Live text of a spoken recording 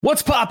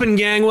What's poppin',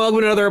 gang? Welcome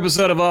to another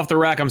episode of Off the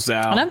Rack. I'm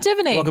Sal. And I'm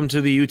Tiffany. Welcome to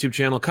the YouTube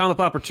channel Comic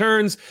Pop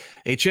Returns,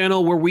 a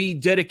channel where we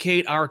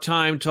dedicate our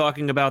time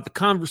talking about the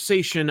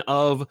conversation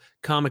of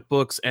comic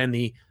books and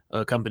the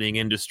accompanying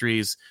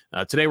industries.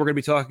 Today we're going to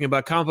be talking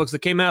about comic books that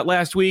came out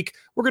last week.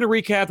 We're going to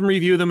recap them,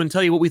 review them, and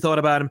tell you what we thought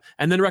about them,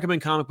 and then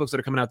recommend comic books that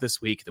are coming out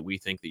this week that we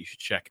think that you should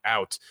check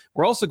out.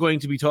 We're also going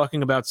to be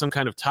talking about some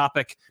kind of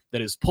topic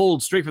that is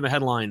pulled straight from the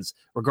headlines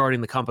regarding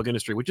the comic book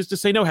industry, which is to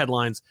say no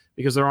headlines,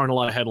 because there aren't a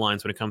lot of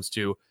headlines when it comes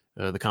to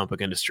the comic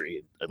book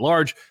industry at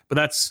large, but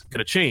that's going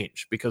to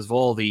change because of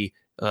all the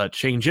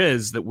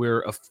changes that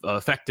we're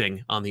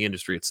affecting on the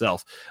industry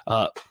itself.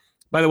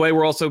 By the way,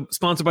 we're also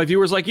sponsored by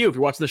viewers like you. If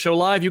you're watching the show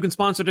live, you can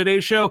sponsor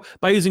today's show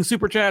by using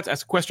Super Chats.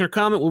 Ask a question or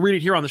comment. We'll read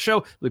it here on the show.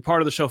 It'll be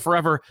part of the show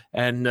forever.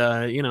 And,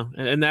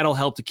 and that'll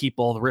help to keep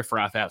all the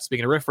riffraff out.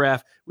 Speaking of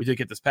riffraff, we did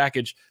get this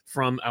package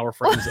from our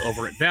friends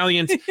over at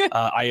Valiant.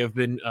 I have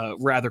been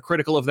rather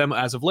critical of them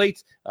as of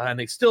late, and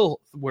they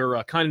still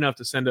were kind enough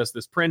to send us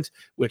this print,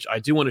 which I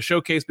do want to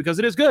showcase because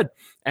it is good.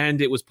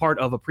 And it was part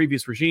of a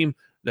previous regime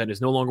that is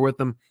no longer with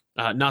them.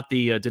 Not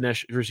the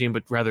Dinesh regime,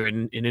 but rather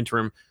an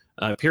interim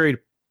period,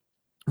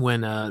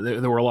 when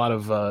there were a lot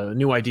of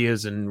new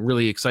ideas and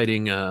really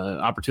exciting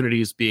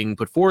opportunities being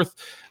put forth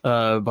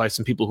by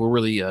some people who were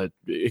really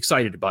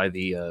excited by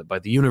the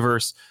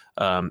universe.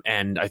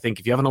 And I think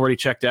if you haven't already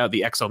checked out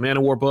the Exo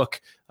Manowar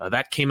book,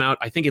 that came out,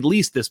 I think, at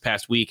least this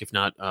past week, if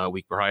not a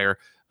week prior.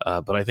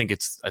 But I think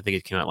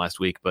it came out last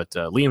week. But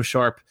Liam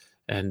Sharp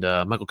and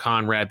Michael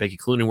Conrad, Becky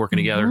Cloonan working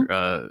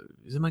together.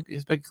 Is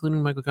Becky Cloonan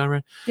and Michael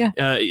Conrad? Yeah.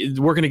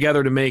 Working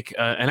together to make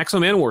an Exo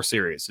Manowar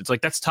series. It's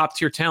like, that's top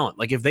tier talent.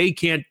 Like, if they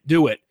can't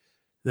do it,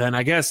 then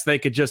I guess they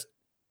could just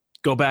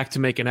go back to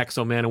making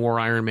Exo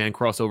Manowar Iron Man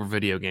crossover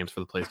video games for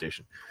the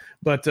PlayStation.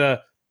 But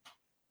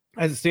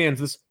as it stands,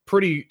 this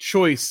pretty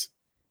choice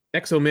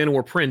Exo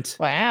Manowar print,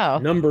 Wow.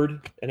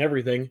 numbered and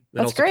everything, that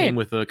That's also great. came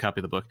with a copy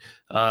of the book,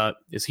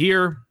 is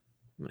here.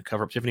 I'm going to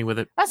cover up Tiffany with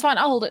it. That's fine.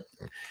 I'll hold it.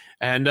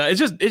 And it's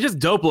just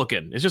dope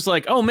looking. It's just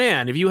like, oh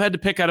man, if you had to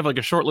pick out of like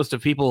a short list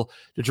of people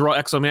to draw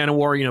Exo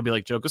Manowar, be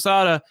like Joe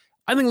Quesada,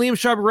 I think Liam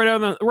Sharp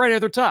right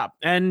at the top.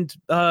 And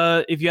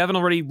if you haven't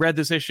already read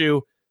this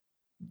issue,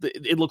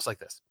 it looks like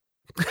this.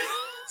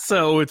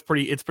 So it's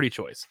pretty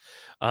choice.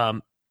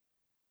 No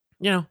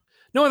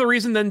other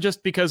reason than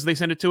just because they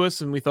sent it to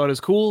us and we thought it was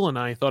cool, and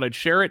I thought I'd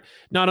share it.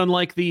 Not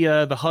unlike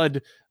the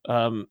HUD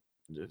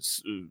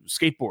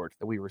skateboard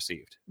that we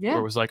received. Yeah.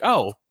 Where it was like,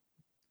 oh,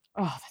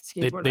 that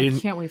skateboard. they I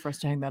can't wait for us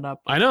to hang that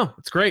up. I know,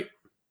 it's great.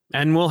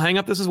 And we'll hang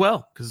up this as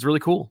well because it's really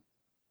cool.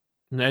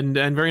 And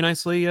very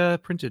nicely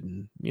printed.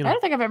 And, I don't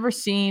think I've ever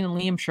seen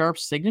Liam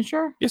Sharp's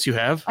signature. Yes, you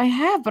have. I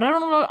have, but I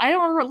don't know. I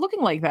don't remember it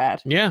looking like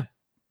that. Yeah.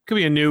 Could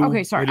be a new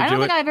Okay, sorry. way to I don't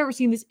do think it. I've ever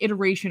seen this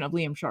iteration of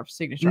Liam Sharp's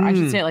signature. I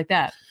should say it like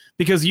that.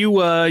 Because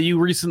you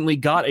recently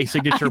got a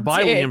signature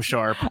by did. Liam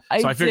Sharp. So I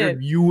I figured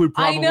did. you would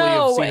probably I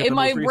know. have seen it In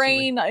my most recently.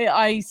 brain,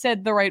 I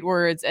said the right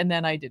words, and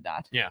then I did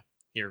not. Yeah.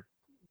 Here.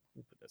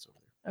 We'll put this over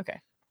there. Okay.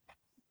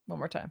 One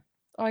more time.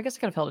 Oh, I guess I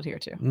could have held it here,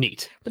 too.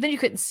 Neat. But then you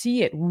couldn't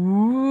see it.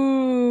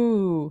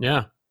 Ooh.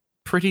 Yeah.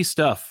 Pretty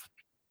stuff.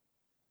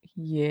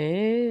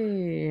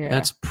 Yeah.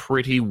 That's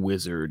pretty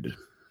wizard.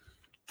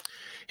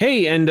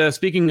 Hey, and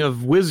speaking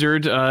of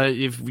wizard,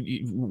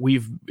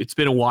 it's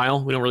been a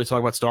while. We don't really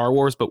talk about Star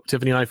Wars, but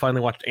Tiffany and I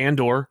finally watched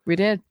Andor, We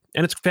did.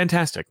 and it's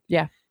fantastic.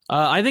 Yeah.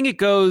 I think it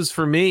goes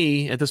for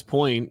me at this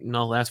point, and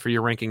I'll ask for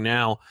your ranking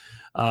now.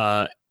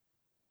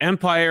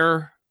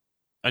 Empire,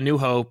 A New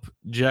Hope,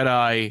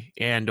 Jedi,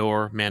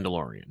 Andor,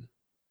 Mandalorian,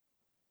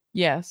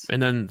 Yes.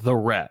 and then the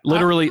rest.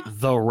 Literally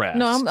the rest.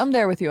 No, I'm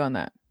there with you on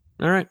that.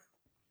 All right,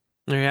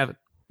 there you have it.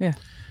 Yeah.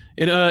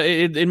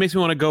 It makes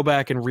me want to go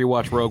back and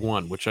rewatch Rogue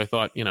One, which I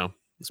thought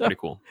it's pretty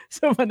cool.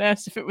 Someone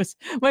asked if it was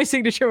my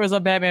signature was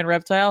on Batman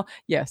Reptile.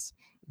 Yes.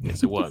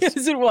 Yes, it was.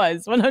 Yes, it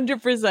was.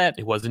 100%.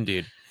 It was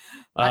indeed.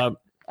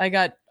 I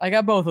got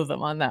both of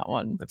them on that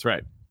one. That's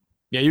right.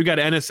 Yeah, you got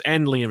Ennis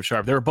and Liam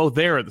Sharp. They were both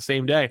there at the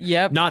same day.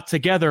 Yep. Not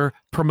together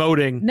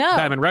promoting No.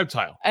 Batman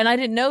Reptile. And I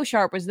didn't know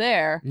Sharp was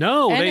there.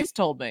 No, Ennis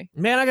told me.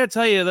 Man, I got to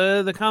tell you,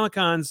 the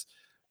Comic-Cons,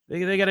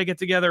 they got to get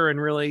together and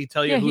really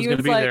tell you who's going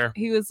to be there.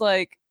 He was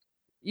like,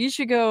 you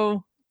should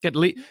go. You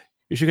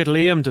should get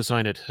Liam to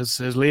sign it. Has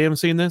Liam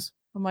seen this?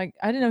 I'm like,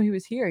 I didn't know he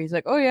was here. He's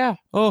like, oh, yeah.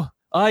 Oh,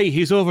 aye,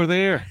 he's over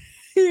there.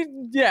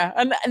 Yeah.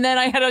 And then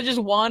I had to just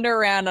wander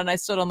around and I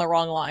stood on the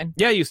wrong line.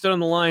 Yeah, you stood on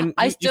the line.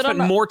 I You stood on spent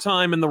the- more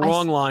time in the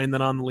wrong line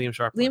than on the Liam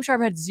Sharp line. Liam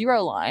Sharp had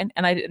 0 line,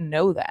 and I didn't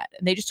know that.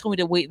 And they just told me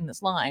to wait in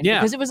this line. Yeah.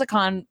 Because it was a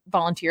con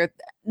volunteer.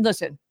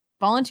 Listen,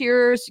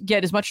 volunteers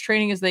get as much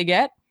training as they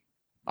get.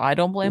 I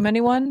don't blame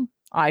anyone.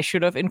 I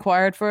should have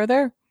inquired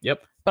further.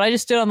 Yep. But I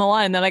just stood on the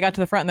line, and then I got to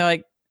the front, and they're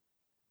like,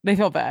 they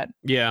feel bad.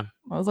 Yeah,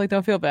 I was like,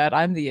 don't feel bad.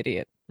 I'm the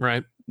idiot.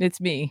 right.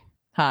 It's me.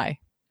 Hi.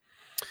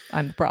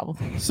 I'm the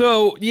problem.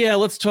 So, yeah,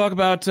 let's talk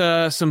about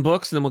some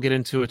books, and then we'll get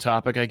into a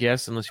topic, I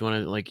guess, unless you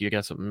want to, you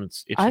got something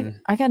that's itching.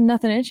 I got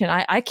nothing itching.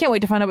 I can't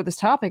wait to find out what this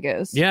topic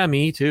is. Yeah,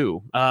 me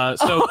too. So,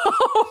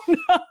 Oh,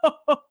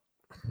 no.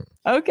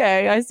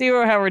 Okay, I see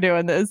how we're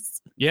doing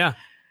this. yeah.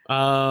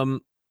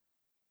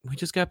 we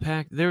just got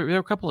packed. There were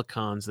a couple of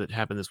cons that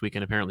happened this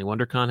weekend. Apparently,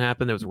 WonderCon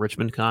happened. There was a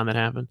Richmond Con that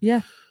happened.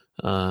 Yeah.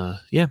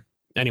 Yeah.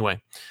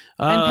 Anyway.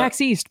 And PAX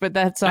East, but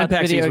that's not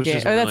video East,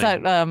 game. Or really,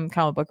 that's not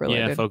comic book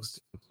related. Yeah, folks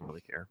don't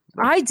really care.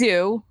 I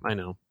do. I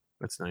know.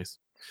 That's nice.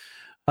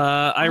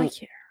 I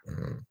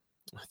care.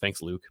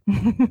 Thanks, Luke.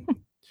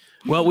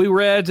 Well, we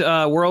read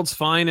World's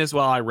Finest.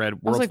 Well, I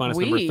read World's Finest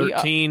number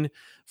 13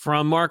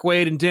 from Mark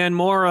Waid and Dan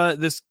Mora.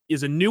 This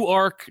is a new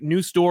arc,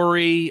 new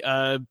story,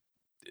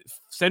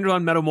 centered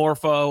on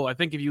Metamorpho. I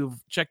think if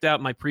you've checked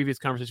out my previous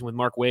conversation with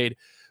Mark Waid,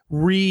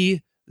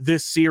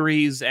 this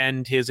series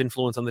and his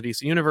influence on the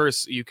DC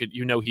universe,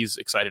 you know he's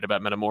excited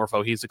about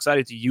Metamorpho. He's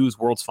excited to use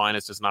World's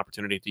Finest as an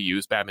opportunity to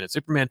use Batman and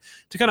Superman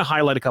to kind of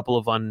highlight a couple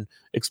of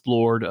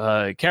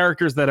unexplored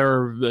characters that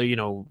are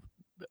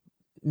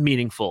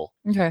meaningful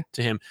to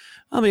him.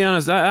 I'll be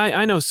honest,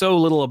 I know so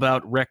little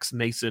about Rex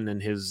Mason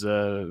and his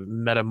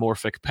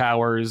metamorphic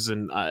powers,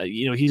 and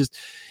he's just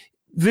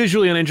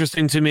visually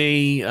uninteresting to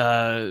me,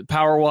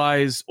 power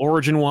wise,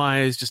 origin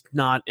wise, just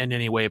not in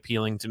any way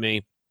appealing to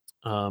me.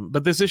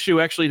 But this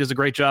issue actually does a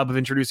great job of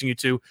introducing you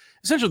to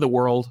essentially the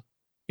world,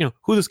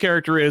 who this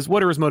character is,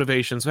 what are his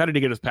motivations, how did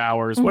he get his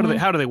powers,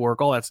 how do they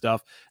work, all that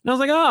stuff. And I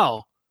was like,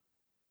 oh,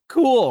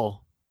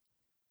 cool.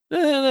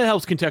 That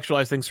helps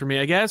contextualize things for me,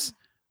 I guess.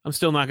 I'm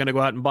still not going to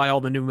go out and buy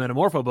all the new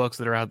Metamorpho books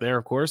that are out there,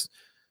 of course,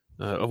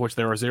 of which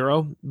there are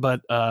 0,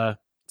 but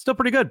still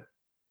pretty good.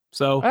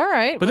 So, all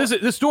right. But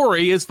this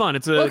story is fun.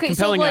 It's a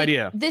compelling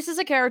idea. This is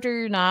a character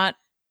you're not.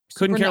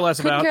 Couldn't care less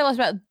about.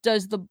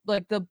 Does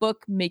the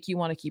book make you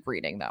want to keep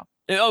reading though?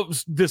 Oh,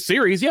 this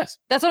series, yes.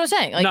 That's what I'm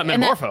saying. Like, not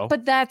Metamorpho,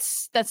 but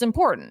that's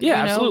important.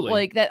 Yeah, absolutely.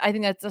 Like that, I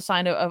think that's a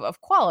sign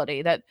of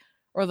quality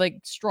or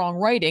like strong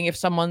writing. If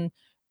someone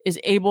is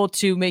able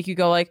to make you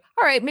go like,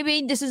 all right,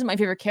 maybe this isn't my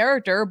favorite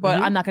character, but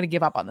I'm not going to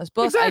give up on this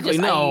book. Exactly.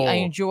 I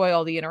enjoy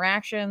all the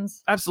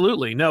interactions.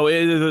 Absolutely. No,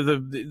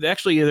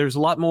 actually, there's a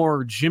lot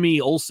more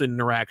Jimmy Olsen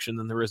interaction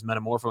than there is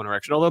Metamorpho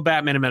interaction, although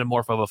Batman and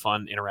Metamorpho have a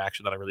fun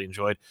interaction that I really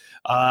enjoyed.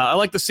 I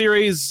like the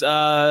series.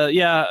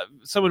 Yeah,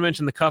 someone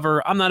mentioned the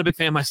cover. I'm not a big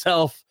fan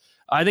myself.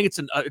 I think it's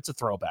a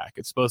throwback.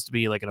 It's supposed to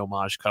be like an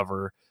homage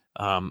cover.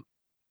 And,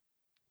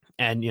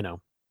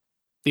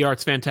 the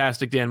art's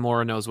fantastic. Dan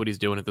Mora knows what he's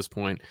doing at this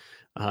point.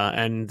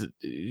 And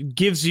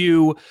gives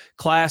you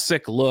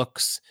classic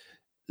looks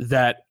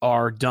that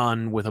are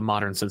done with a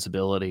modern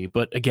sensibility.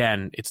 But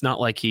again, it's not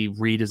like he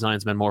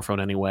redesigns Metamorpho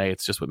in any way.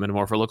 It's just what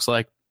Metamorpho looks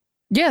like.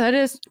 Yeah, that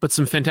is. But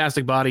some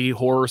fantastic body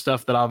horror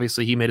stuff that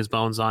obviously he made his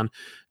bones on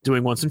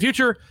doing Once in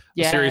Future.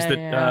 A series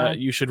that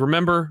you should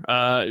remember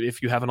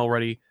if you haven't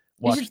already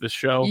watched this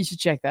show. You should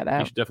check that out.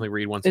 You should definitely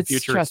read Once in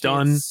Future. It's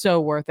done. It's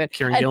so worth it.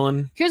 Kieran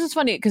Gillen. Here's what's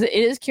funny, because it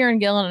is Kieran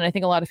Gillen, and I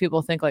think a lot of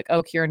people think like,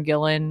 oh, Kieran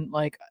Gillen,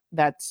 like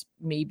that's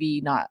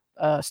maybe not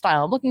a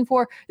style I'm looking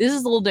for. This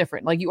is a little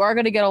different. Like you are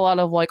going to get a lot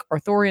of like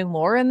Arthurian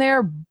lore in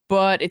there,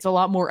 but it's a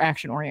lot more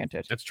action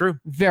oriented. That's true.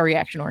 Very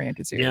action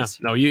oriented series. Yeah.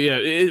 No,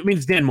 it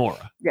means Dan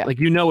Mora. Yeah. Like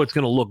it's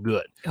going to look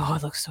good. Oh,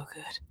 it looks so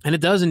good. And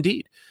it does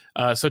indeed.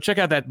 So check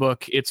out that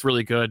book. It's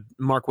really good.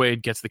 Mark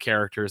Waid gets the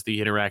characters,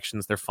 the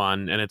interactions. They're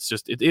fun. And it's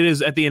just, it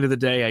is at the end of the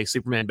day, a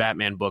Superman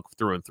Batman book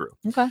through and through.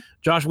 Okay.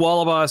 Josh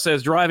Wallabaugh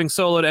says, driving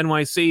solo to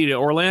NYC to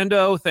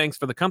Orlando. Thanks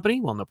for the company.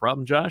 Well, no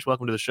problem, Josh.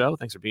 Welcome to the show.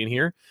 Thanks for being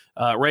here.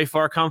 Ray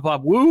Farr, Comic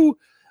Pop, woo.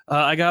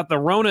 I got the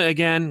Rona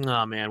again.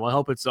 Oh, man. Well, I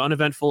hope it's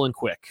uneventful and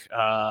quick.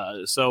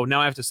 So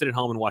now I have to sit at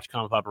home and watch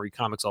Comic Pop and read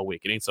comics all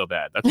week. It ain't so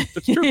bad.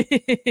 That's true.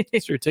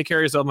 It's true. Take care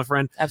of yourself, my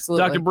friend.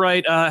 Absolutely. Dr.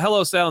 Bright.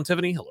 Hello, Sal and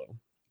Tiffany. Hello.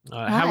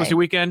 How was your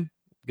weekend?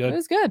 Good. It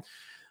was good.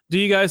 Do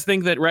you guys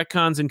think that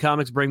retcons in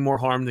comics bring more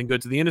harm than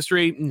good to the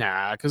industry?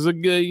 Nah, because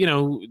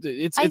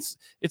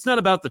it's not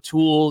about the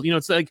tool.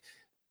 It's like,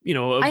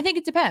 I think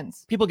it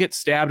depends. People get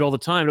stabbed all the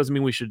time. It doesn't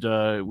mean we should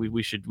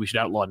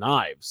outlaw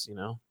knives.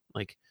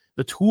 Like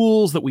the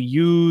tools that we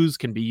use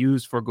can be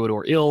used for good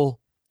or ill.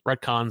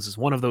 Retcons is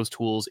one of those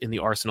tools in the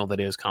arsenal that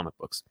is comic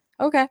books.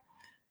 Okay.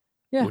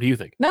 Yeah. What do you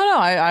think? No,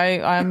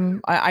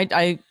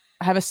 I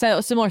have a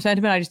similar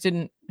sentiment. I just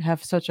didn't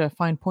have such a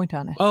fine point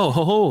on it.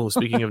 Oh,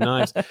 speaking of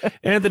knives,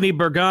 Anthony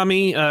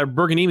Bergamini,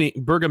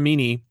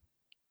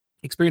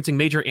 experiencing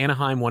major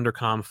Anaheim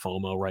WonderCon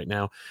FOMO right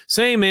now.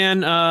 Same,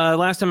 man.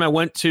 Last time I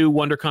went to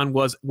WonderCon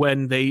was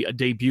when they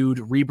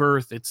debuted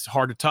Rebirth. It's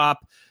hard to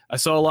top. I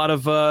saw a lot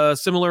of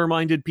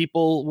similar-minded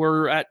people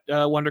were at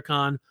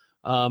WonderCon,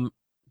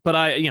 but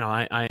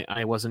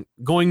I wasn't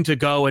going to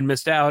go and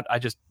missed out. I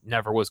just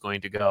never was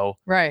going to go.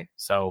 Right.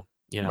 So.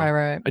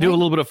 Right. I do a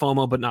little bit of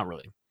FOMO, but not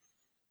really.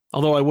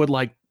 Although I would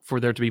like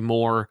for there to be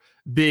more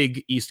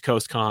big East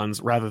Coast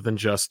cons rather than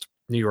just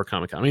New York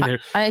Comic Con.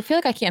 I feel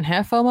like I can't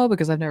have FOMO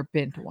because I've never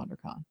been to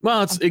WonderCon.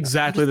 Well, it's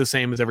exactly the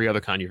same as every other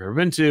con you've ever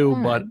been to,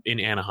 but in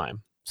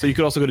Anaheim. So you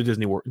could also go to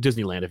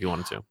Disneyland if you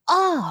wanted to.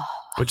 Oh.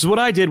 Which is what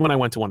I did when I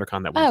went to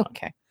WonderCon that one time.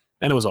 Okay.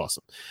 And it was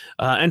awesome.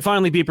 And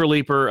finally, Beeper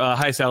Leaper.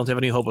 Hi, Sal and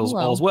Tiffany. Hope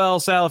all's well.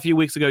 Sal, a few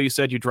weeks ago, you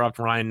said you dropped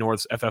Ryan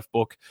North's FF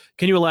book.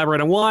 Can you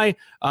elaborate on why?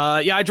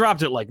 Yeah, I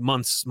dropped it like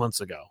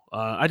months ago.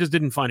 I just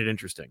didn't find it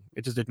interesting.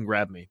 It just didn't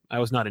grab me. I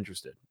was not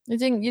interested. You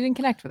didn't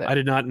connect with it. I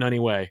did not in any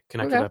way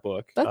connect with that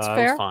book. That's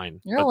fair. It was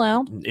fine. You're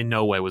allowed. In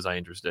no way was I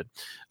interested.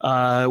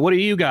 What do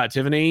you got,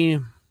 Tiffany?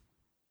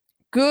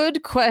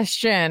 Good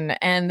question.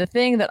 And the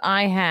thing that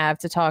I have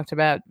to talk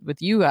about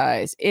with you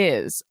guys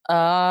is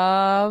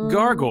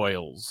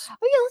gargoyles. Oh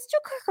yeah, let's do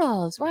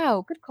gargoyles.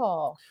 Wow, good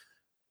call.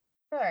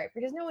 All right,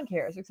 because no one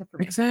cares except for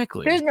me.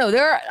 Exactly. I know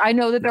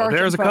that there are.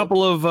 There's a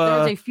couple of.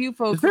 There's a few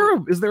folks.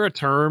 Is there a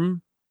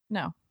term?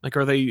 No. Like,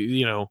 are they?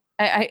 You know.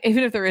 I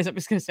even if there is, I'm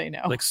just gonna say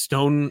no. Like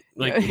stone.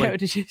 Like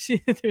did you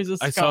see that there's a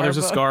scar? I saw there's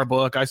a scar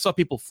book. I saw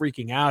people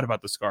freaking out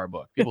about the scar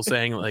book. People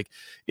saying like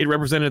it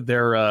represented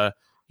their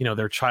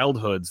their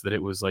childhoods, that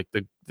it was like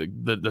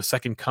the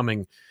second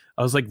coming.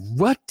 I was like,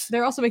 what?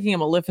 They're also making a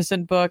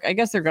Maleficent book. I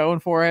guess they're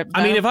going for it.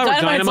 I mean, if I were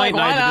Dynamite and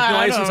I had the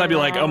license, I'd be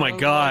like, oh my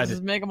God.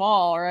 Just make them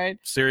all, right?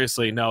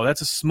 Seriously, no,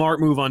 that's a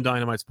smart move on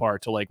Dynamite's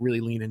part to like really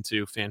lean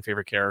into fan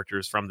favorite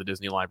characters from the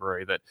Disney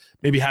library that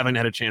maybe haven't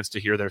had a chance to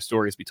hear their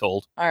stories be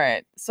told. All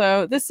right.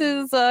 So this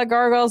is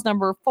Gargoyles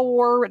number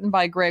 4, written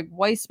by Greg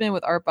Weisman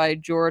with art by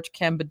George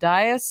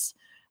Kambadias.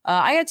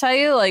 I gotta tell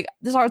you, like,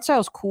 this art style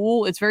is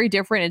cool. It's very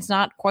different. It's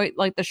not quite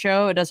like the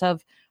show. It does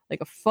have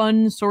like a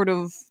fun sort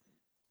of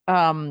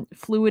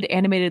fluid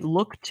animated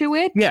look to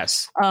it.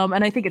 Yes.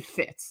 And I think it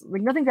fits.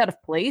 Like nothing's out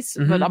of place.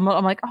 But I'm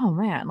like, oh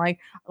man, like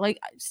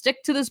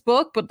stick to this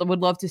book, but would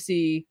love to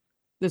see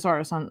this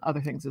artist on other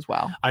things as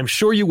well. I'm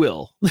sure you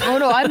will. Oh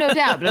no, I have no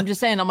doubt. But I'm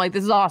just saying, I'm like,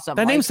 this is awesome.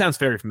 That name sounds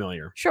very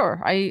familiar.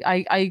 Sure.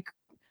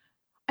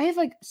 I have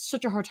like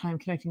such a hard time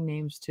connecting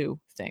names to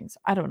things.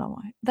 I don't know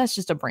why. That's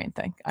just a brain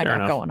thing I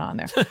got going on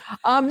there.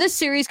 This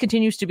series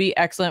continues to be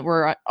excellent.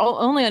 We're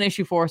only on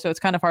issue 4, so it's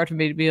kind of hard for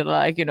me to be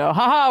like,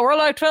 haha, we're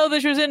like 12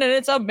 issues in and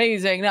it's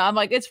amazing. No, I'm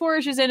like, it's 4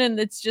 issues in and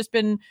it's just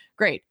been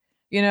great.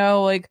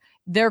 Like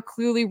they're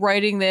clearly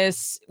writing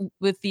this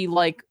with the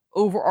like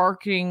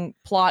overarching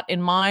plot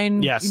in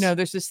mind. Yes.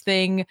 There's this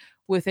thing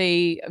with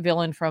a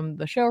villain from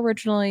the show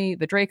originally,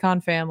 the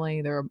Dracon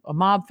family. They're a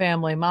mob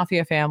family,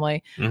 mafia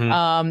family.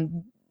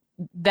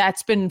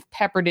 That's been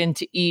peppered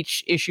into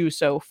each issue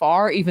so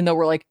far, even though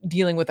we're like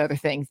dealing with other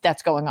things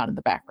that's going on in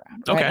the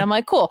background. Right? Okay. And I'm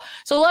like, cool.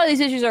 So a lot of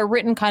these issues are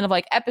written kind of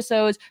like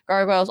episodes.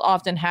 Gargoyles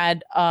often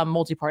had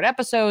multi-part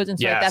episodes. And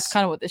so like, that's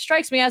kind of what this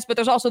strikes me as. But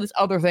there's also this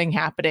other thing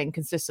happening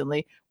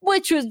consistently,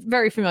 which was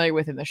very familiar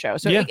with in the show.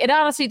 So it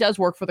honestly does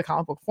work for the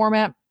comic book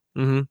format.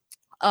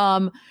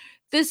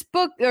 This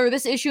book, or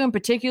this issue in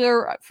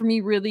particular, for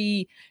me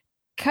really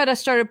kind of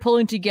started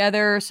pulling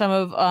together some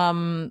of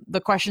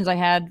the questions I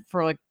had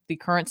for like the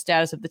current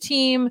status of the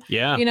team.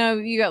 Yeah.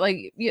 You got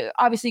like,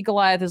 obviously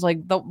Goliath is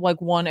like the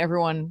one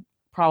everyone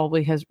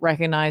probably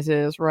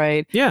recognizes,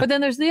 right? Yeah. But then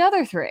there's the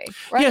other 3,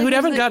 right? Yeah, who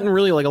haven't gotten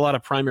really like a lot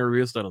of primary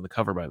reveals done on the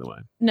cover, by the way.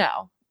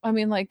 No. I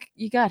mean, like,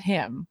 you got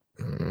him.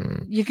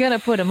 You're going to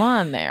put him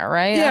on there,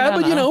 right? Yeah,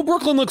 but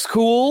Brooklyn looks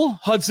cool.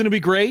 Hudson would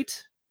be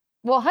great.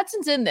 Well,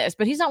 Hudson's in this,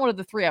 but he's not one of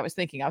the 3 I was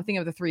thinking. I was thinking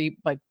of the 3,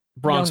 like,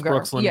 Bronx, younger.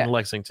 Brooklyn, and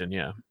Lexington,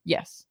 yeah.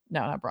 Yes. No,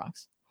 not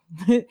Bronx.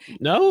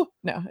 No,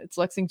 it's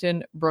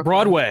Lexington, Brooklyn,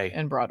 Broadway,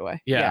 and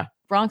Broadway. Yeah.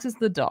 Bronx is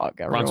the dog.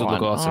 Everyone. Bronx would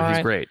look awesome.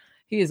 He's great.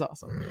 He is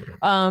awesome.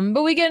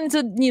 But we get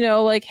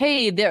into like,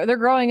 hey, they're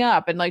growing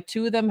up, and like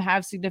 2 of them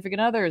have significant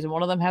others, and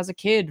one of them has a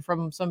kid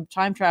from some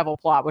time travel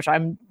plot, which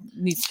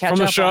need to catch up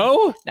from the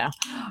show.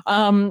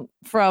 No,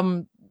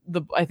 from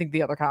I think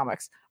the other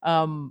comics.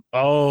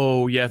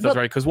 Oh yes, that's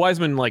right. Because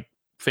Wiseman like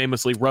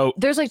famously wrote.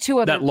 There's like 2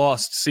 other that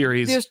Lost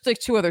series. There's like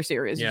 2 other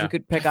series you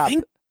could pick up.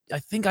 I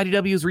think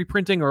IDW is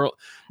reprinting, or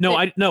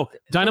no,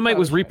 Dynamite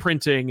was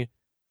reprinting.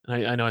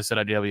 I know I said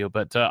IDW,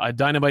 but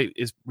Dynamite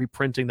is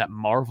reprinting that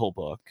Marvel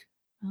book.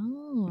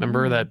 Oh,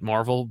 remember that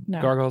Marvel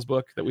Gargoyles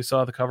book that we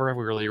saw the cover of?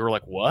 We were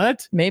like,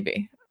 what?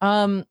 Maybe.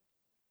 But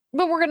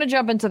we're gonna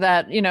jump into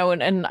that,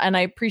 and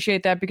I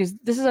appreciate that because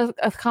this is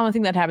a common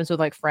thing that happens with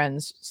like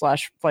friends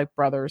 / like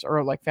brothers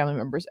or like family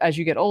members. As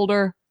you get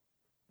older,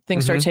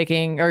 things start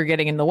taking or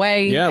getting in the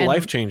way. Yeah,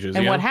 life changes.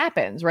 And what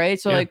happens,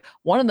 right? So like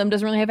one of them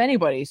doesn't really have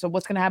anybody. So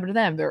what's going to happen to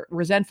them? They're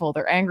resentful.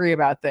 They're angry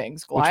about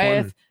things.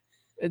 Goliath.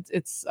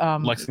 It's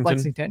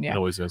Lexington. Yeah. It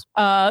always is.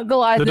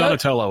 Goliath. The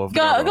Donatello of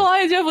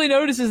Goliath definitely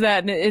notices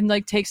that and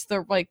like takes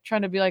the like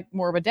trying to be like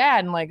more of a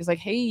dad and like is like,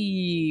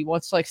 hey,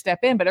 wants to like step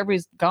in, but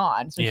everybody's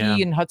gone. So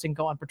he and Hudson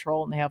go on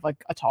patrol and they have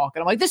like a talk.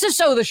 And I'm like, this is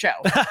so the show.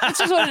 This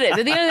is what it is.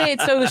 At the end of the day,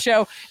 it's so the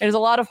show. It is a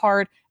lot of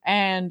heart.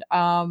 And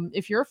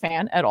if you're a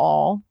fan at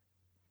all,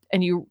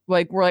 and you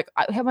like, we're like,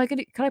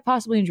 could I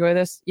possibly enjoy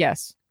this?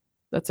 Yes.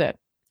 That's it.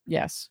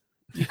 Yes.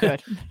 You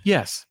could.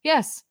 Yes.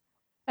 Yes.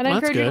 And I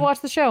encourage you to watch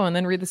the show and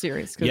then read the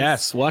series.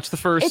 Yes. Watch the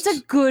first. It's a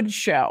good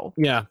show.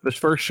 Yeah. The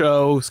first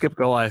show, skip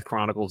Goliath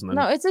Chronicles. And then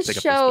no, it's a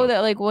show that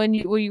like when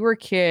you were a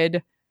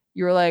kid,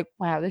 you were like,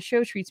 wow, this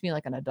show treats me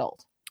like an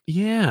adult.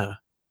 Yeah.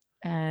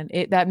 And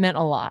that meant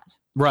a lot.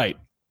 Right.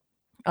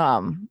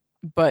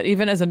 But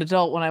even as an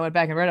adult, when I went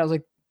back and read it, I was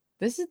like,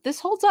 this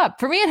holds up.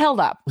 For me, it held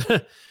up.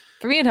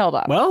 For me, it held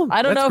up. Well,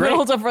 I don't know if great. it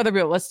holds up for other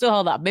people. It still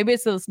held up. Maybe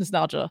it's those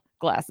nostalgia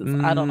glasses.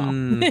 I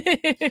don't know.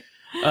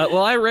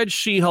 Well, I read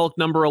She-Hulk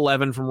number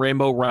 11 from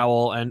Rainbow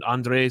Rowell and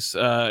Andres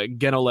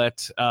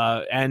Genolet,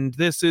 and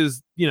this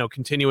is,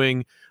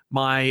 continuing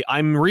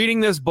I'm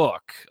reading this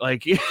book,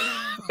 like,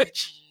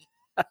 which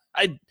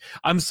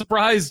I'm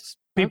surprised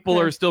people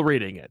are still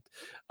reading it.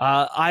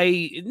 Not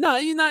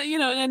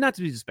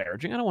to be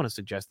disparaging. I don't want to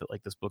suggest that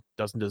like this book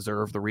doesn't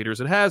deserve the readers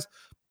it has.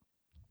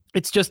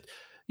 It's just,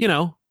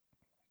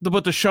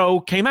 but the show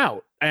came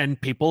out and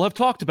people have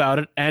talked about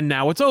it and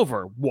now it's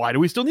over. Why do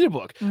we still need a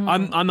book?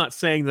 I'm not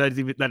saying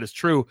that is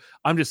true.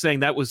 I'm just saying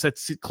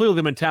that's clearly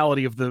the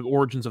mentality of the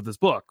origins of this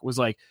book was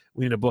like,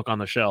 we need a book on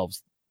the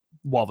shelves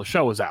while the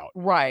show is out.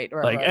 Right.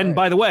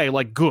 By the way,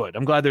 like, good.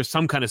 I'm glad there's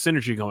some kind of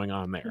synergy going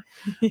on there.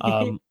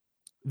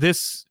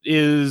 This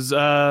is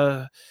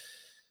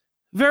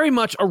very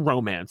much a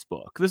romance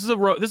book. This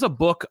is a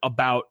book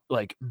about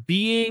like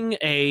being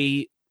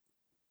a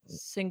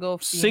single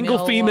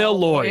female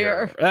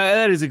lawyer.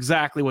 That is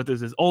exactly what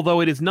this is.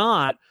 Although it is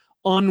not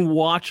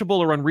unwatchable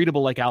or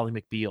unreadable like Ally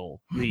McBeal,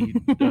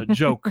 the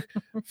joke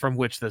from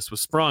which this was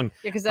sprung. Yeah,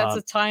 because that's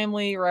a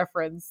timely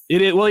reference.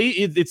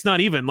 It's not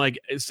even like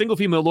a single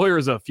female lawyer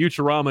is a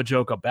Futurama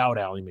joke about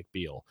Ally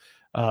McBeal.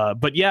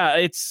 But yeah,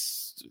 Ally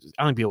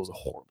McBeal was a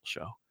horrible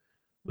show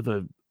with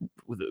a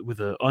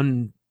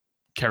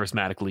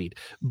uncharismatic lead.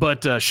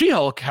 But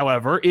She-Hulk,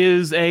 however,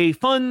 is a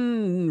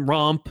fun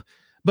romp.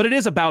 But it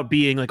is about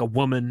being like a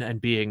woman and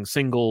being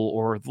single,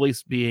 or at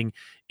least being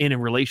in a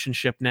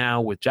relationship now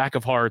with Jack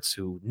of Hearts,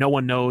 who no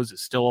one knows is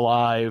still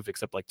alive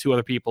except like 2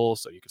 other people.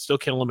 So you can still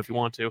kill him if you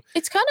want to.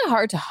 It's kind of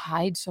hard to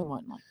hide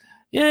someone like that.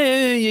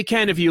 Yeah, you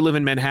can if you live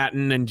in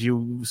Manhattan and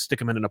you stick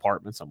him in an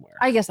apartment somewhere.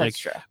 I guess that's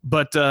true.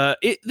 But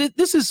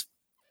it's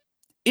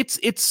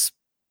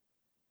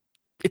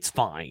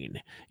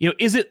fine.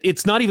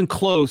 It's not even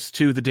close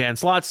to the Dan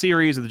Slott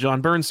series or the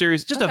John Byrne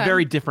series. It's just a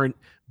very different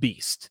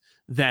beast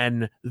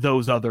than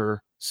those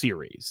other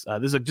series.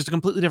 This is just a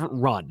completely different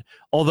run,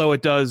 although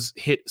it does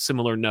hit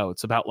similar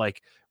notes about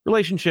like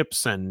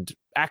relationships and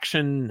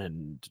action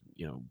and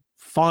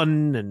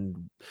fun,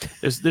 and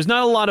there's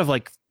not a lot of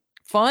like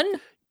fun.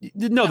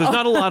 No, there's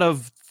not a lot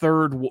of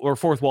third or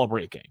fourth wall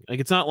breaking. Like,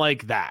 it's not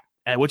like that,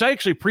 which I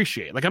actually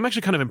appreciate. Like, I'm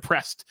actually kind of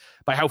impressed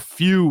by how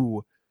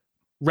few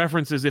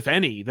references, if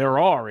any, there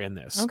are in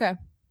this. Okay.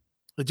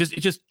 It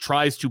just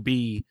tries to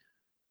be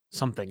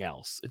something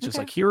else. It's just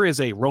like, here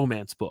is a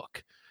romance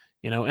book,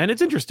 and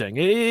it's interesting.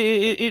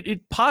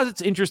 It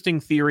posits interesting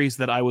theories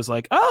that I was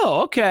like,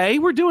 oh, okay,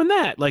 we're doing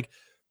that. Like,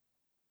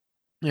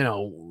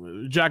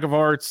 Jack of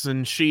Hearts,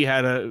 and she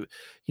had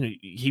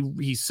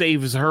he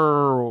saves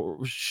her, or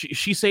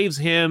she saves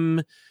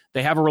him.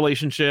 They have a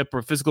relationship, or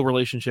a physical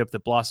relationship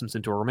that blossoms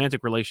into a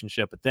romantic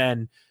relationship. But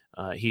then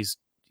he's,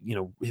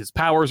 his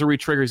powers are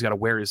re-triggered. He's got to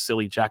wear his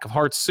silly Jack of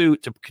Hearts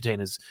suit to contain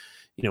his,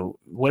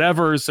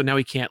 whatever. So now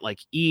he can't like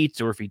eat,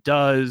 or if he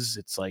does,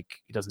 it's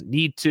like he doesn't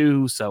need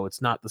to. So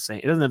it's not the same.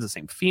 It doesn't have the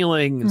same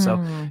feeling. And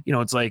so,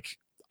 it's like,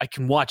 I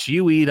can watch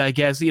you eat, I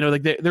guess,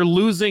 like they're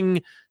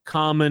losing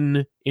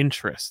common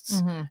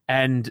interests,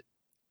 and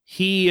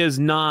he is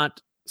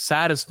not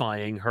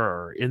satisfying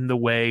her in the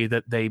way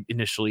that they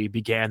initially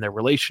began their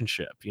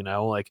relationship.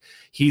 Like,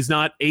 he's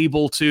not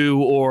able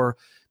to or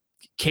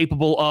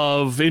capable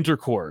of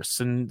intercourse,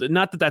 and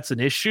not that that's an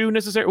issue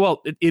necessarily.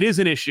 Well, it is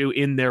an issue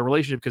in their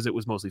relationship because it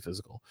was mostly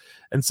physical,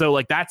 and so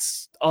like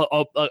that's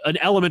an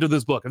element of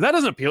this book. If that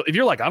doesn't appeal, if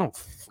you're like, I don't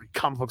read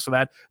comic books for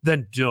that,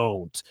 then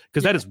don't,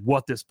 because that is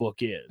what this book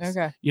is.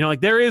 Okay,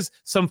 like there is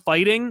some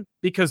fighting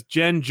because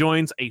Jen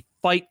joins a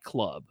fight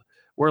club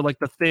where like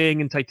the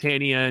Thing and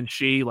Titania and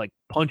she like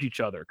punch each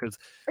other because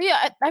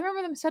I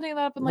remember them setting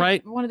that up in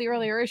like one of the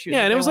earlier issues.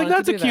 Yeah, and it was like,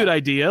 that's a cute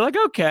idea. Like,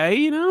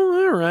 okay,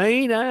 all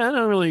right. I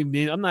don't really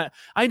need.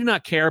 I do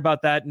not care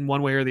about that in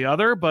one way or the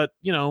other. But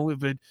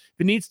if it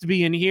needs to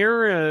be in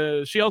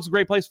here, She-Hulk's a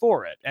great place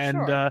for it.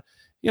 And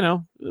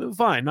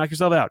fine, knock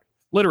yourself out,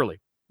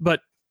 literally. But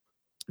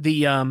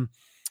the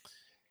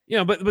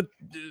but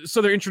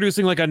so they're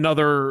introducing like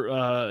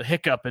another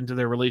hiccup into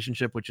their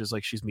relationship, which is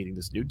like she's meeting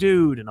this new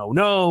dude, and oh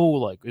no,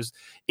 like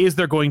is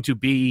there going to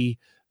be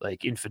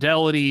like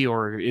infidelity,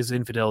 or is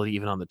infidelity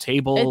even on the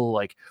table?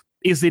 Like,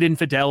 is it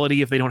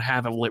infidelity if they don't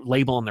have a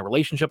label on their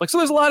relationship? Like, so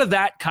there's a lot of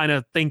that kind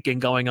of thinking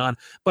going on,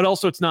 but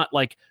also it's not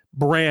like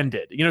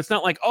branded. It's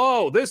not like,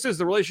 oh, this is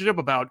the relationship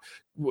about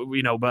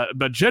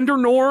but gender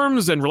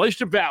norms and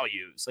relationship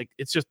values. Like,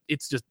 it's just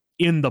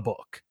in the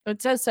book. It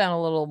does sound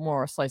a little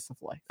more slice of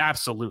life.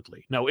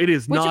 Absolutely. No, it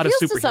is not a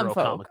superhero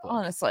comic book.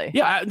 Honestly.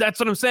 Yeah, that's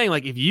what I'm saying.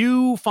 Like, if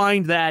you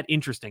find that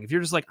interesting, if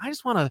you're just like, I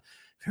just want a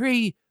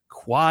very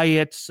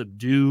quiet,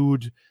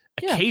 subdued,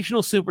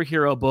 occasional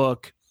superhero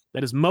book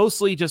that is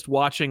mostly just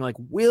watching, like,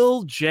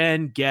 will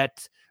Jen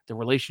get the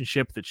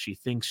relationship that she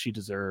thinks she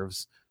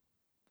deserves?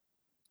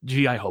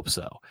 Gee, I hope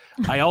so.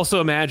 I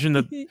also imagine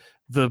that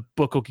the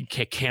book will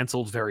get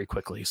canceled very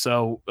quickly.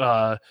 So,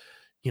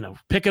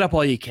 pick it up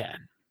while you can.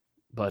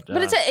 But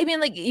it's, I mean,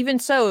 like, even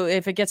so,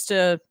 if it gets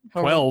to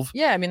 12,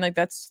 yeah, I mean, like,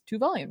 that's 2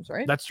 volumes,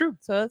 right? that's true.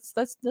 So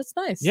that's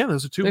nice. Yeah,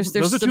 those are two. There's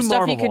those are some two stuff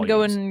Marvel you can go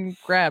volumes. and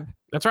grab.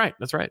 That's right.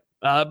 That's right.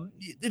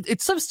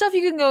 It's Some stuff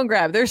you can go and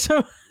grab. There's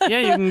so yeah,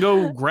 you can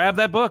go grab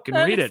that book and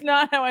read it. That's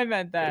not how I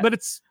meant that. But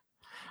it's,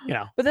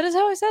 But that is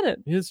how I said it.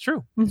 It's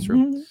true. It's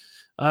true.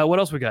 What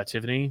else we got,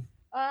 Tiffany?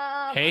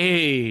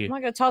 Hey, I'm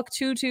not gonna talk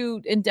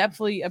too in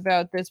depthly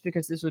about this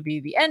because this would be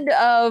the end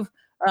of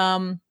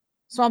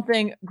Swamp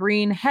Thing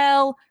Green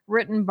Hell,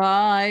 written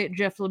by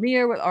Jeff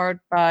Lemire with art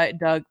by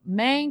Doug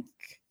Mankey.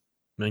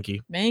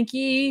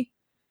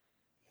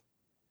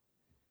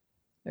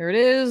 There it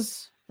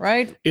is.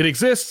 Right? It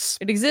exists.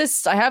 It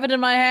exists. I have it in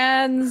my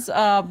hands.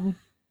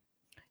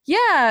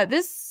 Yeah,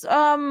 this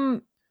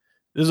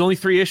There's only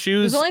 3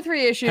 issues. There's only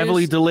 3 issues.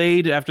 Heavily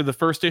delayed after the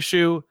first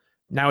issue.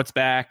 Now it's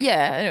back.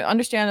 Yeah,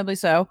 understandably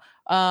so.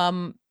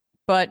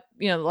 But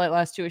the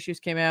last 2 issues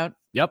came out.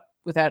 Yep.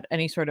 Without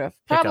any sort of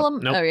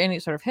problem Nope. or any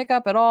sort of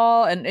hiccup at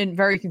all, and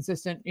very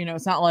consistent.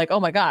 It's not like, oh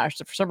my gosh,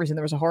 for some reason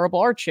there was a horrible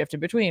art shift in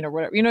between or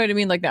whatever. You know what I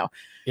mean? Like, no.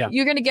 Yeah.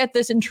 You're gonna get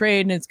this in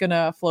trade and it's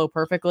gonna flow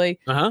perfectly.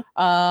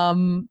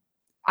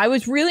 I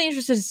was really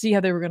interested to see how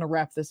they were gonna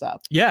wrap this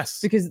up. Yes.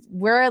 Because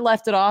where I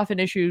left it off in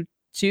issue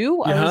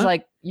 2, I was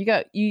like, you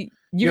got this.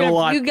 You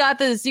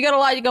got a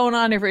lot going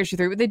on here for issue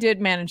 3, but they did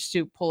manage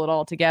to pull it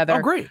all together. Oh,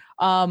 great.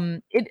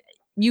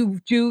 You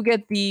do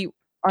get the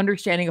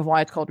understanding of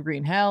why it's called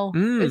Green Hell.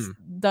 It's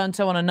done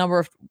so on a number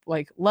of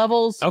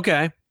levels.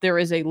 Okay. There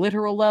is a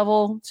literal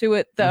level to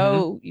it,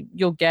 though.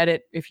 You'll get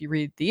it if you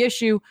read the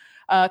issue.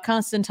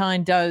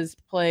 Constantine does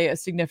play a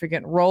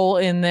significant role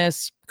in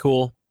this.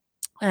 Cool.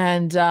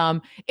 And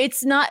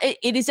it's not.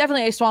 It is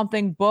definitely a Swamp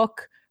Thing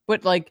book,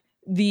 but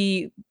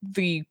the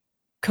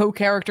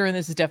co-character in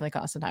this is definitely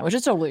Constantine, which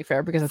is totally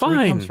fair because that's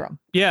where he comes from.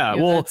 Yeah.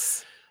 Well,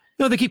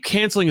 they keep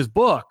canceling his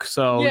book,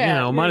 so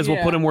might as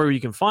well put him where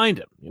you can find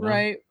him.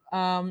 Right.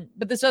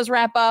 But this does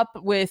wrap up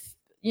with,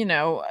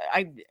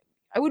 I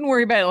wouldn't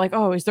worry about it. Like,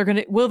 oh,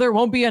 there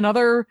won't be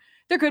another.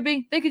 There could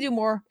be. They could do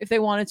more if they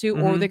wanted to,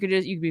 or they could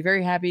you could be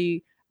very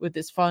happy with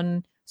this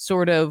fun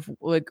sort of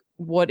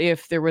what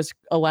if there was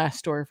a last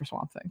story for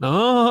Swamp Thing.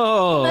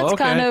 Oh, that's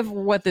kind of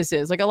what this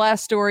is, like a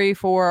last story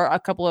for a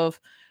couple of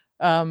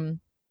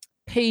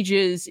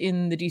pages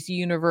in the DC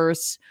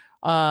universe,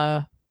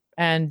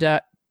 and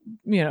a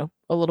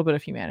little bit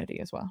of humanity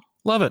as well.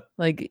 Love it.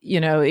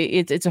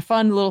 It's a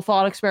fun little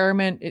thought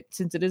experiment.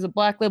 Since it is a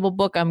Black Label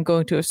book, I'm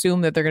going to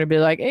assume that they're going to be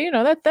like, hey,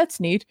 that's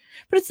neat,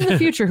 but it's in the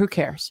future. Who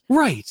cares?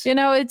 Right.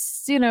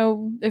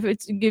 If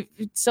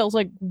it sells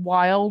like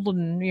wild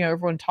and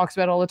everyone talks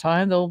about it all the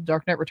time, they'll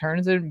Dark Knight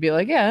Returns it and be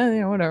like,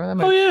 yeah, whatever. That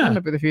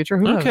might be the future.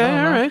 Who knows? Okay,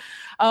 all right.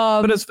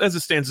 But as it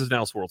stands, as an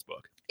Elseworlds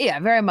book. Yeah,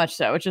 very much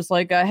so. It's just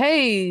like,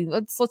 hey,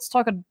 let's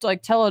talk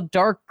tell a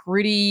dark,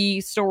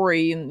 gritty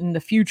story in the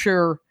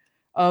future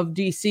of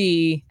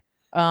DC.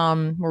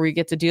 Where we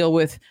get to deal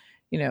with,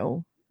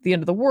 the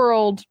end of the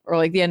world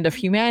or the end of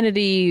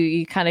humanity.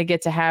 You kind of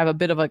get to have a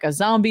bit of a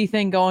zombie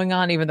thing going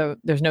on, even though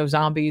there's no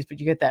zombies, but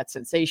you get that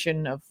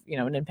sensation of,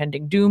 an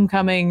impending doom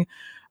coming.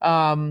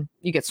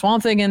 You get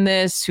Swamp Thing in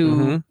this,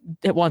 who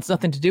it wants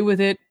nothing to do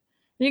with it.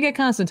 And you get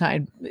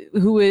Constantine,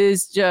 who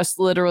is just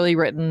literally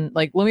written,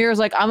 Lemire is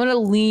like, I'm going to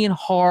lean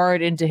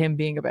hard into him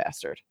being a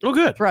bastard. Oh,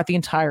 good. Throughout the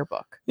entire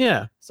book.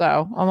 Yeah.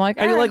 So I'm like,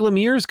 how do you like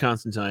Lemire's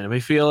Constantine? I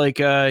feel like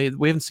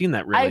we haven't seen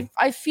that really.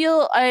 I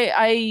feel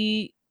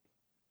I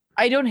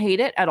don't hate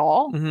it at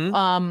all.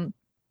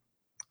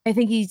 I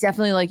think he's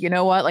definitely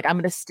I'm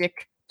going to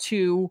stick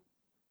to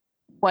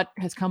what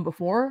has come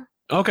before.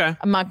 Okay.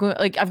 I'm not going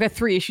I've got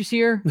 3 issues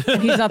here.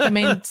 He's not the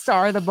main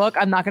star of the book.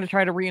 I'm not going to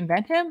try to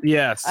reinvent him.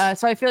 Yes.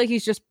 So I feel like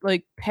he's just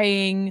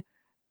paying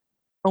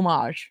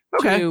homage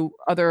to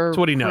other That's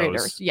what he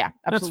creators. knows. Yeah,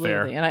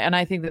 absolutely. And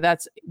I think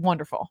that's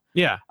wonderful.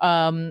 Yeah.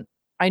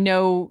 I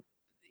know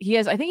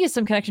I think he has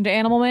some connection to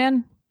Animal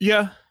Man.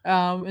 Yeah.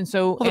 And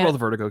so they're all the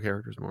Vertigo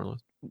characters, more or less.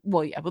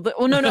 Well, yeah, but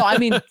no, I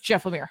mean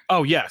Jeff Lemire.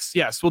 Oh, yes.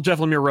 Well, Jeff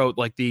Lemire wrote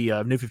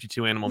the New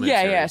 52 Animal Man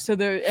series. Yeah. So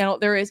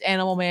there is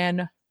Animal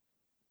Man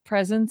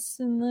presence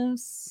in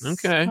this.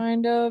 Okay.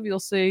 Kind of. You'll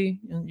see.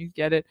 You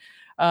get it.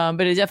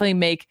 But it definitely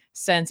make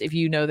sense if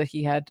you know that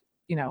he had,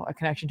 a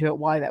connection to it,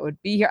 why that would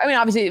be here. I mean,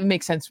 obviously it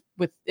makes sense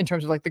in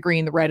terms of the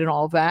green, the red, and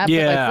all of that.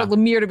 Yeah. But for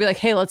Lemire to be like,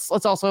 hey, let's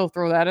also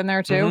throw that in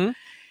there too.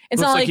 It's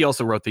Looks not like he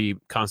also wrote the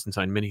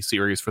Constantine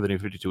miniseries for the New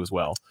 52 as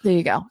well. There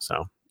you go.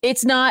 So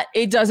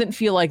it doesn't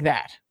feel like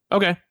that.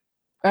 Okay.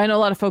 I know a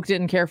lot of folk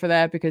didn't care for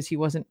that because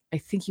I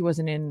think he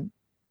wasn't in.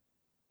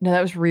 No,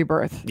 that was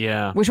Rebirth.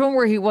 Yeah. Which one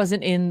where he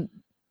wasn't in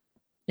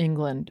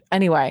England?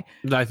 Anyway.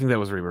 I think that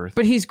was Rebirth.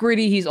 But he's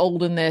gritty. He's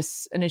old in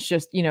this. And it's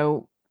just,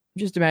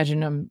 just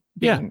imagine him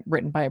being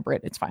written by a Brit.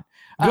 It's fine.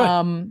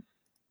 Good.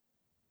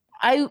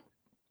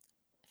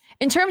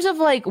 In terms of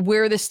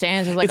where this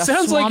stands is it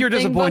sounds like you're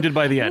disappointed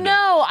by the end.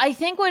 No, I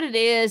think what it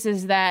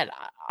is that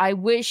I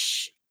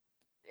wish,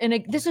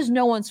 and this is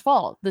no one's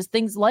fault.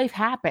 Life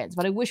happens,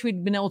 but I wish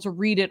we'd been able to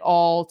read it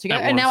all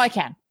together. And now I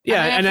can.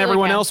 Yeah, and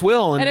everyone else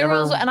will. And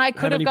I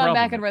could have gone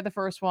back and read the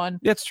first one.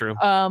 That's true.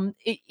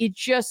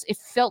 It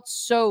felt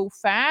so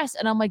fast,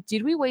 and I'm like,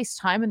 did we waste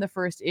time in the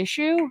first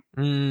issue?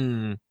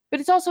 But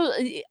it's also,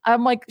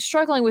 I'm like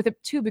struggling with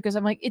it too, because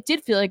I'm like, it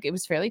did feel like it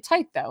was fairly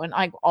tight though, and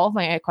all of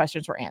my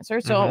questions were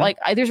answered. So like,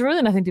 there's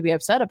really nothing to be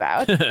upset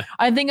about.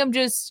 I think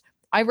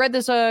I read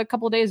this a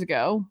couple of days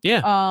ago.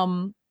 Yeah.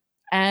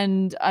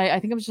 And I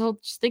think I'm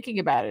just thinking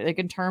about it, like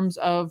in terms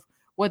of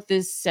what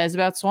this says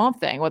about Swamp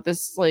Thing, what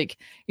this, like,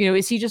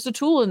 is he just a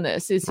tool in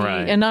this? Is he,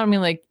 and not, I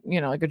mean, like,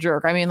 like a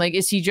jerk. I mean, like,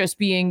 is he just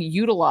being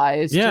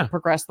utilized to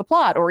progress the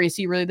plot, or is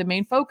he really the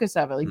main focus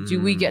of it? Like,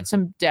 do we get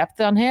some depth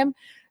on him?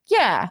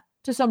 Yeah,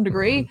 to some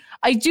degree.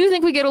 I do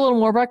think we get a little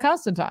more about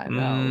Constantine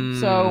though.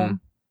 So,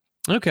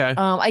 okay.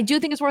 I do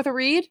think it's worth a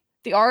read.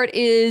 The art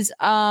is,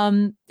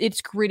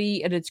 it's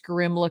gritty and it's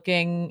grim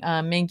looking.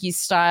 Mankey's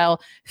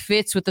style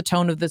fits with the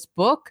tone of this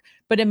book,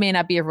 but it may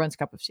not be everyone's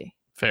cup of tea.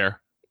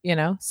 Fair.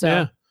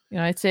 So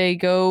I'd say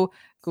go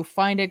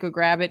find it, go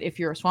grab it if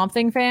you're a Swamp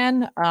Thing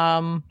fan.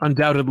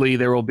 Undoubtedly,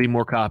 there will be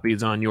more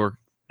copies on your,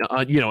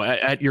 at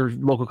your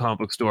local comic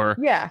book store.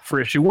 Yeah.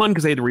 For issue 1,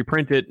 because they had to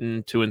reprint it,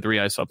 and 2 and 3,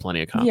 I saw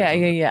plenty of copies.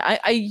 Yeah.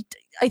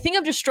 I think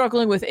I'm just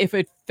struggling with if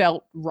it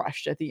felt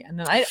rushed at the end,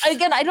 and I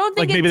don't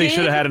think like maybe they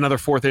should have had another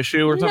 4th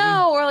issue or something.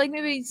 No, or like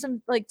maybe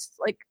some like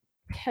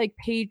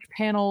page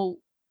panel,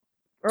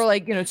 or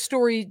like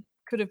story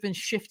could have been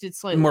shifted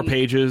slightly. More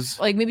pages.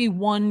 Like maybe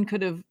 1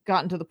 could have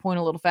gotten to the point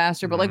a little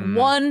faster, but like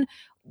 1,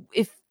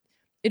 if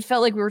it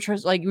felt like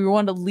we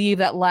wanted to leave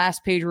that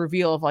last page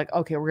reveal of like,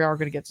 okay, we are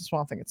going to get to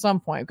Swamp Thing at some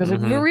point, because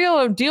like, we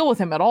really don't deal with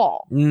him at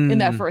all in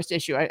that first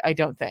issue. I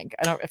don't think.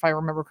 I don't, if I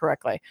remember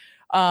correctly.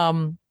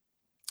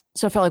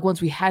 So I felt like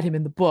once we had him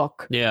in the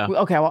book,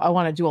 okay, well, I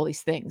want to do all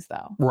these things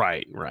though.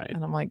 Right.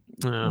 And I'm like,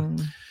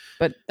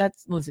 but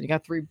listen, you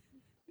got 3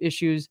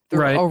 issues,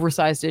 3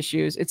 oversized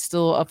issues. It's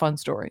still a fun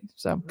story.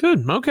 So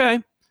good. Okay.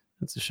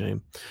 That's a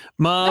shame.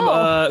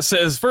 Mom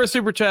says, first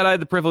super chat, I had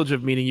the privilege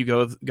of meeting you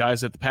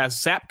guys at the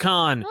past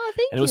SapCon. Oh, thank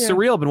you. And it was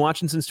surreal. I've been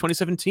watching since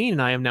 2017,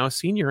 and I am now a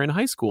senior in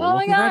high school. Oh, well,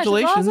 my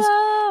congratulations. gosh, that's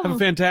awesome. Have a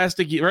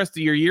fantastic rest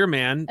of your year,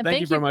 man.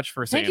 Thank you very much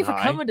for saying hi. Thank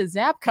you for coming to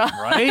ZapCon.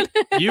 Right?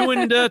 You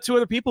and 2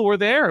 other people were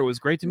there. It was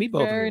great to meet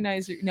both of you. Very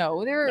nice.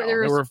 No, there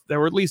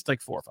were at least like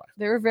 4 or 5.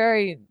 There were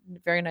very,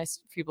 very nice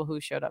people who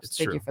showed up.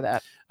 So thank you for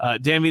that.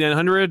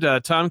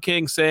 Danby900, Tom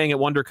King saying at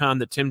WonderCon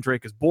that Tim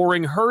Drake is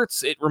boring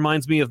hurts. It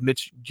reminds me of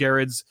Mitch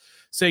Gerrard's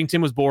saying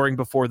Tim was boring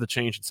before the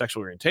change in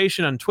sexual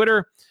orientation on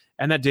Twitter,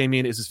 and that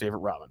Damian is his favorite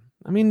Robin.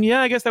 I mean,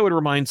 yeah, I guess that would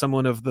remind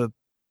someone of the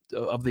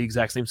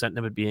exact same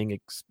sentiment being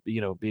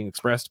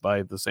expressed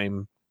by the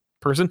same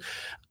person.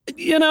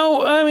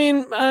 I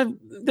mean, I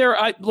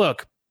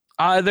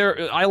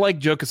like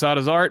Joe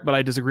Quesada's art, but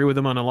I disagree with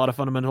him on a lot of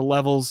fundamental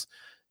levels.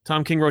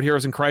 Tom King wrote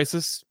Heroes in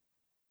Crisis.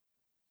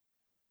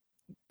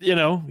 He's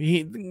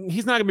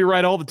not gonna be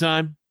right all the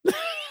time.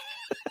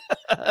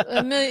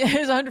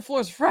 His 100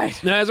 Floors of Fright.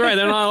 That's right.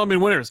 They're not all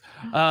winners.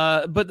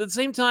 But at the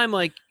same time,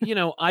 like,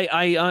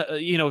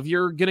 if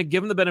you're gonna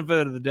give him the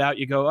benefit of the doubt,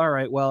 you go, all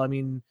right, well, I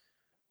mean,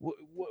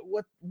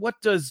 what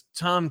does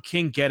Tom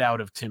King get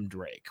out of Tim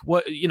Drake?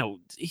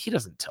 He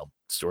doesn't tell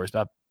stories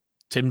about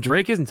Tim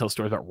Drake. He doesn't tell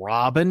stories about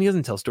Robin. He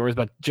doesn't tell stories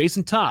about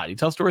Jason Todd. He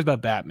tells stories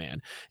about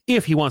Batman.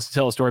 If he wants to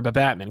tell a story about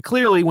Batman,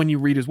 clearly when you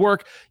read his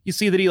work, you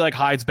see that he like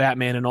hides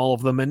Batman in all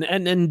of them,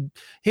 and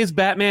his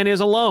Batman is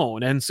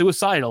alone and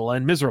suicidal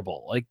and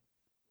miserable. Like,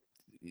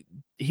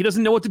 he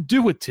doesn't know what to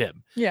do with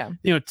Tim. Yeah.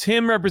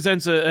 Tim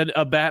represents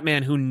a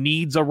Batman who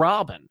needs a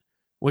Robin,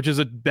 which is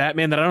a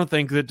Batman that I don't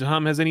think that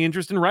Tom has any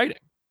interest in writing.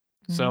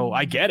 So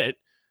I get it.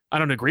 I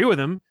don't agree with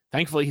him.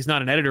 Thankfully, he's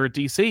not an editor at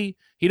DC.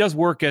 He does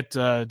work at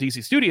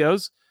DC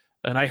Studios,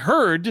 and I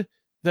heard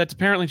that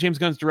apparently James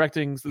Gunn's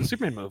directing the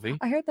Superman movie.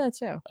 I heard that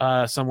too.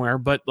 Somewhere,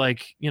 but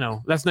like,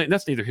 that's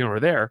neither here nor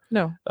there.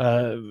 No.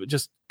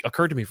 Just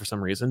occurred to me for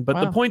some reason. But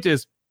the point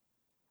is,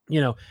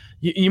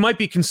 you might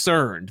be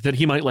concerned that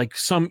he might like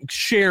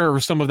share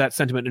some of that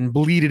sentiment and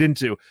bleed it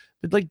into,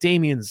 but like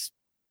Damian's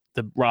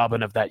the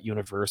Robin of that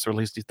universe, or at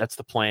least that's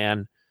the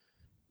plan.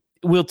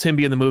 Will Tim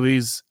be in the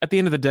movies? At the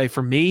end of the day,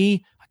 for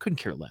me, I couldn't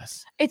care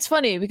less. It's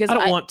funny because I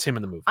don't want Tim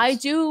in the movies. I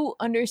do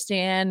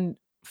understand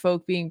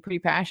folk being pretty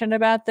passionate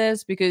about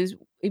this, because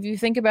if you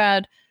think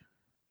about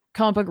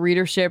comic book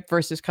readership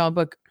versus comic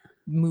book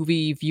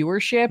movie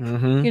viewership,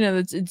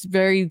 it's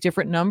very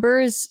different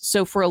numbers.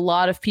 So for a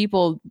lot of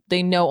people,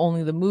 they know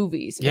only the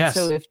movies. Yes.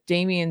 And so if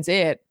Damian's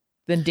it,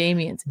 then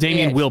Damian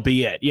will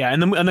be it. Yeah,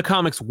 and the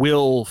comics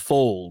will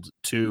fold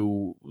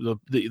to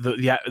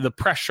the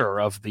pressure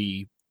of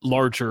the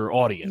larger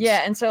audience.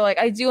 Yeah, and so like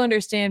I do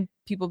understand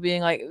people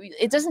being like,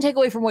 it doesn't take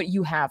away from what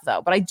you have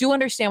though, but I do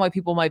understand why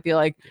people might be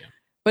like,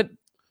 but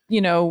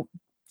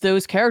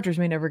those characters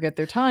may never get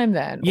their time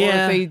then.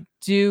 Yeah. Or if they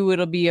do,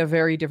 it'll be a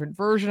very different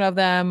version of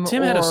them.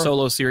 Tim had a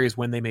solo series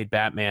when they made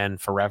Batman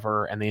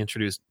Forever and they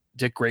introduced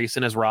Dick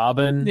Grayson as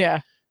Robin.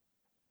 Yeah.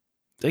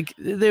 Like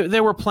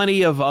there were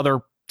plenty of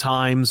other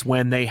times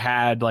when they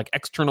had like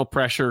external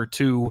pressure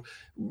to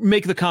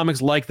make the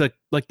comics like the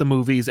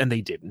movies, and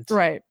they didn't.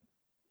 Right.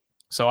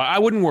 So I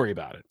wouldn't worry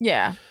about it.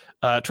 Yeah.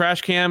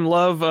 Trash Cam,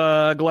 love,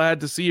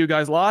 glad to see you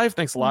guys live.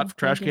 Thanks a lot for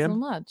Trash Cam. Thank you so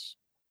much.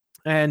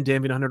 And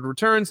Damien 100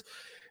 returns.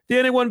 The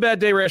end of One Bad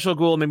Day, Ra's al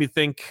Ghul made me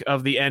think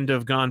of the end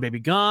of Gone Baby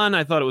Gone.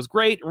 I thought it was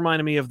great. It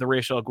reminded me of the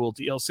Ra's al Ghul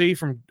DLC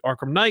from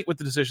Arkham Knight with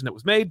the decision that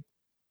was made.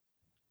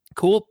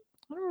 Cool.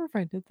 I don't know if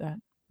I did that.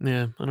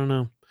 Yeah, I don't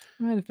know.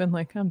 I might have been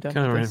like, I'm done.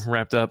 Kind with of this.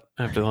 wrapped up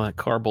after all that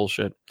car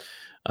bullshit.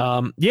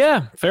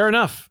 Yeah, fair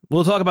enough.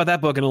 We'll talk about that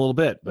book in a little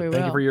bit, but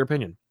thank you for your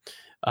opinion.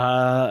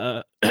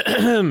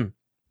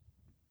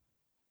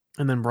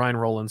 And then Brian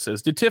Rowland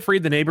says, did Tiff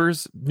read The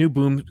Neighbors new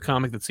Boom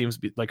comic that seems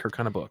to be like her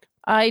kind of book?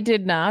 I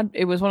did not.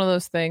 It was one of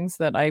those things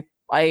that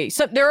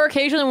so there are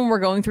occasionally when we're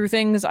going through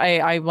things,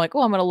 I'm like,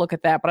 oh, I'm going to look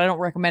at that, but I don't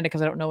recommend it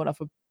because I don't know enough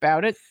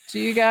about it to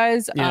you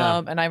guys.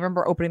 Yeah. And I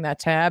remember opening that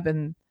tab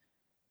and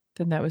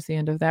then that was the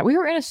end of that. We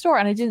were in a store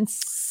and I didn't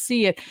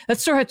see it. That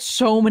store had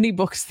so many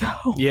books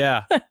though.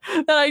 Yeah.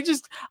 that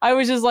I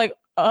was just like,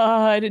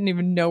 I didn't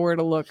even know where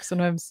to look.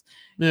 Sometimes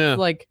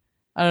like,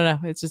 I don't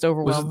know. It's just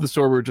overwhelming. Was it the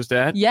store we were just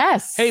at?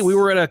 Yes. Hey, we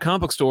were at a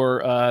comic book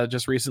store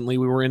just recently.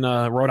 We were in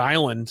Rhode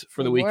Island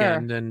for the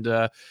weekend,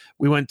 and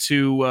we went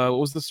to what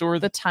was the store?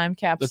 The Time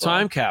Capsule. The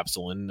Time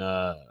Capsule in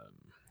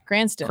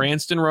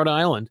Cranston, Rhode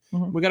Island.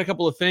 Mm-hmm. We got a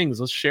couple of things.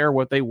 Let's share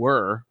what they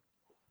were.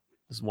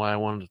 This is why I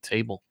wanted a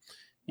table.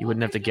 You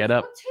wouldn't have to get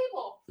up.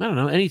 Table? I don't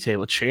know. Any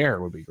table. A chair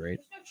would be great.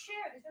 There's no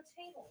chair. There's no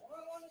table. What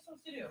am I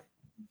supposed to do?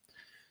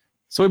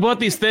 So we bought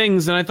these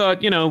things, and I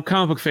thought,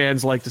 comic book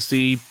fans like to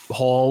see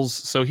hauls.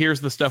 So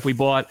here's the stuff we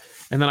bought,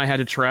 and then I had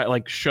to try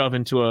shove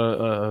into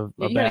a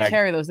You bag. had to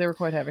carry those. They were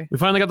quite heavy. We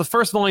finally got the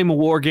first volume of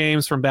War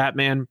Games from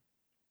Batman.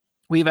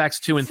 We have Acts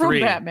 2 and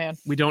 3. From Batman.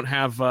 We don't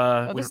have.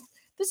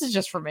 This is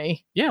just for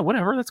me. Yeah,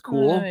 whatever. That's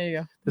cool. There you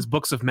go. There's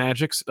Books of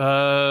Magics,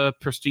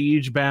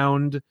 prestige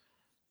bound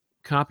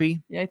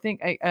copy. Yeah, I think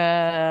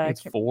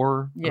It's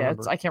 4. Yeah,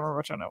 I can't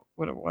remember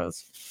what it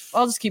was.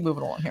 I'll just keep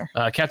moving along here.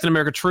 Captain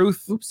America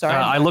Truth. Oops, sorry.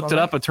 I looked it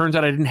up. It turns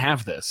out I didn't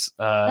have this.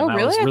 Oh,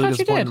 really? I was I really thought you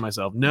disappointed did. in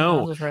myself.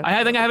 No,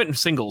 I think I have it in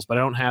singles, but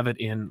I don't have it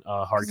in I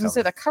was hardcover. gonna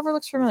say the cover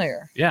looks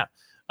familiar. Yeah.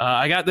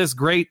 I got this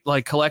great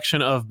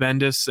collection of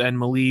Bendis and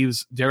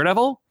Malieve's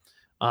Daredevil.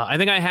 I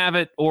think I have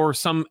it or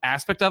some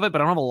aspect of it,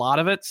 but I don't have a lot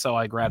of it. So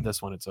I grabbed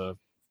this one. It's a,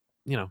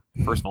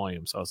 first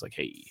volume. So I was like,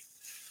 hey,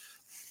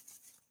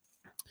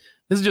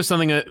 this is just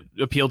something that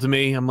appealed to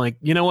me. I'm like,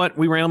 you know what?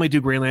 We randomly do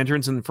Green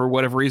Lanterns, and for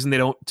whatever reason, they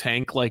don't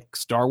tank like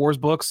Star Wars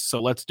books.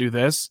 So let's do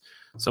this.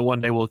 So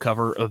one day we'll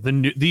cover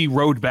the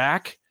Road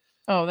Back.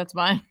 Oh, that's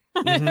mine.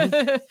 Mm-hmm. And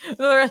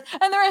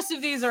the rest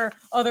of these are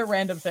other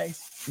random things.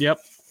 Yep.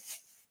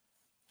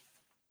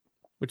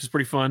 Which is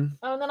pretty fun.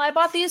 Oh, and then I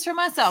bought these for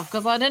myself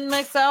because I didn't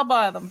make Sal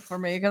buy them for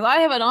me because I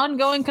have an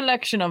ongoing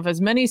collection of as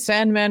many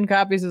Sandman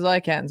copies as I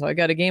can. So I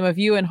got a Game of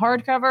You in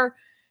hardcover,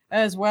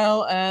 as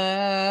well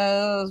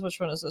as, which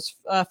one is this?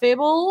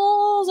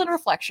 Fables and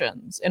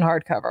Reflections in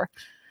hardcover.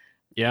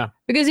 Yeah.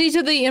 Because each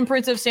of the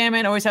imprints of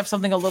Sandman always have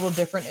something a little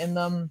different in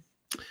them.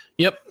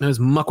 Yep. There's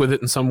muck with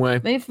it in some way.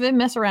 They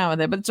mess around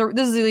with it, but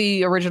this is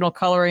the original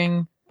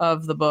coloring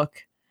of the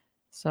book.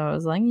 So I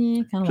was like,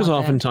 kind of. Which is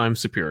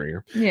oftentimes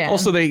superior. Yeah.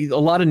 Also, a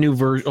lot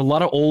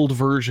of old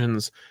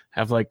versions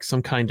have like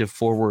some kind of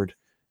forward,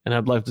 and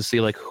I'd love to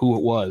see like who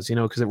it was,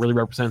 because it really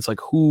represents like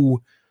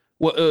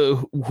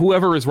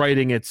whoever is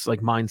writing its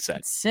like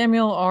mindset.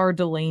 Samuel R.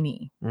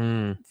 Delaney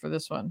for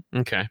this one.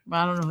 Okay.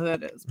 I don't know who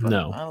that is. But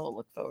No. I'll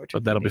look forward to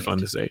But it. that'll be fun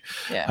to see.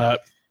 Yeah.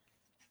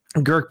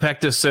 Girk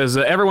Pectus says,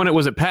 everyone that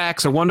was at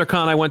PAX or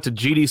WonderCon, I went to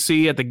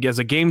GDC as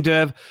a game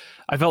dev.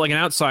 I felt like an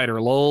outsider.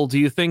 Lol. Do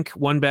you think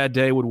One Bad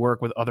Day would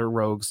work with other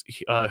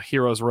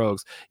heroes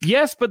rogues?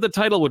 Yes, but the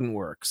title wouldn't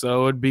work,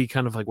 so it'd be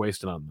kind of like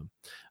wasted on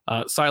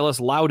them. Silas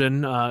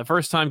Loudon,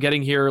 first time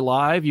getting here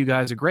live. You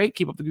guys are great.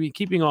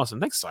 Keep being awesome.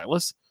 Thanks,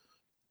 Silas.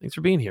 Thanks for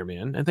being here,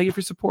 man, and thank you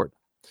for your support.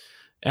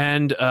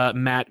 And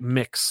Matt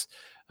Mix.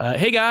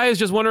 Hey guys,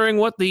 just wondering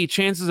what the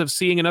chances of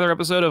seeing another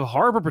episode of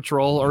Harbor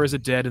Patrol, or is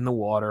it dead in the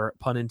water?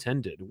 Pun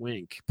intended.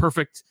 Wink.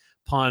 Perfect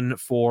pun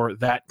for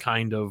that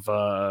kind of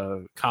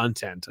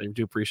content. I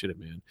do appreciate it,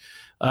 man.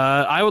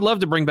 I would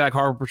love to bring back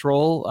Harbor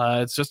Patrol.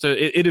 It's just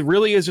it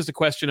really is just a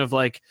question of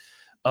like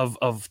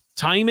of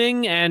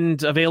timing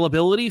and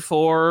availability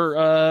for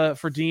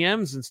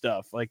DMs and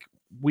stuff. Like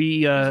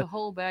there's a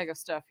whole bag of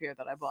stuff here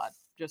that I bought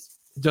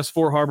just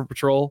for Harbor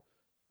Patrol,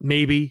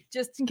 maybe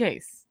just in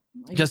case.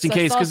 Just in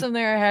case, because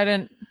there I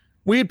hadn't.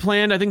 We had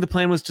planned. I think the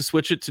plan was to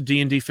switch it to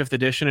D&D 5th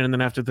edition, and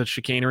then after the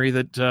chicanery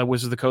that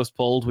Wizards of the Coast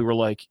pulled, we were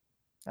like,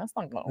 "That's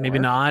not gonna maybe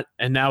work." not."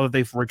 And now that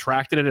they've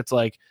retracted it, it's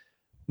like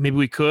maybe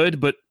we could.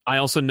 But I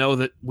also know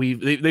that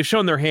they've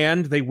shown their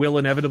hand. They will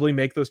inevitably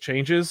make those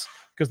changes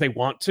because they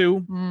want to.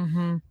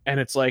 Mm-hmm. And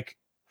it's like,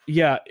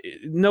 yeah,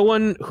 no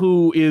one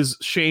who is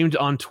shamed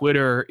on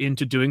Twitter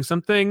into doing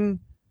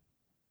something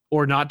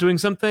or not doing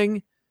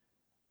something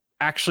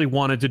actually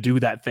wanted to do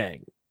that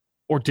thing.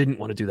 Or didn't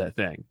want to do that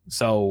thing.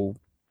 So,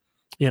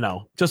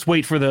 just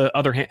wait for the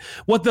other hand.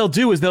 What they'll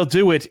do is they'll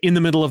do it in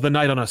the middle of the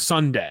night on a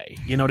Sunday.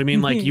 You know what I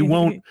mean? Like you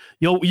won't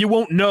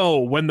know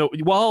when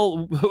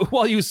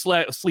while you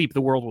sleep,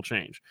 the world will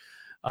change.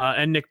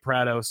 And Nick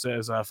Prado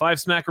says, 5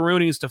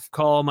 smackaroonies to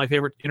call my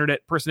favorite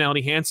internet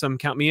personality handsome.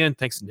 Count me in.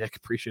 Thanks, Nick.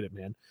 Appreciate it,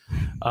 man.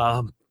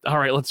 All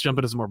right, let's jump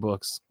into some more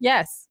books.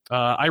 Yes.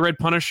 I read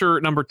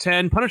Punisher number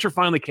 10. Punisher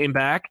finally came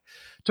back.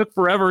 Took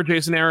forever.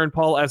 Jason Aaron,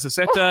 Paul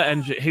Azaceta,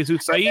 and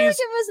Jesus I feel like Saiz.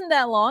 it wasn't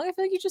that long. I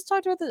feel like you just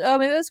talked about the. Oh,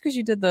 maybe that's because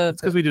you did the.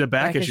 It's because we did a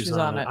back issues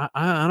on it.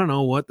 I don't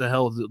know what the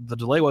hell the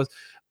delay was.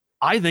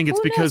 I think it's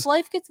because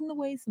life gets in the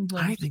way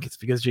sometimes. I think it's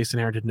because Jason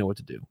Aaron didn't know what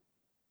to do.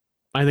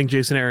 I think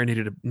Jason Aaron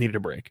needed a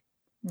break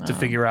to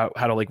figure out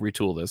how to like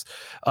retool this.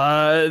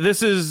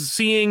 This is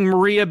seeing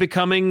Maria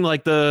becoming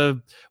like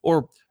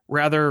or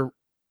rather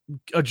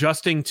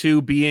adjusting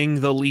to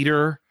being the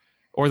leader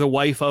or the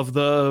wife of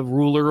the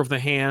ruler of the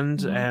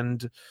hand,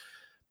 and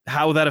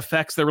how that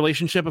affects their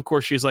relationship. Of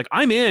course, she's like,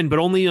 I'm in, but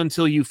only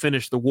until you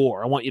finish the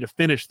war. I want you to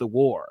finish the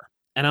war.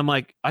 And I'm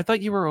like, I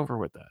thought you were over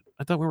with that.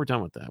 I thought we were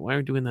done with that. Why are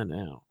we doing that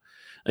now?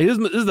 Like, this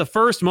is the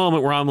first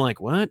moment where I'm like,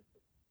 what?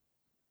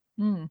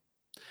 You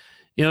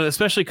know,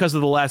 especially because of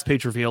the last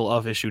page reveal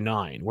of issue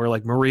 9, where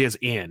like Maria's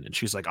in and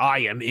she's like, I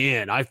am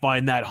in. I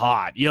find that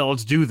hot. Yeah,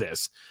 let's do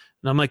this.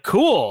 And I'm like,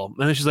 cool.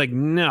 And then she's like,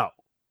 no,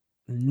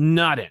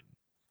 not in.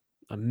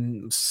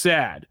 I'm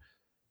sad.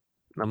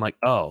 And I'm like,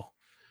 oh.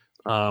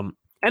 And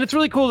it's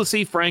really cool to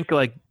see Frank,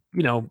 like,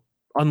 you know,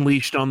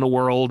 unleashed on the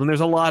world. And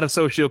there's a lot of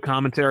socio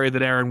commentary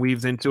that Aaron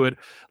weaves into it.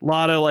 A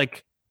lot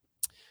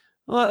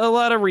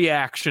of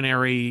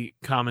reactionary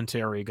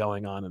commentary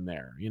going on in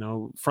there, you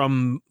know,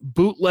 from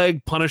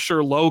bootleg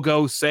Punisher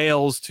logo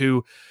sales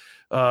to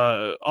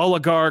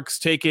oligarchs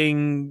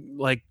taking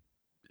like,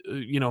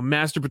 you know,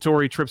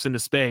 masturbatory trips into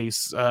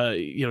space.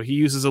 You know, he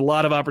uses a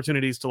lot of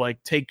opportunities to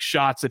like take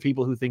shots at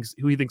people who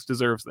he thinks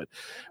deserves it,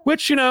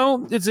 which, you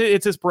know,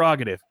 it's his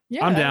prerogative.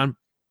 Yeah. I'm down.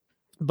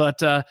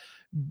 But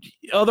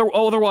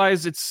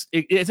otherwise, it's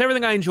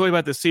everything I enjoy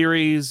about the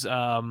series.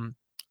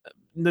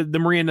 The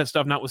Marina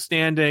stuff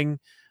notwithstanding,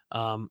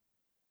 I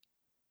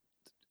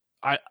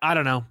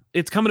don't know.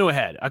 It's coming to a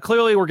head.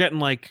 Clearly, we're getting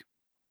like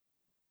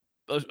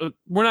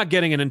we're not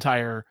getting an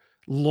entire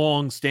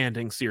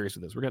long-standing series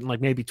with this. We're getting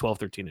like maybe 12,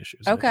 13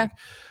 issues. Okay,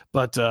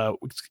 but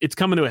it's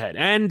coming to a head.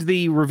 And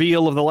the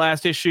reveal of the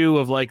last issue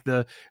of like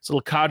this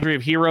little cadre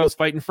of heroes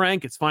fighting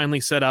Frank, it's finally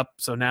set up.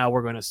 So now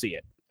we're going to see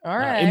it. All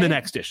right, in the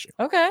next issue.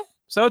 Okay,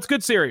 so it's a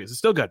good series. It's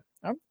still good.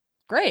 Oh,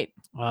 great.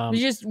 You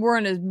just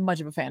weren't as much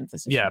of a fan of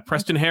this issue. Yeah,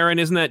 Preston Herron,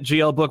 isn't that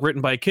GL book written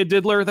by a kid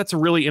diddler? That's a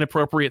really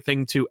inappropriate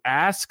thing to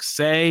ask,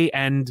 say,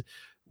 and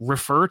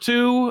refer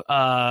to.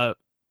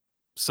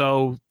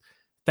 So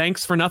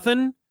thanks for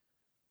nothing.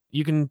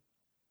 You can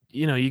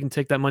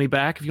take that money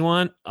back if you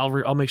want.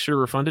 I'll make sure to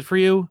refund it for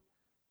you.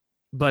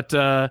 But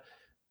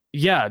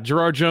yeah,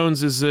 Gerard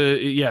Jones is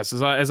yes,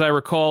 as I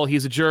recall,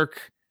 he's a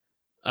jerk.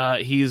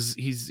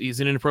 He's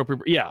an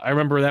inappropriate. Yeah, I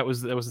remember that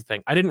was the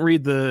thing. I didn't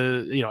read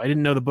I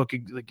didn't know the book,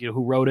 like, you know,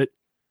 who wrote it.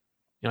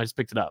 You know, I just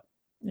picked it up.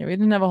 Yeah, we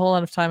didn't have a whole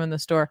lot of time in the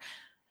store.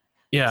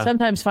 Yeah.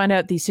 Sometimes find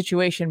out the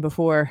situation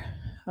before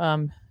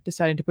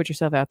deciding to put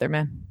yourself out there,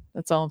 man.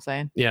 That's all I'm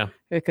saying. Yeah.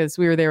 Because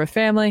we were there with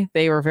family.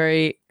 They were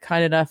very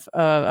kind enough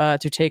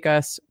to take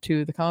us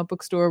to the comic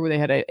book store where they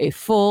had a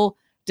full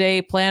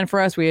day planned for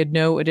us. We had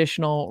no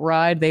additional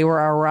ride. They were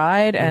our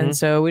ride. And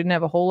so we didn't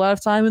have a whole lot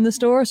of time in the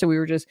store. So we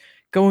were just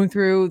going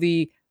through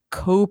the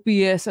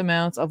copious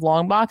amounts of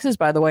long boxes.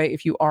 By the way,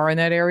 if you are in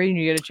that area and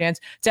you get a chance,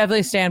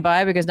 definitely stand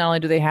by, because not only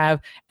do they have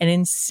an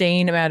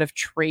insane amount of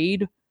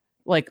trade,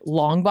 like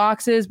long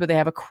boxes, but they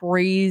have a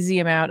crazy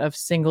amount of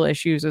single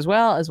issues as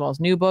well as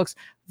new books,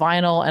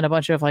 vinyl, and a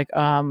bunch of like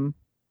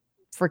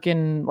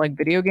freaking like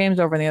video games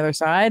over on the other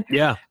side.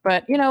 Yeah.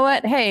 But you know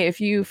what? Hey, if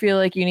you feel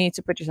like you need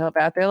to put yourself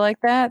out there like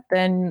that,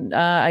 then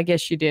I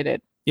guess you did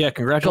it. Yeah,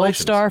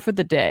 congratulations. Gold star for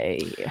the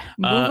day.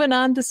 Moving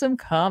on to some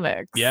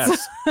comics.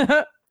 Yes.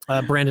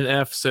 Brandon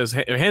F says,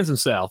 hey, handsome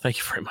Sal, thank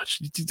you very much.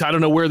 I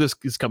don't know where this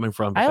is coming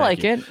from. I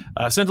like it.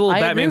 Sent a little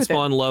Batman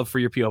Spawn love for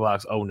your P.O.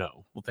 box. Oh,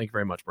 no. Well, thank you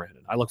very much,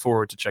 Brandon. I look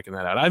forward to checking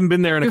that out. I haven't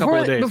been there in a couple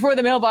of days. Before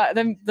the mailbox,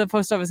 the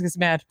post office gets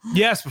mad.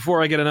 Yes,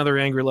 before I get another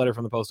angry letter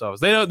from the post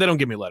office. They don't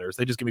give me letters.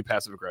 They just give me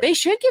passive aggression. They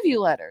should give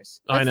you letters.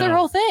 That's their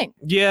whole thing.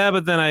 Yeah,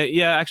 but then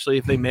actually,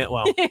 if they mail,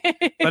 well,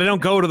 but I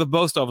don't go to the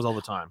post office all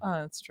the time.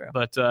 Oh, that's true.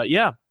 But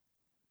yeah.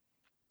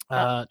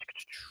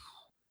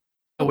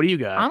 What do you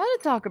got? I'm going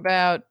to talk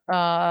about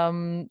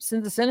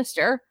Sins of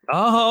Sinister.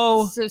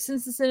 Oh. So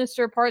Sins of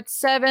Sinister Part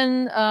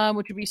 7,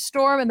 which would be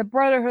Storm and the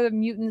Brotherhood of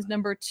Mutants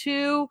number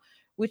 2,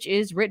 which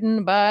is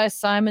written by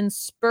Simon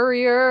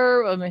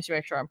Spurrier. Let me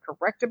make sure I'm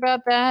correct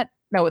about that.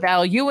 No, with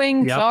Al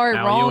Ewing. Yep, Sorry,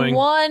 Al wrong Ewing.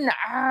 one.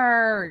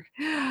 Arrgh.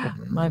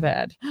 My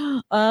bad.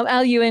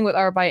 Al Ewing with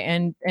art by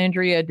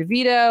Andrea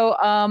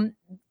DeVito.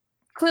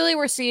 Clearly,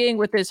 we're seeing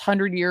with this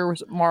 100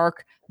 years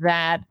mark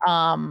that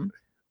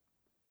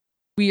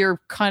we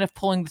are kind of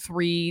pulling the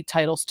 3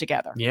 titles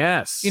together.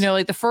 Yes. You know,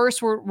 like the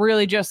first were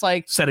really just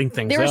like setting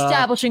things they were up.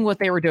 establishing what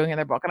they were doing in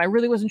their book. And I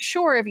really wasn't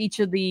sure if each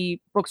of the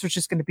books was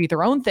just going to be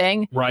their own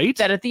thing. Right.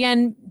 That at the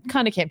end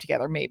kind of came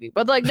together, maybe.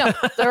 But like, no,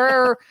 there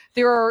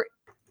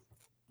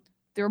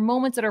are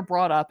moments that are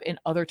brought up in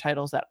other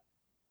titles that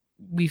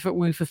we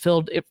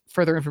fulfilled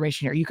further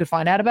information here. You could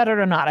find out about it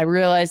or not. I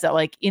realized that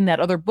like in that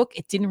other book,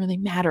 it didn't really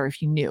matter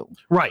if you knew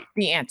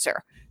the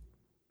answer.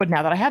 But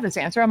now that I have this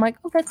answer, I'm like,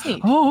 oh, that's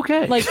neat. Oh,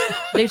 okay. Like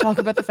they talk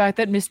about the fact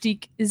that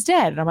Mystique is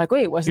dead. And I'm like,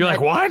 wait, wasn't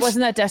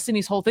that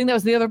Destiny's whole thing? That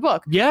was the other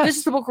book. Yeah. This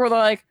is the book where they're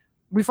like,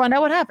 we find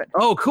out what happened.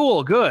 Oh,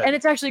 cool. Good. And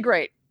it's actually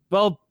great.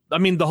 Well, I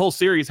mean, the whole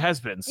series has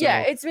been. So.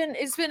 Yeah, it's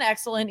been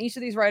excellent. Each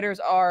of these writers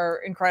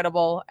are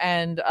incredible,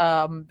 and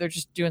they're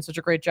just doing such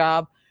a great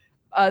job.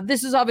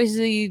 This is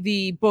obviously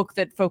the book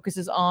that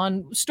focuses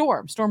on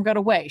Storm. Storm got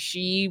away.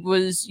 She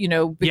was,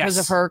 because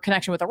of her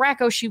connection with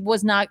Arakko, she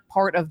was not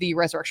part of the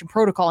Resurrection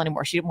Protocol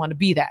anymore. She didn't want to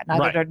be that.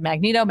 Neither did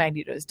Magneto.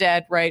 Magneto is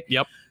dead, right?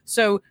 Yep.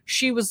 So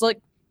she was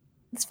like,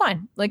 it's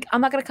fine. Like, I'm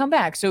not going to come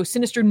back. So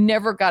Sinister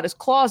never got his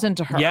claws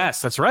into her.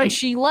 Yes, that's right. And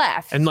she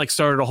left. And, like,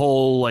 started a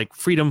whole, like,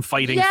 freedom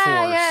fighting force.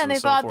 Yeah, and they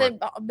so thought forth.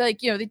 that, like,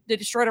 they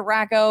destroyed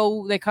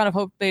Arakko. They kind of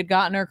hoped they had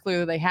gotten her.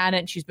 Clearly they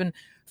hadn't. She's been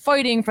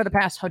fighting for the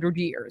past 100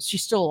 years.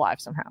 She's still alive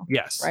somehow.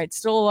 Yes. Right?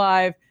 Still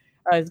alive.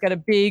 She's got a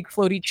big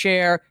floaty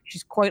chair.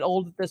 She's quite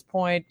old at this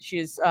point. She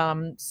has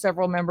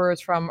several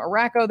members from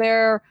Arakko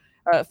there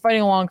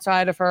fighting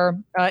alongside of her,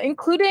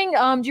 including,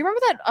 do you remember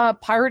that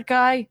pirate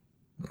guy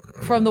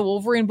from the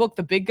Wolverine book,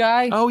 the big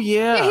guy? Oh,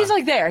 yeah. He's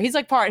like there. He's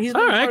like part of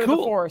the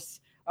Force.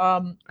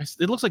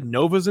 It looks like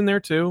Nova's in there,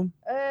 too.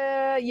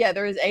 Yeah,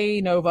 there is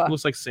a Nova. It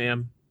looks like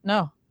Sam.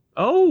 No.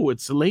 Oh,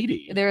 it's a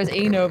lady. There is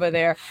a Nova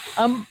there.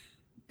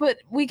 But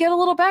we get a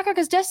little background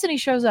because Destiny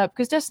shows up.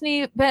 Because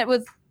Destiny met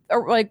with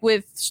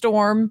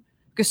Storm.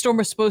 Because Storm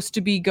was supposed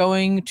to be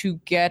going to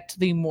get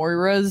the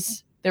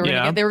Moiras. They were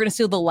going to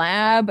steal the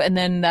lab, and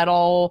then that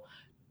all,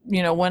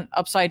 went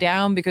upside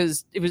down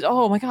because it was,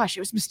 oh my gosh,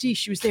 it was Mystique.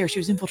 She was there. She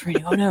was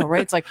infiltrating. Oh no,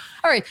 right? It's like,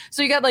 all right.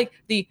 So you got like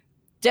the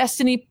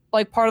Destiny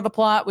part of the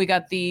plot. We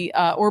got the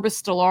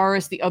Orbis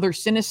Stellaris, the other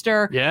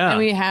Sinister. Yeah. And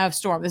we have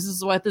Storm. This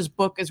is what this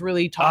book is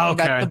really talking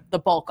about the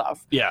bulk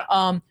of.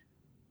 Yeah.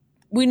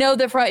 We know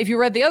that if you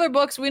read the other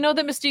books, we know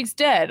that Mystique's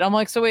dead. I'm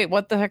like, so wait,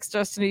 what the heck's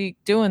Destiny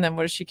doing then?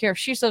 What does she care?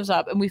 She shows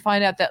up, and we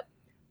find out that,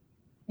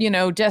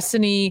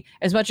 Destiny,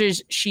 as much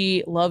as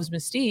she loves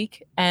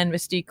Mystique, and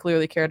Mystique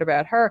clearly cared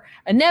about her,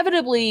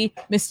 inevitably,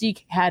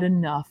 Mystique had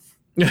enough.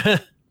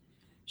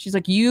 She's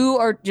like, you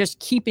are just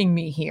keeping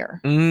me here.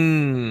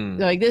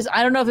 Like this,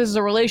 I don't know if this is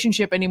a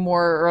relationship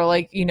anymore, or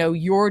like,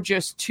 you're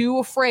just too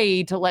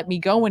afraid to let me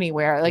go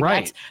anywhere.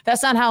 Like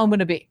that's not how I'm going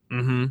to be.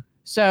 Mm-hmm.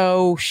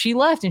 So she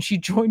left and she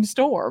joined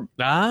Storm.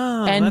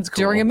 And that's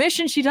cool. during a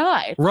mission, she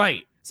died.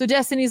 Right. So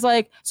Destiny's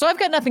like, so I've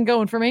got nothing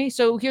going for me.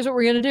 So here's what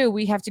we're going to do.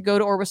 We have to go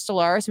to Orbis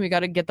Stellaris, and we got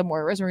to get the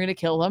Moiras, and we're going to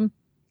kill them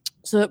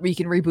so that we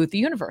can reboot the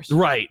universe.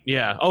 Right.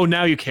 Yeah. Oh,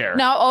 now you care.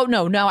 Now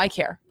I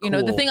care. Cool.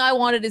 The thing I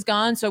wanted is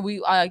gone. So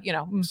we,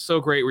 So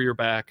great where you're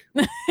back.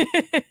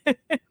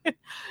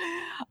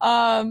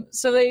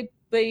 So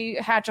they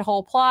hatch a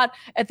whole plot.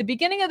 At the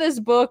beginning of this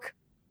book,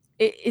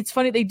 it's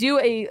funny. They do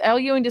Al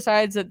Ewing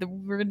decides that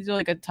we're going to do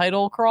like a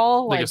title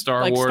crawl, like a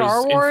Star Wars.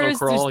 Info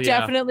crawl, there's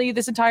definitely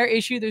this entire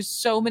issue. There's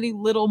so many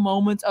little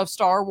moments of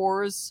Star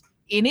Wars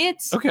in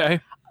it. Okay.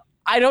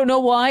 I don't know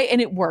why, and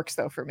it works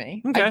though for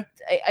me. Okay.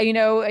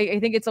 I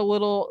think it's a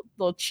little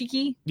we'll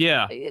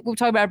Yeah. We're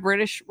talking about a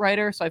British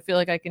writer, so I feel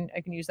like I can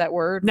use that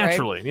word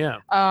naturally. Right?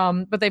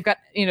 Yeah. But they've got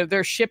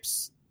their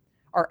ships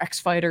are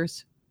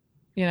X-fighters.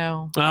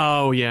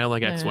 Oh yeah,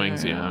 like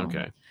X-wings. Yeah.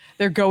 Okay.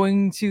 They're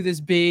going to this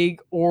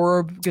big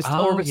orb because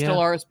Orbis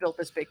Stellaris built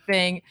this big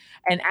thing.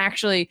 And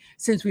actually,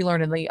 since we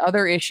learned in the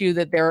other issue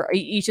that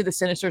each of the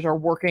Sinisters are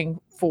working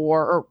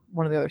for, or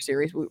one of the other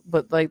series,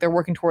 but like they're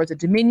working towards a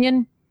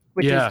Dominion,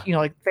 which is,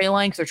 like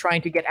Phalanx. They're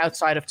trying to get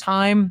outside of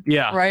time.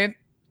 Yeah. Right.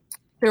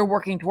 They're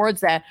working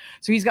towards that.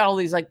 So he's got all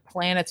these like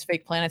planets,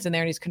 fake planets in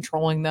there, and he's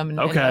controlling them and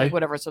like,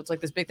 whatever. So it's like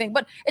this big thing,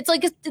 but it's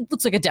like, it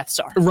looks like a Death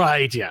Star.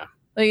 Right. Yeah.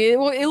 Like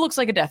it looks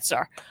like a Death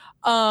Star.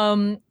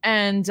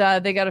 And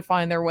they got to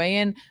find their way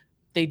in.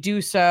 They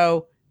do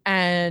so.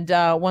 And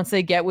once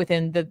they get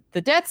within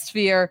the Death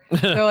Sphere,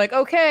 they're like,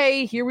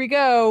 okay, here we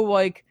go.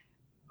 Like,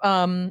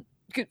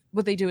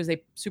 what they do is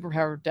they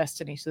superpower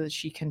Destiny so that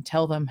she can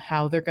tell them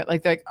how they're going.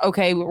 Like, they're like,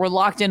 okay, we're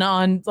locked in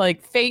on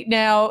like fate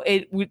now.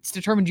 It's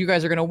determined you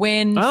guys are going to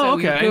win. Oh, so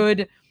okay. you're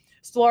good.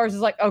 Stellaris is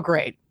like, oh,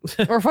 great.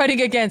 We're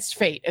fighting against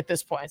fate at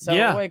this point. So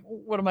like,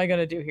 what am I going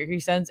to do here?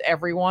 He sends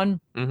everyone,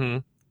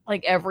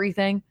 like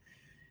everything.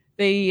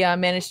 They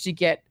managed to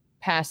get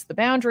past the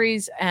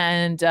boundaries,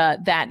 and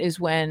that is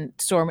when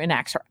Storm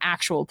enacts her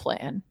actual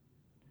plan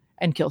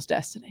and kills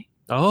Destiny.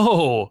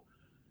 Oh.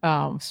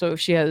 So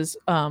she has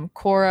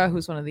Cora,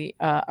 who's one of the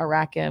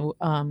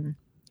Arakko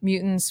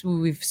mutants who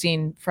we've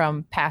seen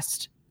from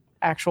past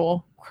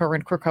actual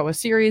current Krakoa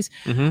series,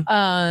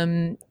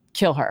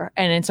 kill her.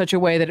 And in such a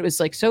way that it was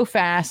like so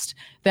fast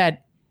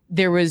that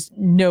there was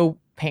no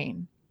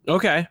pain.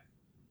 Okay.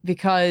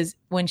 Because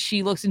when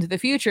she looks into the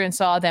future and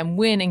saw them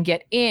win and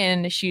get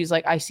in, she's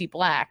like, I see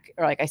black,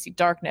 or like, I see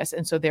darkness.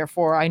 And so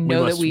therefore I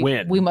know that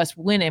we must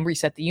win and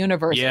reset the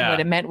universe. Yeah. And what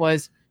it meant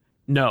was,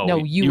 no,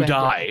 you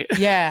die.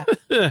 Yeah.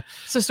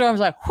 So Storm's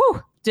like,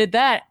 whew, did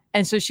that.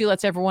 And so she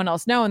lets everyone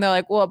else know, and they're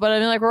like, well, but I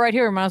mean, like, we're right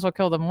here. We might as well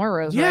kill the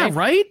Moiras, Yeah, right?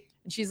 right?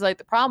 And she's like,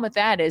 the problem with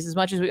that is, as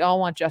much as we all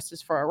want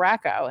justice for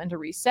Arakko and to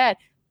reset,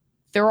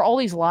 there are all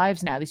these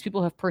lives now. These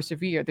people have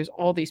persevered. There's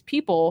all these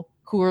people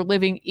who are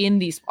living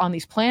on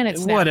these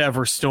planets now.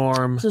 Whatever,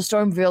 Storm. So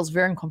Storm feels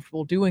very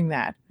uncomfortable doing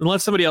that. And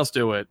let somebody else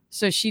do it.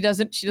 So she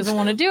doesn't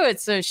want to do it.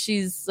 So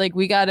she's like,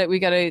 we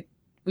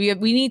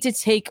need to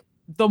take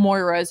the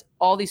Moiras,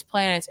 all these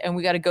planets, and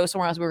we got to go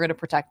somewhere else. We're going to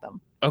protect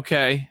them.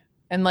 Okay.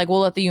 And like, we'll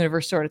let the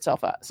universe sort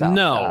itself out. So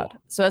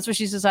that's what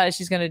she's decided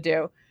she's going to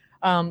do.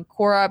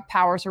 Korra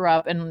powers her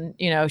up, and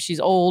she's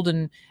old,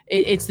 and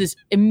it's this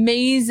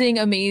amazing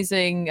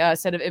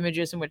set of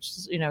images in which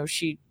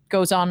she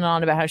goes on and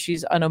on about how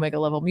she's an Omega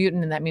level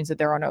mutant, and that means that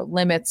there are no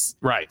limits.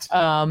 Right.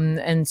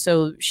 And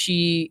so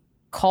she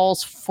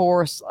calls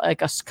forth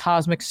like a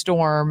cosmic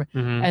storm,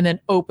 and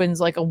then opens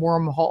like a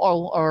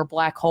wormhole or a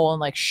black hole and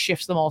like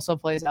shifts them all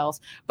someplace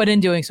else. But in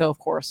doing so, of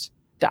course,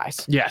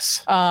 dies.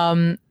 Yes.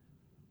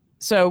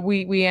 So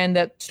we end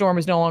that Storm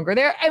is no longer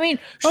there. I mean,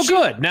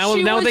 good. Now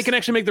they can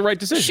actually make the right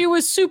decision. She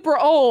was super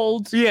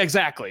old. Yeah,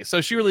 exactly.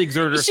 So she really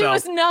exerted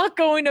herself. She was not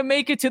going to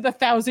make it to the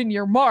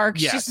 1,000-year mark.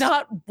 Yes. She's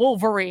not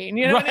Wolverine.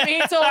 You know what I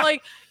mean? So I'm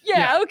like,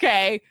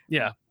 okay.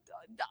 Yeah.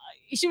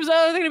 She was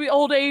either going to be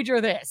old age or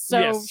this. So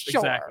yes,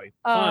 sure. Exactly.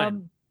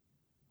 Fine.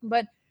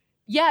 But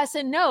yes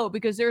and no,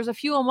 because there's a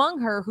few among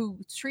her who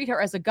treat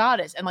her as a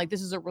goddess, and like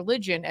this is a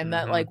religion, and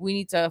that like we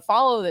need to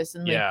follow this,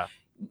 and like,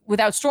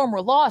 without Storm,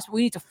 we're lost.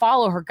 We need to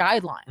follow her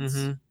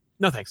guidelines.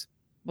 No thanks.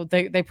 Well,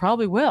 they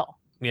probably will.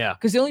 Yeah.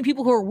 Because the only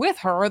people who are with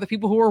her are the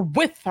people who are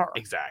with her.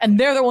 Exactly. And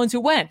they're the ones who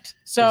went.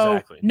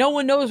 So no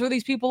one knows where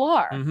these people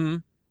are.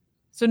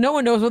 So no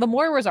one knows where the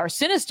Moiras are.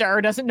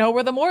 Sinister doesn't know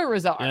where the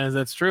Moiras are. Yeah,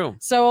 that's true.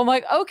 So I'm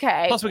like,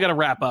 okay. Plus, we got to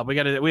wrap up.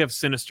 We have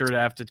Sinister to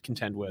have to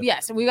contend with.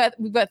 Yes, and we've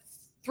got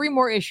 3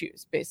 more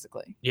issues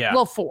basically. Yeah.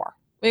 Well, 4.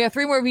 We got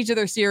 3 more of each of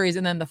their series,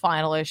 and then the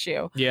final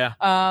issue. Yeah.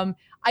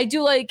 I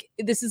do like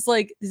this is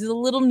a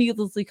little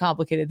needlessly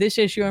complicated. This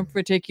issue in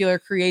particular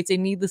creates a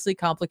needlessly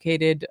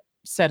complicated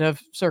set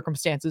of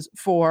circumstances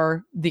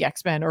for the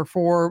X-Men or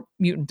for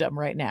mutantdom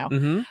right now.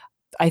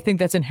 I think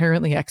that's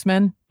inherently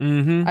X-Men.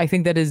 I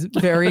think that is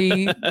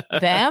very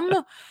them.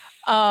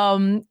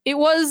 I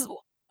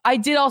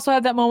did also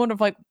have that moment of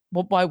like,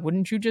 well, why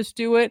wouldn't you just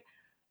do it?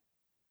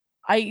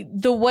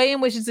 The way in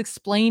which it's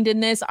explained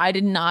in this, I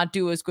did not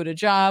do as good a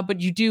job,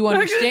 but you do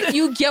understand.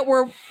 You get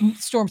where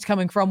Storm's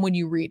coming from when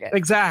you read it.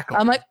 Exactly.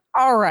 I'm like,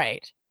 all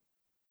right.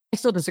 I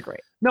still disagree.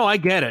 No, I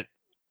get it.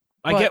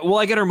 I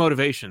get her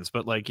motivations,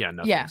 but like, yeah,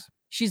 no. Yeah. Thanks.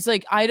 She's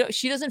like,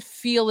 she doesn't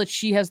feel that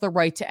she has the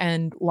right to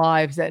end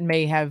lives that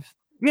may have.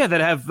 Yeah,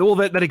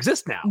 that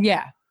exist now.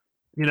 Yeah.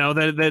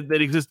 That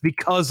exist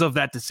because of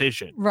that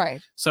decision.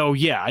 Right. So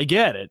yeah, I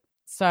get it.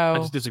 So I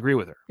just disagree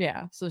with her.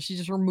 Yeah. So she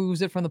just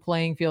removes it from the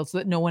playing field so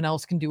that no one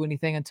else can do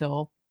anything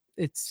until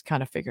it's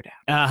kind of figured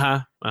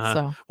out.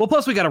 So well,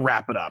 plus we got to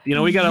wrap it up.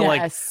 We got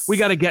to we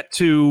got to get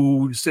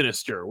to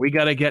Sinister. We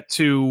got to get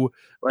to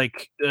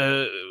like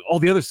all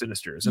the other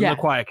Sinisters and the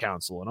Quiet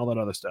Council and all that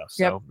other stuff.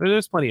 So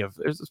there's plenty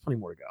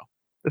more to go.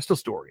 There's still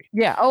story.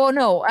 Yeah. Oh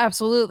no,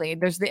 absolutely.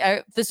 There's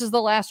this is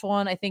the last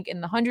one I think in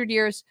the 100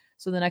 years.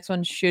 So the next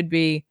one should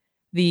be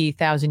the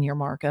 1,000-year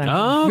mark. And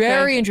I'm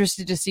very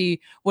interested to see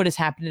what has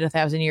happened in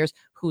 1,000 years,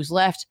 who's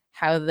left,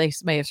 how they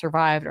may have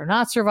survived or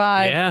not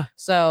survived. Yeah.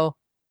 So,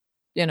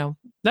 no,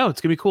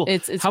 it's gonna be cool.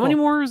 It's how many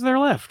more is there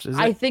left?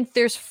 I think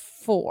there's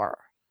 4.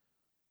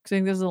 I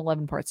think this is an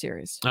 11-part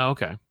series. Oh,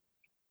 okay.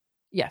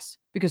 Yes,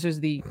 because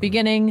there's the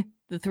beginning,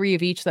 the 3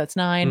 of each, that's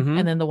 9,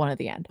 and then the one at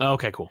the end. Oh,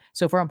 okay, cool.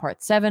 So if we're on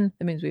part 7,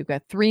 that means we've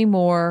got 3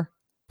 more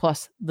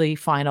plus the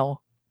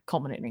final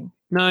culminating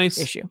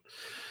issue.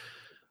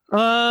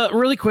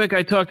 Really quick,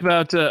 I talked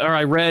about, or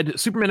I read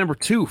Superman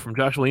 #2 from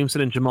Josh Williamson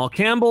and Jamal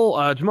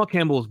Campbell. Jamal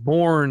Campbell was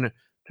born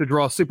to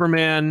draw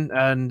Superman,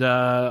 and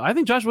I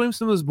think Josh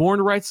Williamson was born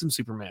to write some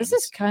Superman. This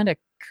is kind of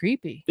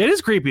creepy. It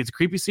is creepy. It's a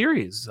creepy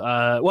series.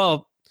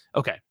 Well,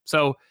 okay,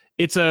 so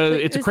it's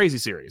a crazy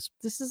series.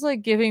 This is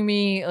like giving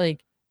me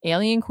like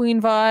Alien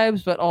Queen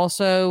vibes, but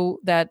also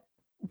that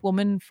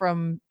woman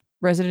from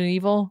Resident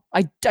Evil.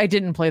 I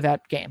didn't play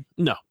that game.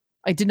 No.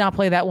 I did not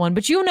play that one,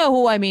 but you know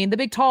who I mean, the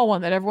big tall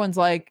one that everyone's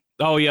like,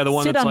 oh yeah, the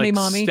one Sit that's on like me,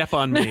 mommy. step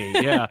on me.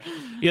 Yeah.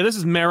 Yeah, this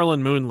is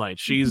Marilyn Moonlight.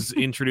 She's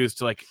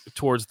introduced like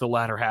towards the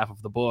latter half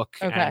of the book.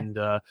 Okay. And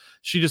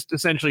she just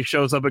essentially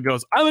shows up and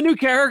goes, I'm a new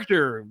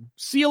character.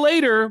 See you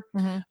later.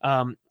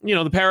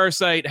 The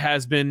parasite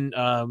has been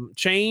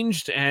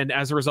changed, and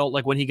as a result,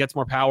 like when he gets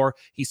more power,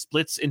 he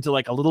splits into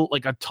like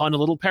a ton of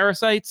little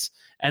parasites,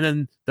 and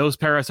then those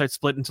parasites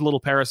split into little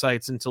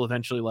parasites until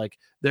eventually like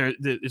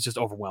it's just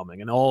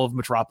overwhelming, and all of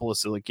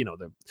Metropolis, like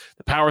the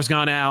power's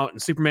gone out,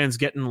 and Superman's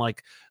getting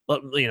like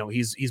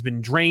he's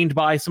been drained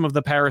by some of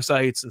the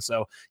parasites, and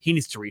so he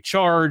needs to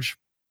recharge,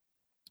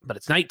 but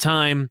it's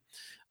nighttime.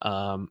 He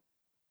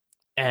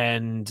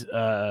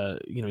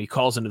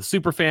calls into the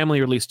super family,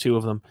 or at least 2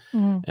 of them,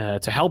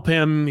 to help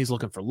him. He's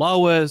looking for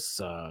Lois,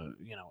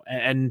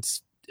 and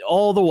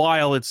all the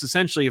while it's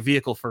essentially a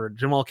vehicle for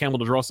Jamal Campbell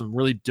to draw some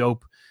really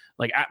dope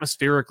like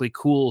atmospherically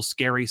cool,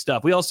 scary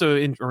stuff. We also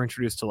are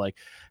introduced to like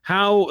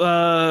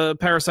how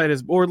Parasite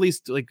is, or at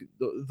least like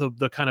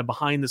the kind of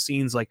behind the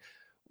scenes, like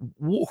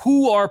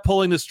who are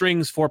pulling the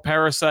strings for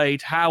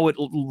Parasite, how it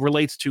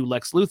relates to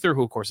Lex Luthor,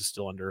 who of course is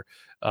still under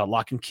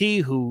lock and key,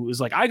 who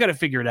is like, I got to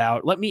figure it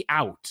out. Let me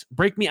out,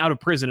 break me out of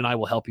prison, and I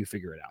will help you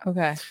figure it out.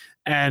 Okay.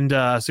 And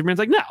Superman's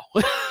like, no,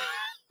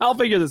 I'll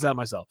figure this out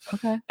myself.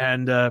 Okay.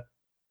 And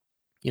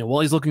while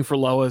he's looking for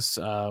Lois,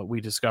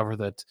 we discover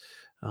that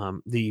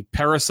the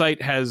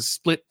parasite has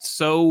split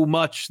so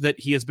much that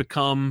he has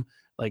become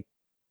like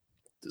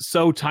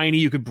so tiny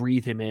you could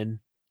breathe him in.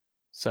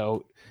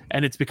 So,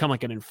 and it's become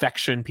like an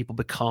infection. People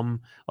become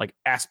like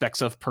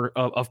aspects of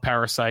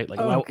Parasite, like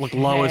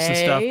Lois and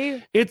stuff.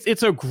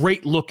 It's a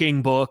great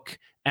looking book,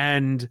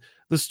 and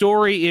the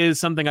story is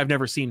something I've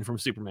never seen from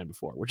Superman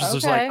before, which is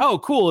just like, oh,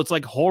 cool. It's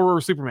like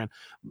horror Superman.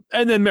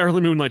 And then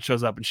Marilyn Moonlight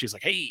shows up, and she's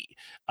like, hey.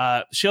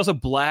 She also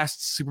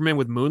blasts Superman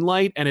with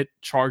moonlight, and it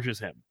charges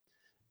him.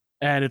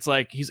 And it's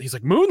like he's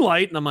like,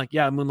 moonlight, and I'm like,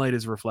 yeah, moonlight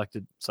is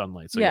reflected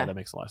sunlight. So yeah, that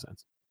makes a lot of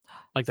sense.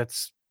 Like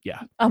that's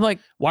I'm like,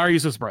 why are you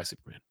so surprised,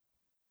 Superman?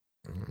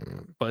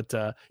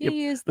 But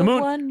he is the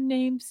one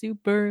named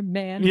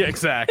Superman. Yeah,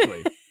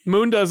 exactly.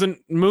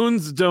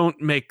 Moons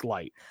don't make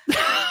light.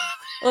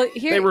 Well,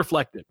 they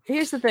reflect it.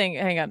 Here's the thing.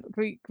 Hang on.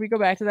 Can we go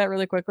back to that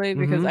really quickly?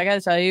 Because I got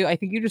to tell you, I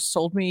think you just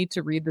sold me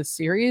to read the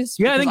series.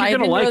 Yeah, I think you're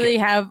going to like it. I didn't really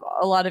have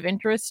a lot of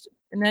interest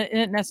in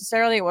it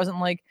necessarily. It wasn't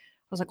like,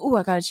 I was like, oh,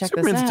 I got to check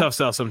Superman's this out. Superman's a tough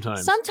sell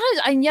sometimes.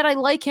 And yet I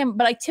like him,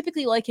 but I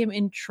typically like him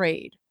in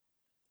trade.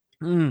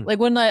 Like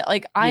when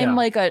I'm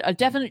like a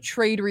definite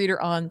trade reader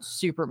on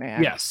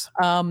Superman. Yes.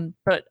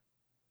 But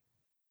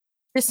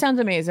this sounds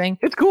amazing.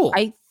 It's cool.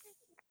 I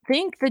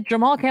think that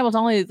Jamal Campbell's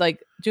only like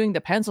doing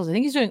the pencils. I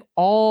think he's doing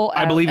all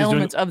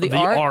elements of the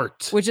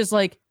art, which is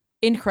like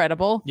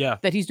incredible. Yeah.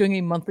 That he's doing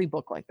a monthly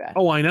book like that.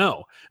 Oh, I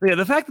know. Yeah,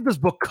 the fact that this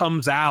book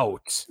comes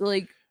out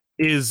like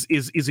is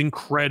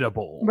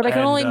incredible. But I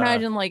can only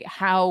imagine like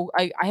how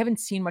I haven't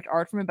seen much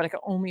art from it, but I can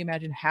only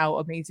imagine how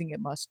amazing it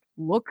must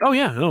look. Oh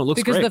yeah, no, it looks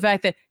because great. Of the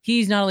fact that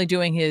he's not only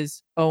doing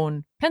his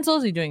own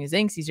pencils, he's doing his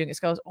inks, he's doing his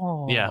colors.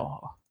 Oh yeah.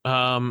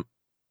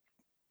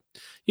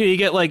 You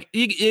get like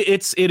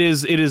it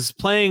is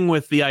playing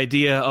with the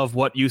idea of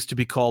what used to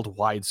be called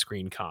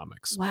widescreen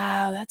comics.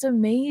 Wow, that's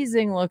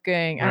amazing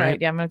looking. All right,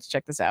 yeah, I'm gonna have to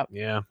check this out.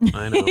 Yeah,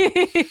 I know.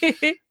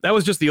 That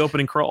was just the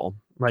opening crawl.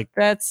 Like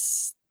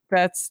that's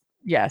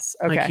yes.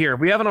 Okay. Like here,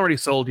 we haven't already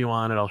sold you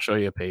on it. I'll show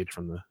you a page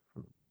from the.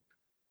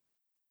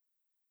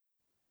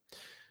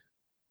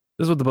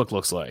 This is what the book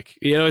looks like.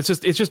 It's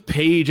just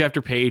page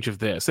after page of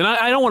this, and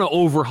I don't want to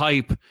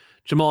overhype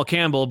Jamal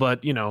Campbell,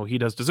 but he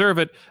does deserve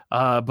it.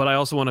 But I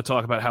also want to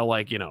talk about how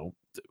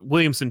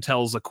Williamson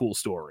tells a cool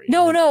story.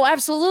 No,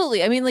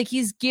 absolutely. I mean, like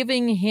he's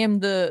giving him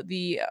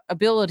the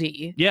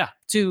ability,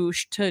 to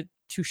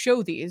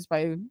show these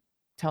by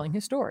telling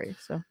his story.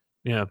 So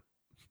yeah,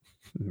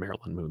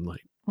 Marilyn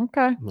Moonlight.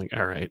 Okay, I'm like,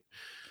 all right.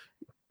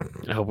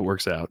 I hope it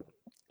works out.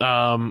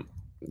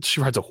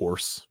 She rides a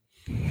horse,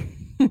 like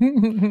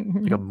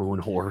a moon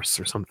horse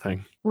or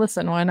something.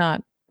 Listen, why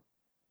not?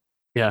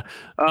 Yeah,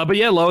 but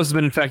yeah, Lois has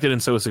been infected,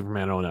 and so is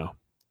Superman. Oh no,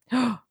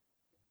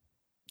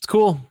 it's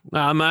cool.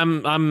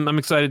 I'm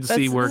excited to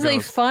see where it goes.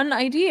 This is a fun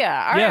idea.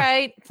 All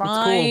right,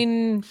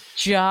 fine, cool.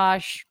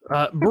 Josh.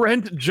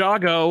 Brent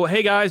Jago.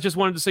 Hey guys, just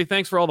wanted to say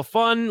thanks for all the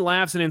fun,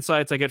 laughs, and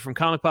insights I get from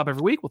Comic Pop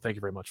every week. Well, thank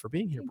you very much for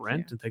being here,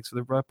 Brent, and thanks for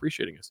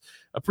appreciating us.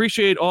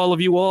 Appreciate all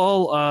of you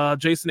all.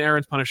 Jason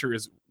Aaron's Punisher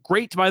is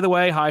great, by the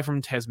way. Hi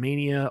from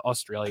Tasmania,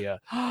 Australia.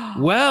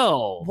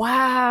 Well,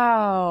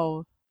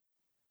 wow.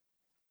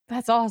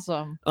 That's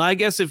awesome. I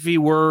guess if he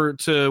were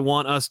to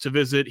want us to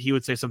visit, he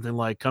would say something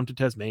like, come to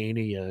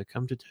Tasmania,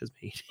 come to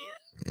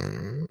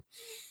Tasmania.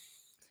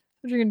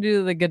 What are you going to do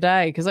to the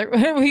G'day? Because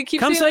we keep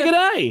come say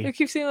G'day. We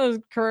keep seeing those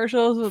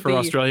commercials with for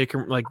Australia,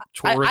 like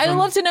tourism. I'd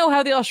love to know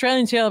how the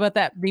Australians feel about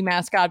the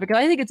mascot, because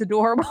I think it's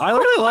adorable. I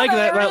really like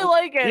that. I really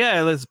like it.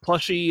 Yeah, this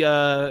plushy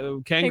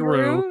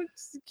kangaroo.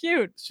 It's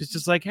cute. She's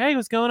just like, hey,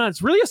 what's going on?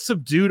 It's really a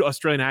subdued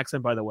Australian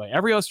accent, by the way.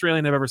 Every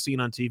Australian I've ever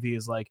seen on TV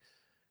is like,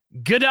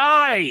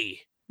 G'day.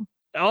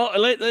 Oh,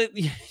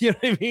 you know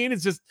what I mean?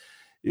 It's just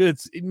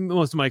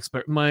most of my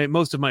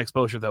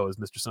exposure though is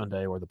Mr.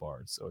 Sunday or the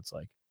Bards. So it's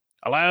like,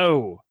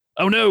 hello,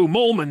 oh no,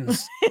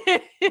 Mormons.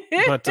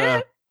 but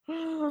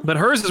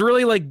hers is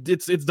really like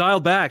it's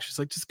dialed back. She's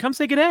like, just come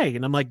say good day,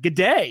 and I'm like, good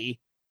day.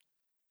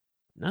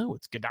 No,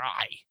 it's good day.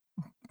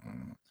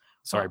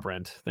 Sorry,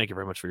 Brent. Thank you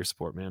very much for your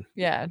support, man.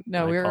 Yeah,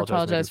 no, we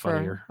apologize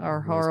for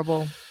our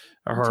horrible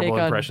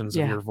impressions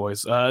of your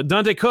voice.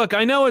 Dante Cook,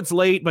 I know it's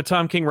late, but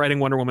Tom King writing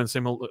Wonder Woman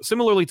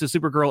similarly to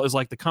Supergirl is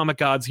like the comic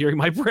gods hearing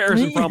my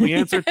prayers and probably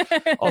answered.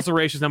 Also,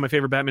 Raish is now my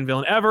favorite Batman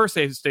villain ever.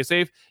 Stay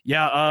safe.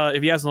 Yeah,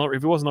 if he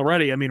wasn't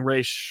already, I mean,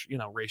 Raish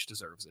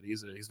deserves it.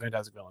 He's a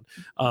fantastic villain.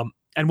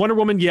 And Wonder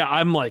Woman, yeah,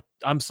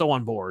 I'm so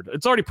on board.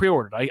 It's already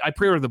pre-ordered. I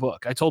pre-ordered the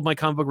book. I told my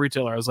comic book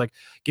retailer, I was like,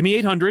 give me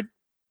 800,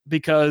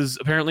 because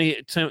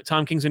apparently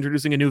Tom King's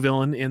introducing a new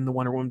villain in the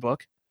Wonder Woman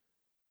book.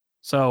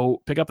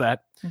 So pick up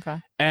that. Okay.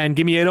 And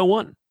give me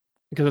 801.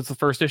 because it's the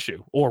first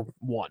issue or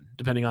 1,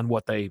 depending on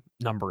what they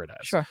number it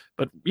as. Sure.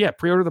 But yeah,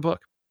 pre-order the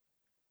book.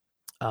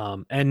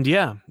 And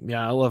yeah,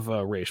 I love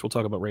Raish. We'll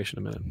talk about Raish in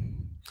a minute.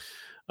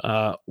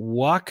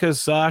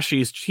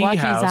 Wakizashi's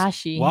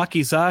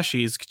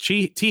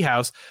tea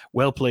house.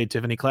 Well played,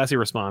 Tiffany. Classy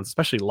response,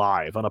 especially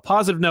live. On a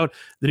positive note,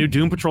 the new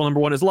Doom Patrol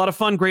 #1 is a lot of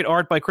fun. Great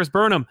art by Chris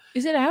Burnham.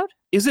 Is it out?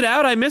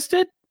 I missed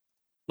it.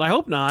 I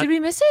hope not. Did we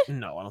miss it?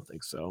 No, I don't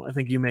think so. I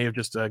think you may have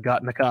just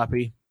gotten a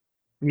copy.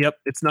 Yep,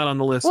 it's not on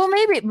the list. Well,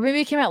 maybe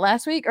it came out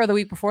last week or the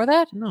week before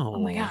that. No. Oh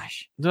my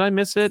gosh. Did I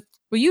miss it?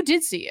 Well, you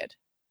did see it.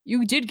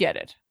 You did get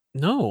it.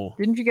 No.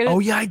 Didn't you get it? Oh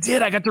yeah, I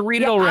did. I got to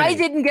read it already. I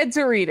didn't get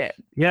to read it.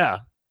 Yeah.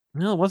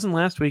 No, it wasn't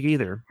last week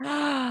either. All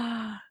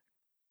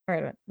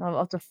right, I'll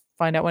have to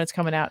find out when it's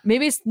coming out.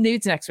 Maybe it's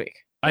next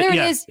week. There it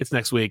is. It's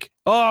next week.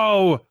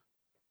 Oh,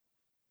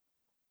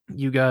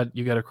 you got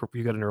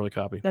an early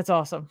copy. That's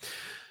awesome.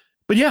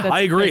 But yeah,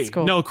 I agree. That's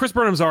cool. No, Chris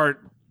Burnham's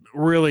art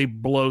really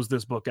blows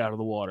this book out of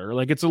the water.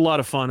 Like, it's a lot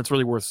of fun. It's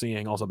really worth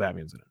seeing. Also,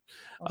 Batman's in it.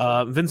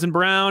 Awesome. Vincent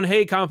Brown,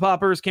 hey, comic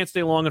poppers, can't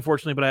stay long,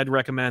 unfortunately, but I had to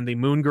recommend the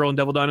Moon Girl and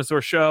Devil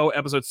Dinosaur show.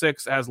 Episode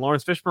 6 has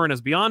Lawrence Fishburne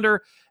as Beyonder,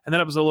 and that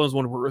episode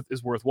alone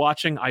is worth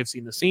watching. I've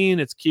seen the scene.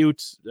 It's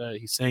cute.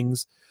 He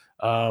sings.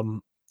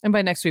 And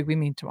by next week, we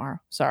mean tomorrow.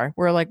 Sorry.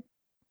 We're like,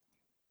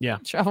 yeah,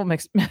 travel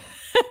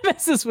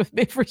messes with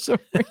me for some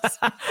reason.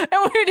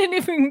 And we didn't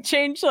even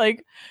change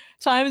like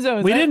time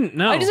zones. We didn't,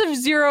 no. I just have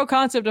zero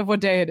concept of what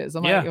day it is.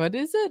 I'm like, what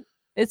is it?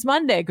 It's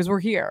Monday because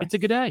we're here. It's a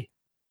good day.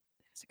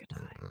 It's a good day.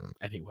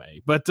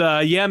 Anyway, but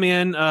yeah,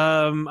 man,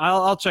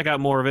 I'll check out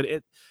more of it.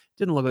 It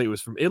didn't look like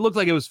it looked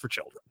like it was for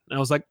children. And I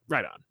was like,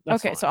 right on.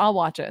 That's okay, fine. so I'll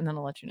watch it and then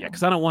I'll let you know. Yeah,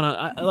 because I don't want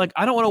to.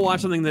 I don't want to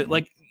watch something that,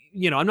 like,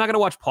 I'm not going to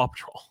watch Paw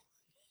Patrol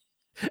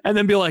and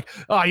then be like,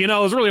 oh, it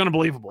was really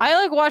unbelievable.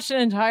 I watched an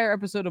entire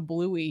episode of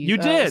Bluey. You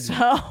did.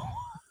 So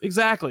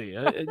exactly.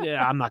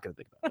 Yeah, I'm not going to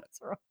think about That's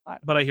right.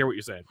 But I hear what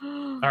you're saying.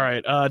 All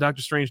right,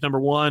 Doctor Strange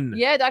 #1.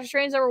 Yeah, Doctor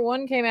Strange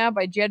 #1 came out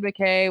by Jed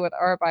MacKay with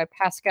art by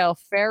Pascal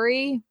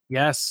Ferry.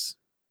 Yes.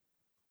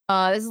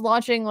 This is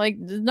launching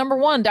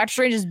 #1. Doctor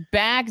Strange is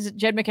back.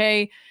 Jed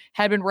MacKay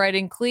had been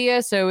writing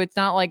Clea, so it's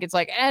not like it's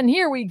like, and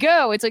here we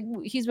go. It's like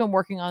he's been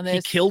working on this.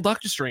 He killed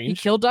Doctor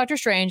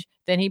Strange.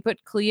 Then he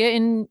put Clea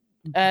in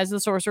as the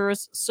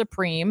Sorceress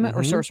Supreme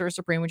or Sorcerer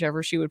Supreme,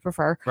 whichever she would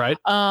prefer. Right.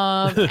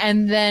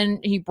 And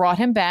then he brought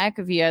him back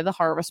via the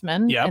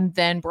Harvestman, and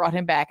then brought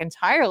him back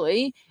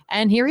entirely.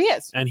 And here he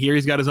is. And here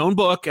he's got his own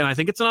book, and I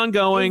think it's an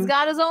ongoing. He's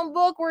got his own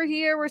book. We're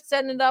here. We're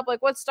setting it up.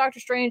 Like, what's Doctor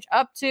Strange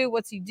up to?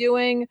 What's he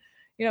doing?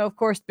 Of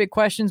course, big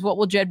questions. What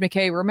will Jed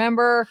MacKay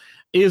remember?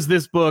 Is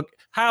this book,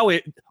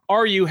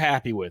 are you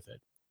happy with it?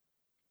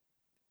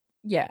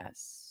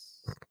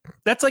 Yes.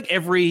 That's like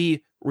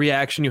every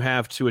reaction you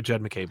have to a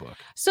Jed MacKay book.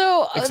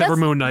 So except for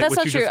Moon Knight, that's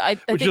which not you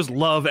true. just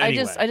love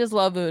anyway. I just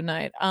love Moon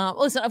Knight.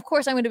 Listen, of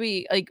course I'm going to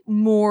be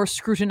more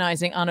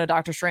scrutinizing on a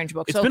Doctor Strange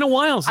book. It's been a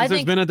while since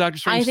there's been a Doctor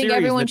Strange series. I think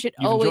everyone should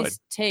always enjoyed.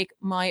 take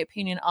my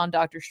opinion on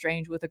Doctor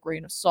Strange with a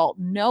grain of salt,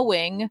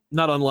 knowing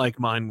not unlike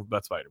mine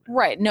about Spider-Man.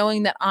 Right,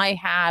 knowing that I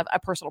have a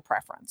personal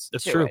preference.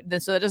 That's true.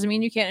 So that doesn't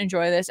mean you can't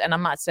enjoy this, and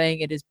I'm not saying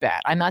it is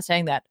bad. I'm not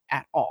saying that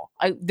at all.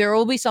 There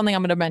will be something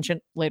I'm going to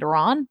mention later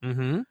on.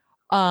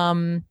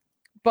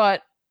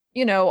 But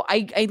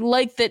I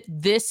like that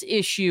this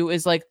issue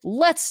is like,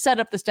 let's set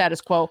up the status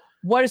quo.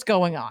 What is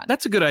going on?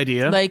 That's a good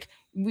idea. Like,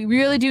 we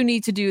really do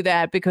need to do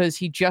that because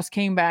he just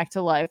came back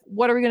to life.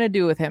 What are we going to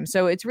do with him?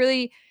 So it's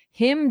really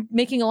him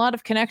making a lot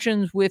of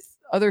connections with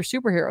other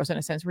superheroes in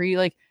a sense, where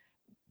he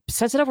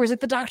sets it up where he's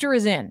like, the Doctor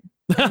is in.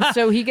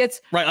 So he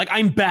gets right. Like,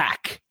 I'm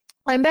back.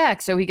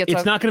 So he gets.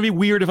 It's not going to be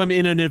weird if I'm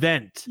in an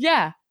event.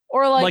 Yeah.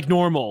 Or like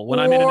normal when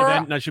I'm in an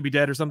event and I should be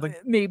dead or something.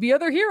 Maybe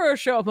other heroes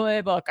show up in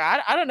my book.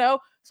 I don't know.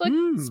 So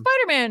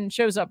Spider-Man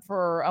shows up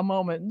for a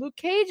moment. Luke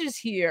Cage is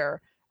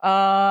here.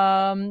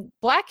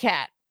 Black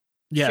Cat.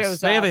 Yes,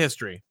 they have a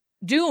history.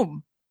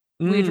 Doom.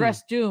 We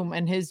address Doom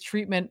and his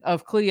treatment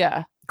of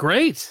Clea.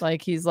 Great.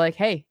 He's like,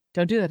 hey,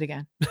 don't do that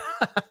again.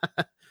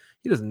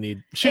 She doesn't need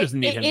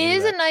him. It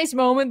is a nice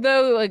moment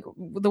though, like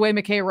the way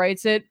MacKay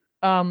writes it.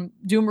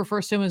 Doom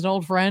refers to him as an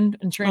old friend,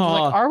 and Strange is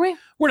like, are we?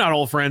 We're not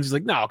old friends. He's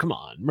like, no, come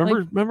on.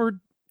 Remember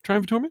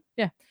Triumph of Torment?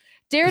 Yeah.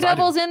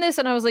 Daredevil's in this,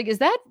 and I was like, is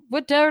that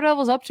what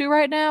Daredevil's up to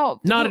right now?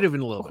 Not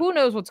even a little bit. Who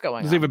knows what's going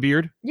on? Does he have a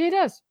beard? Yeah, he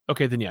does.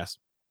 Okay, then yes.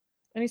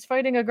 And he's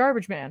fighting a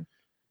garbage man.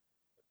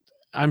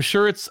 I'm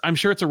sure it's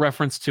a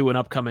reference to an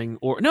upcoming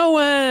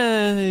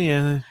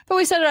yeah. But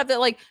we set it up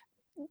that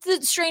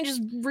the Strange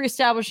is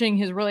reestablishing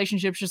his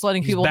relationships, just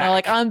letting people back. know,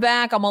 like, I'm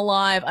back, I'm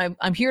alive,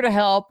 I'm here to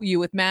help you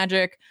with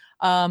magic.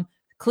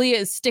 Clea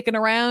is sticking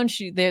around.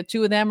 The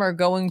two of them are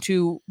going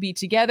to be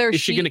together. Is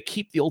she going to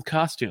keep the old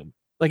costume?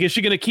 Like, is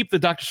she going to keep the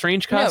Doctor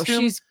Strange costume?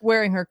 No, she's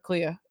wearing her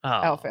Clea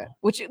outfit,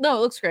 which, no,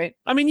 it looks great.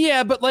 I mean,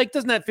 yeah, but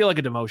doesn't that feel like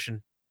a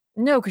demotion?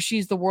 No, because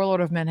she's the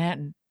Warlord of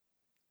Manhattan.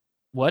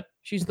 What?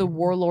 She's the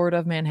Warlord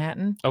of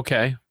Manhattan.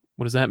 Okay.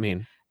 What does that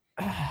mean?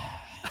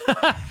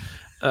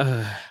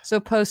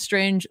 So post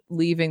Strange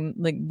leaving,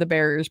 the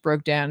barriers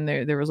broke down.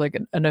 There was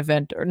an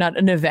event, or not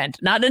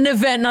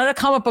a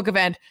comic book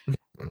event.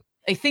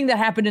 a thing that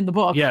happened in the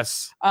book.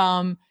 Yes.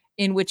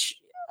 In which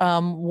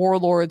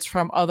warlords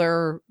from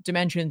other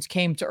dimensions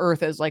came to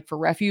Earth as like for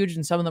refuge,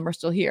 and some of them are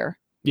still here.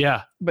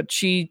 Yeah. But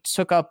she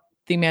took up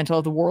the mantle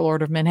of the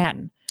Warlord of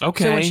Manhattan.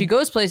 Okay. So when she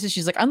goes places,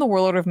 she's like, I'm the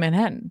Warlord of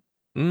Manhattan.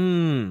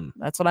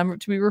 That's what I'm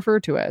to be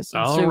referred to as.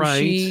 All so right.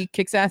 she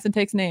kicks ass and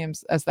takes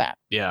names as that.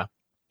 Yeah.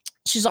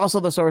 She's also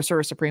the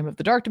Sorcerer Supreme of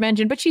the Dark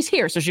Dimension, but she's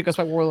here, so she goes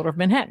by Warlord of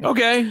Manhattan.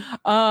 Okay.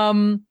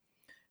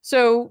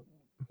 So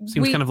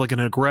seems kind of like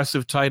an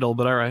aggressive title,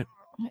 but all right.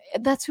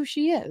 That's who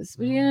she is.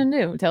 What are you gonna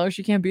do? Tell her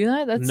she can't be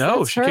that? That's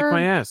she kicked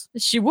my ass.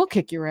 She will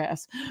kick your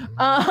ass.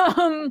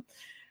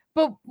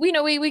 But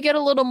we get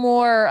a little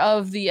more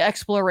of the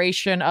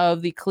exploration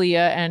of the Clea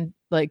and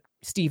like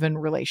Steven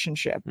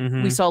relationship.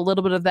 Mm-hmm. We saw a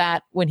little bit of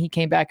that when he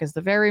came back as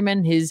the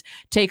Ferryman, his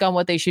take on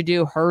what they should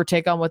do, her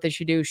take on what they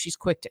should do. She's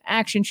quick to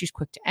action. She's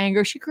quick to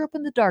anger. She grew up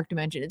in the Dark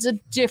Dimension. It's a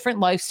different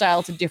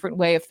lifestyle. It's a different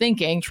way of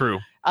thinking. True.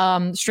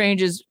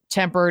 Strange is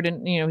tempered,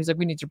 and he's like,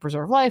 we need to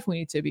preserve life. We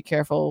need to be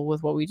careful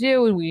with what we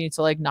do, and we need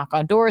to like knock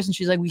on doors. And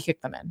she's like, we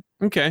kick them in.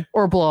 Okay.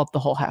 Or blow up the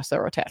whole house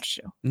they're attached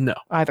to. No.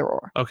 Either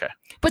or. Okay.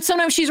 But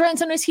sometimes she's right and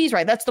sometimes he's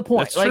right. That's the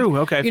point. That's true.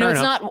 Okay. It's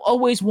enough. not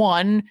always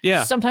one.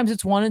 Yeah. Sometimes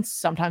it's one and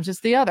sometimes it's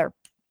the other.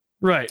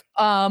 Right.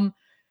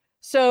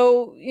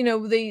 So,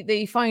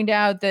 they find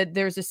out that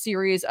there's a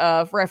series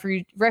of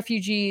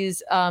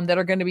refugees that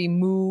are going to be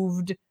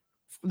moved.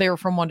 They're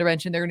from one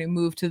dimension. They're going to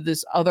move to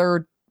this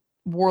other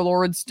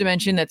warlord's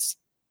dimension that's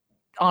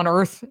on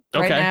Earth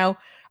right now.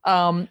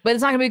 But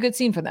it's not going to be a good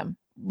scene for them.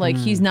 Like,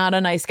 he's not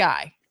a nice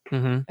guy.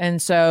 Mm-hmm.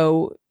 And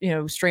so,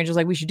 Stranger's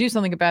like, we should do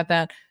something about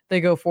that. They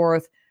go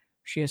forth.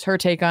 She has her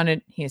take on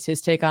it. He has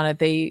his take on it.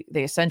 They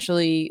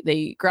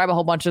essentially grab a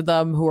whole bunch of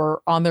them who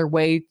are on their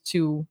way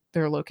to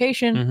their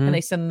location, and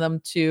they send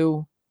them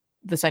to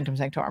the Sanctum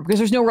Sanctorum because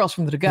there's nowhere else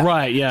for them to go.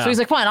 Right. Yeah. So he's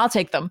like, fine, I'll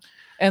take them.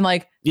 And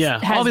like,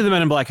 I'll be the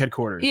Men in Black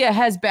headquarters. Yeah,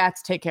 has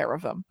Bats take care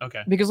of them.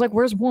 Okay. Because like,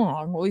 where's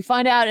Wong? Well, we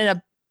find out in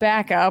a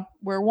backup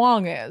where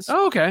Wong is.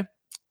 Oh, okay.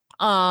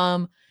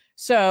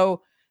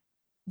 So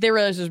they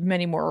realize there's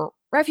many more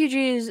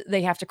refugees.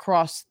 They have to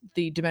cross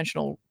the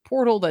dimensional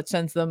portal that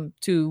sends them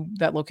to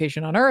that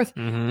location on Earth.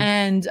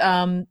 And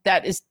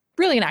that is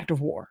really an act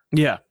of war.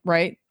 Yeah.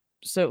 Right?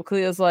 So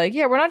Clea's like,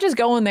 yeah, we're not just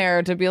going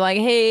there to be like,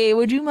 hey,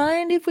 would you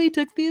mind if we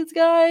took these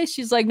guys?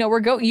 She's like, no,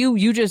 we're going.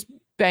 You just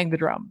bang the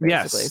drum,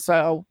 basically. Yes.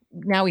 So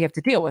now we have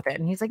to deal with it.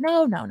 And he's like,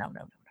 no.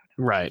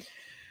 Right.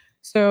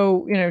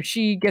 So,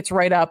 she gets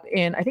right up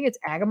in, I think it's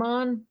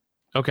Agamemnon.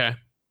 Okay.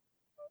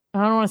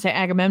 I don't want to say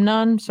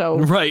Agamemnon. So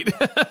right.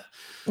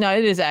 No,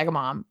 it is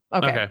Agamemnon.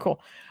 Okay,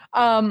 cool.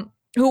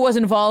 Who was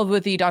involved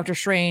with the Doctor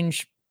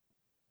Strange,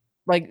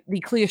 like the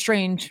Clea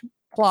Strange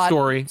plot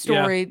story.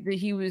 Yeah. That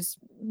he was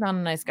not a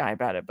nice guy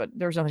about it, but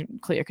there's nothing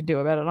Clea could do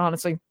about it,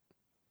 honestly.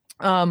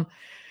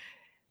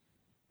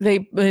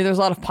 There's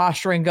a lot of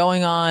posturing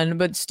going on,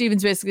 but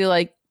Steven's basically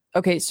like,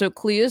 okay, so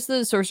Clea's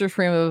the Sorcerer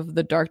Supreme of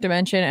the Dark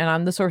Dimension, and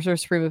I'm the Sorcerer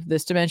Supreme of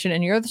this dimension,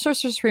 and you're the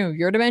Sorcerer Supreme of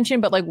your dimension,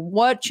 but like,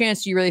 what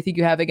chance do you really think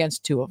you have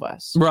against two of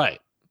us? Right.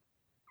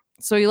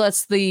 So he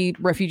lets the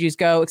refugees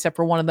go, except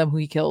for one of them who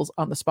he kills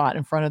on the spot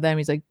in front of them.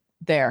 He's like,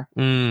 there.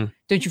 Don't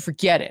you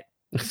forget it.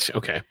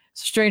 Okay.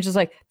 Strange is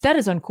like, that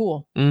is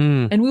uncool.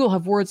 And we will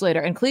have words later.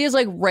 And Clea's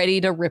like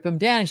ready to rip him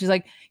down. And he's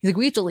like,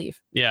 we have to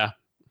leave. Yeah.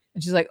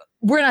 And she's like,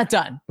 we're not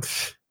done.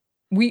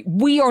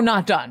 We are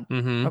not done.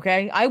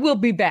 Okay. I will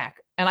be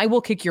back and I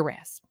will kick your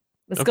ass.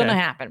 That's going to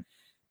happen.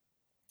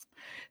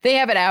 They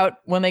have it out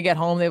when they get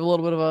home. They have a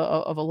little bit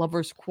of a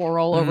lover's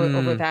quarrel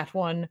over that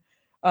one.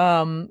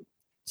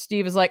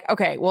 Steve is like,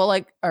 okay, well,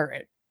 like, all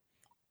right,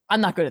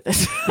 I'm not good at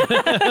this.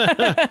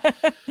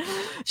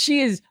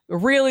 She is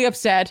really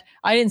upset.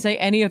 I didn't say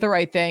any of the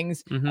right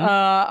things.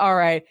 All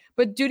right.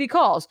 But duty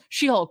calls.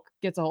 She-Hulk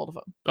gets a hold of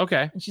him.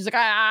 Okay. And she's like,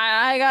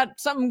 I got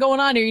something going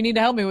on here. You need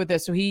to help me with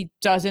this. So he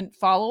doesn't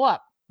follow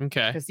up.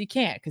 Okay. Because he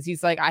can't. Because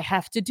he's like, I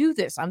have to do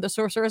this. I'm the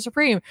Sorcerer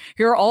Supreme.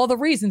 Here are all the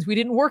reasons we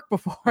didn't work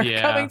before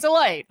coming to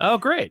light. Oh,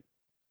 great.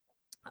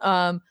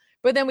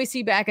 But then we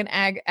see back in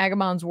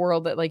Agamemnon's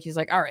world that like he's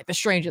like, all right, the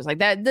Strange is like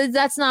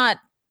that's not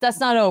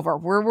over.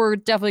 We're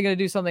definitely gonna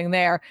do something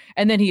there.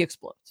 And then he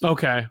explodes.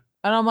 Okay.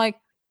 And I'm like,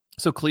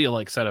 so Clea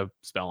like set a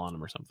spell on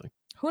him or something.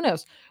 Who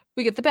knows?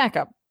 We get the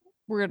backup.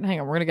 We're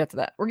gonna get to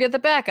that. We're gonna get the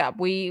backup.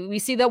 We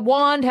see that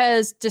Wand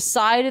has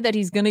decided that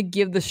he's gonna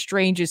give the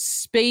Stranges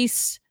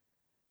space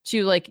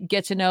to like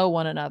get to know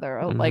one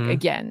another. Like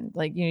again,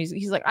 like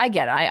he's like, I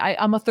get it.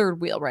 I'm a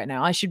third wheel right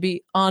now. I should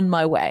be on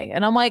my way.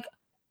 And I'm like,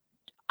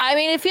 I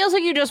mean, it feels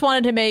like you just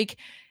wanted to make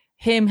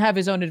him have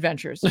his own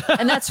adventures,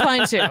 and that's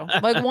fine too.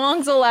 Like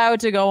Wong's allowed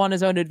to go on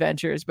his own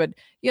adventures, but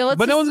no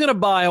one's gonna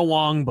buy a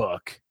Wong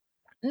book.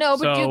 No,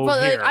 but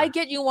like, I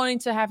get you wanting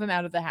to have him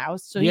out of the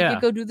house so he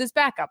could go do this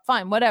backup.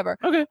 Fine, whatever.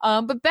 Okay.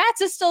 But Bats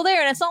is still there,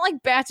 and it's not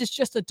like Bats is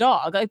just a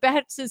dog. Like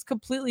Bats is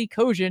completely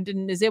cogent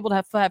and is able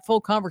to have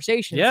full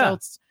conversations. Yeah.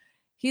 So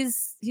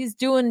he's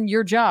doing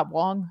your job,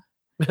 Wong.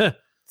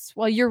 It's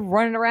while you're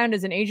running around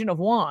as an agent of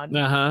Wand.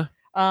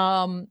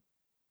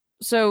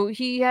 So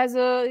he has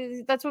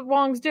that's what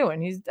Wong's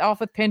doing. He's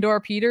off with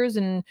Pandora Peters,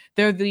 and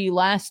they're the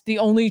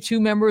only two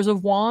members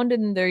of Wand,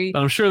 and But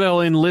I'm sure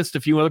they'll enlist a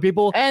few other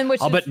people. And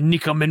I'll bet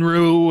Nika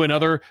Minru and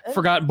other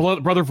forgotten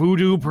Brother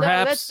Voodoo,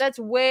 perhaps. No, that's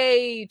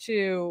way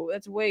too.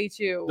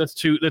 That's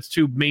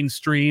too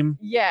mainstream.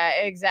 Yeah,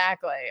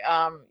 exactly.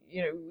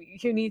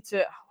 You need to.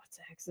 What's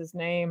the heck's his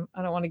name?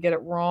 I don't want to get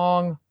it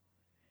wrong.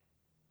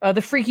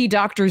 The freaky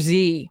Dr.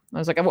 Z. I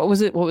was like, what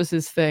was it? What was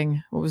his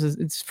thing?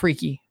 It's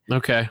freaky.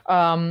 Okay.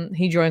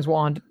 He joins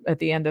Wand at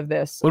the end of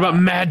this. What about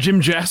Mad Jim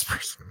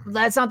Jaspers?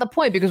 That's not the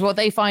point, because what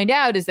they find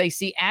out is they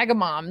see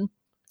Agamemnon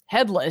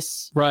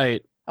headless.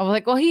 Right. I was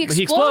like, well, he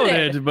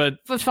exploded, but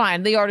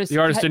fine. The artist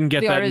didn't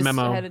get that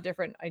memo. Had a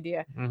different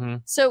idea. Mm-hmm.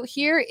 So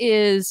here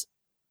is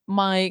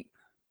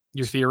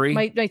your theory?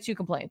 My two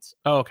complaints.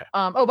 Oh, okay.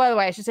 By the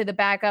way, I should say the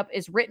backup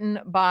is written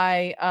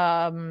by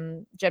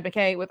Jed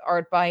McKay with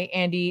art by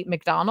Andy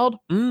McDonald.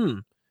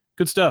 Good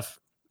stuff.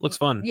 Looks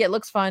fun. Yeah, it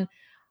looks fun.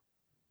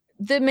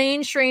 The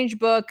main Strange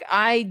book,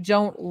 I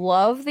don't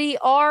love the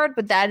art,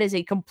 but that is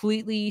a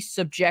completely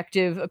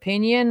subjective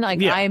opinion.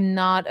 I'm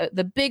not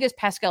the biggest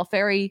Pascal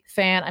Ferry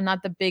fan. I'm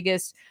not the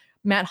biggest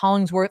Matt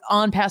Hollingsworth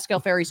on Pascal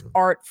Ferry's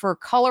art for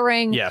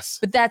coloring. Yes.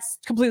 But that's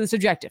completely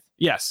subjective.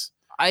 Yes.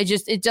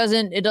 It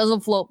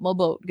doesn't float my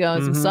boat,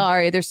 guys. I'm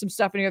sorry. There's some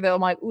stuff in here that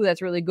I'm like, ooh,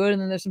 that's really good. And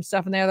then there's some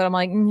stuff in there that I'm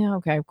like, yeah,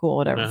 okay, cool,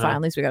 whatever. Fine.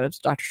 At least we got a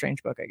Doctor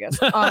Strange book, I guess.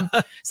 So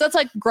that's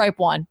like gripe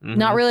one.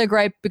 Not really a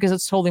gripe because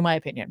it's totally my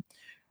opinion.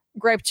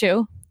 Gripe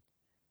two.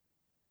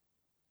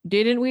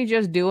 Didn't we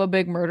just do a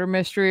big murder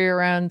mystery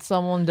around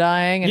someone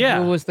dying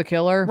and who was the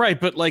killer? Right,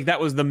 but that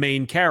was the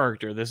main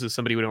character. This is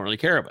somebody we don't really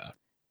care about.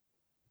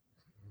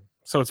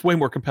 So it's way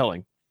more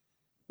compelling.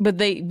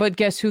 But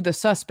guess who the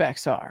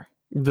suspects are?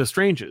 The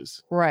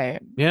Stranges.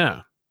 Right.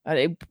 Yeah.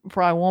 It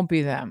probably won't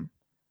be them.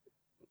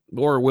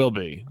 Or it will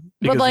be.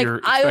 Because you're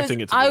expecting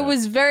it to be I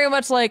was very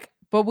much like,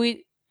 but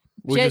we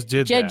just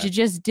did that. You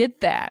just did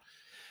that.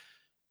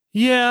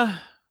 Yeah.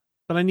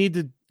 But I need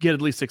to get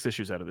at least 6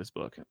 issues out of this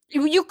book.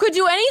 You could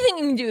do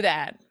anything and do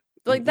that.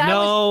 That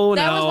was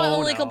my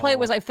only complaint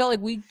was I felt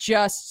like we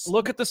just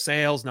look at the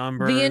sales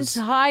numbers. The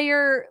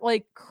entire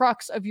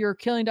crux of your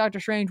Killing Doctor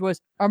Strange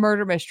was a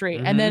murder mystery.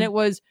 And then it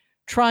was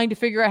trying to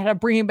figure out how to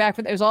bring him back.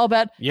 It was all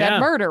about that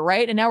murder,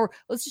 right? And now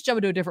let's just jump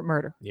into a different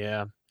murder.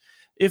 Yeah.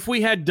 If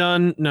we had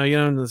done, no, you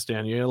don't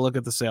understand. You gotta look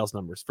at the sales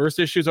numbers. First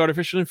issue is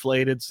artificially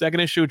inflated. Second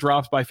issue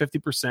drops by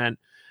 50%.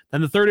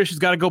 Then the third issue's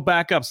got to go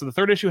back up. So the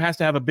third issue has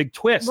to have a big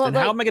twist. Well, and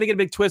how am I going to get a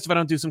big twist if I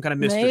don't do some kind of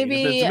mystery?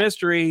 Maybe, if it's a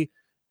mystery,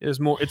 it's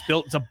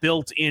a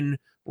built-in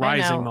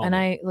rising moment.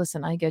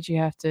 And I get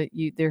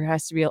there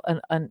has to be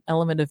an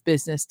element of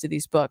business to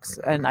these books,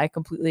 and I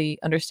completely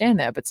understand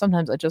that, but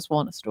sometimes I just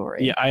want a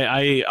story. Yeah,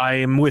 I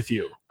am with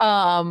you.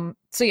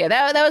 So yeah,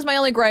 that was my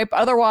only gripe.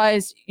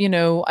 Otherwise,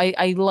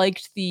 I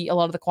liked a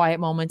lot of the quiet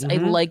moments. I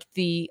liked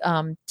the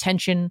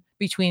tension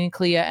between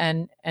Clea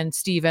and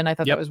Steven. I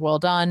thought that was well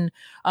done.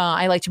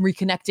 I liked him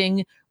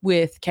reconnecting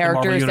with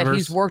characters that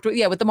he's worked with.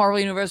 Yeah, with the Marvel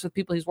Universe, with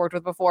people he's worked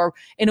with before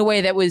in a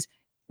way that was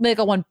like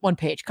a one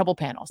page, couple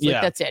panels.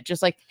 That's it.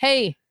 Just like,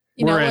 hey,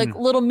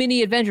 little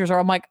mini adventures. Or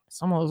I'm like,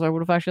 some of those I would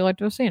have actually liked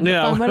to have seen.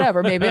 Yeah.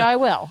 Whatever. Maybe I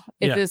will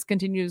if this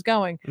continues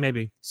going.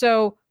 Maybe.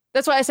 So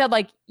that's why I said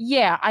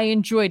I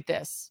enjoyed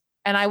this.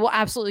 And I will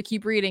absolutely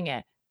keep reading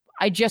it.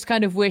 I just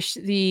kind of wish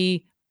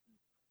the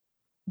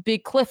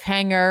big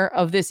cliffhanger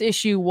of this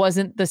issue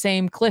wasn't the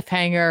same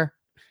cliffhanger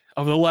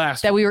of the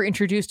last that we were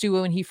introduced to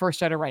when he first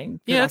started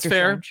writing. Yeah, that's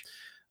fair.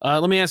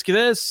 Let me ask you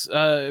this,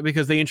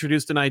 because they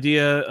introduced an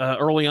idea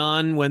early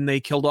on when they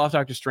killed off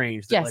Doctor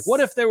Strange. Yes. What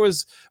if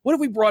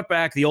we brought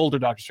back the older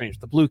Doctor Strange,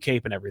 the blue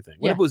cape and everything?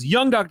 What if it was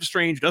young Doctor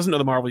Strange, who doesn't know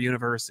the Marvel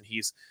Universe, and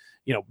he's,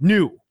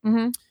 new?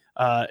 Mm-hmm.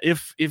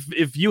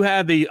 If you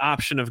had the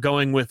option of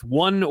going with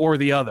one or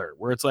the other,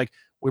 where it's like,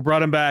 we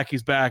brought him back,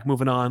 he's back,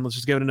 moving on, let's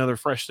just give it another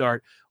fresh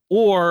start,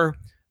 or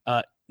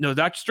no,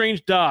 Doctor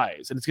Strange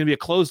dies, and it's going to be a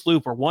closed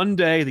loop where one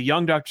day the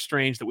young Doctor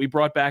Strange that we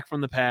brought back from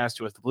the past,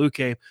 who has the blue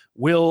cape,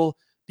 will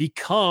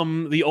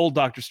become the old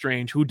Doctor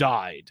Strange who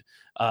died.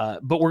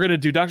 But we're going to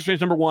do Doctor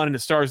Strange #1, and it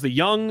stars the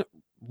young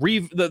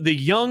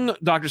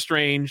Doctor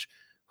Strange,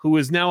 who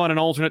is now on an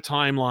alternate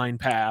timeline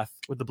path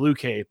with the blue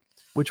cape.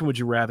 Which one would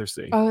you rather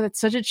see? Oh, that's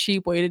such a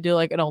cheap way to do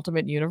an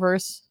alternate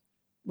universe.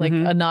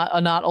 A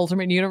not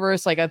ultimate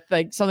universe, like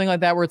something like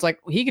that, where it's like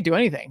he could do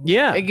anything.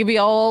 Yeah, it could be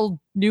all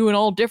new and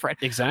all different.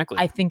 Exactly.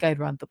 I think I'd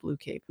run the blue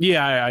cape.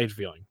 Yeah, I had a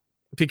feeling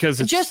because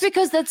that's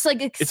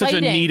exciting. It's such a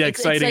neat,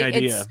 exciting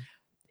idea.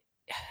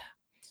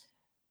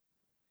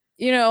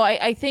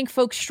 I think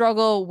folks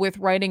struggle with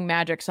writing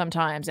magic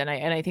sometimes, and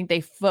I think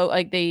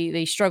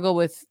they struggle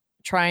with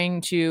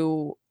trying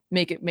to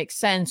make it make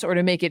sense or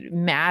to make it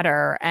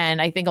matter. And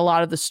I think a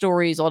lot of the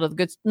stories, a lot of the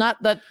good, not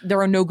that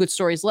there are no good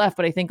stories left,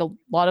 but I think a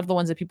lot of the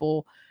ones that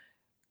people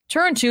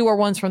turn to are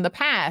ones from the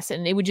past,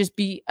 and it would just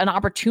be an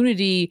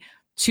opportunity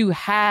to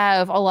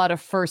have a lot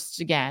of firsts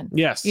again.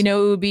 Yes. It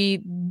would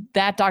be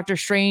that Doctor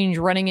Strange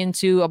running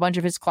into a bunch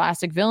of his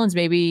classic villains,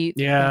 maybe.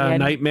 Yeah.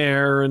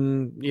 Nightmare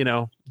and,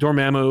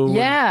 Dormammu.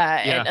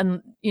 Yeah.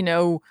 And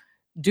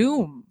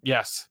Doom.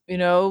 Yes. You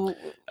know,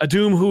 A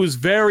Doom who is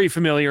very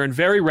familiar and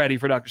very ready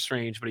for Doctor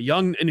Strange, but a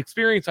young,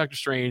 inexperienced Doctor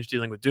Strange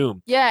dealing with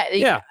Doom.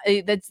 Yeah.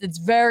 That's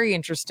very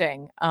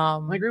interesting. I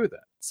agree with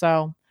that.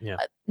 So, yeah.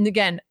 And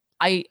again,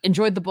 I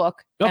enjoyed the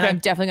book, and I'm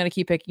definitely going to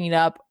keep picking it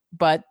up,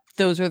 but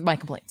those are my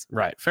complaints.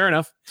 Right. Fair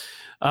enough.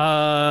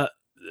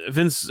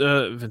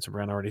 Vincent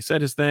Brown already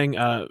said his thing.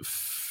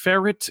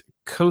 Farit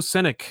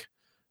Kosenik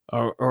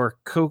or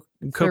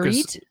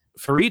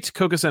Farit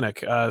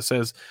Kosenik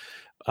says,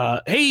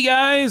 hey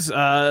guys,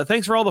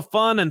 thanks for all the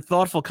fun and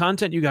thoughtful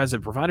content you guys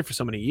have provided for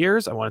so many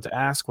years. I wanted to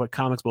ask what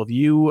comics both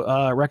you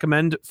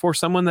recommend for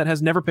someone that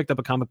has never picked up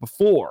a comic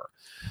before.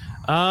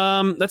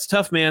 That's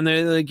tough, man.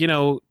 Like, you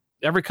know,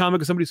 every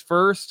comic is somebody's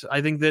first.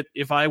 I think that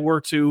if I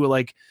were to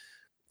like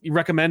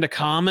recommend a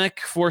comic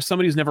for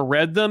somebody who's never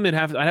read them, I'd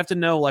have to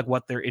know like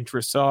what their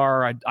interests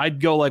are. I'd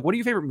go like, what are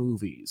your favorite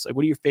movies? Like,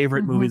 what are your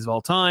favorite movies of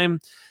all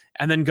time?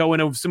 And then go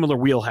in a similar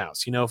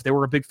wheelhouse. You know, if they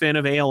were a big fan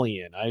of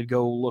Alien, I'd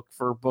go look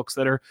for books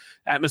that are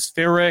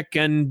atmospheric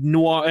and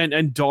noir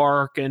and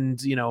dark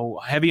and, you know,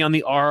 heavy on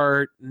the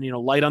art, and, you know,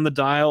 light on the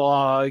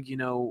dialogue, you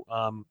know,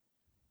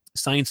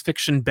 science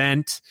fiction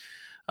bent,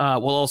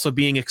 while also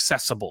being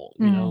accessible,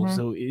 you know,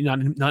 so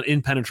not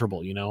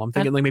impenetrable, you know. I'm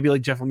thinking like maybe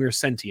like Jeff Lemire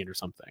Sentient or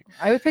something.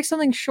 I would pick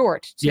something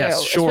short, too.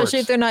 Yes, short. Especially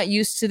if they're not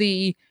used to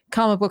the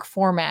comic book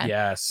format.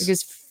 Yes.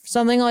 Because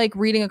something like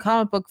reading a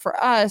comic book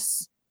for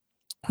us,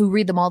 who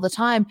read them all the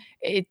time,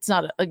 it's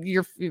not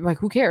you're like,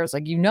 who cares?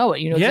 Like, you know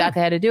it, you know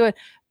exactly how to do it.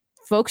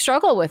 Folks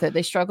struggle with it.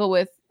 They struggle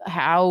with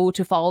how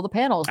to follow the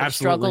panels. They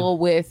struggle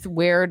with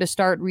where to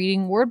start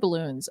reading word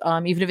balloons,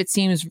 even if it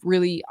seems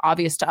really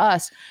obvious to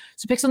us.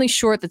 So pick something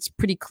short that's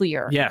pretty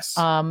clear. Yes.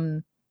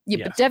 But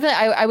definitely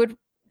I would.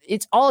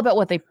 It's all about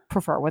what they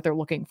prefer, what they're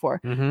looking for,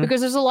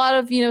 because there's a lot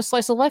of, you know,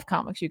 slice of life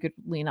comics you could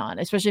lean on,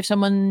 especially if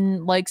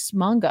someone likes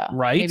manga,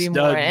 right? Maybe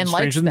more and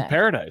likes Stranger Than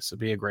Paradise would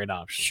be a great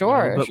option.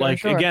 Sure, you know?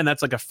 But again,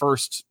 that's like a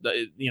first.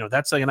 You know,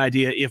 that's like an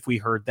idea if we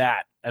heard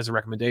that as a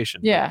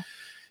recommendation. Yeah. But,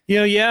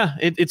 you know,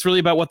 it's really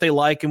about what they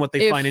like and what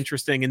they find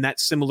interesting in that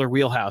similar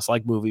wheelhouse,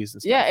 like movies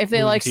and stuff. Yeah, if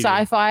they like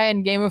sci-fi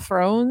and Game of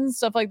Thrones,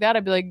 stuff like that,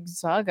 I'd be like,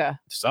 Saga,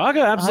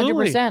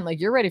 absolutely. 100%. Like,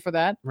 you're ready for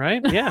that.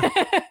 Right, yeah.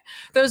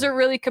 Those are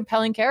really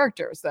compelling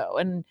characters, though.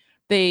 And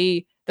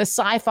the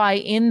sci-fi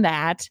in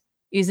that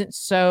isn't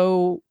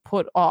so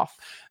put off.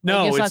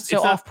 No, it's not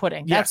so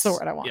off-putting. Yes, that's the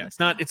word I want.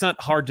 Yeah, it's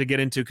not hard to get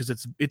into because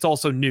it's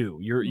also new.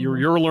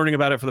 You're learning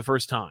about it for the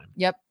first time.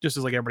 Yep. Just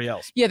as like everybody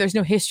else. Yeah, there's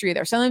no history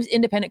there. Sometimes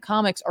independent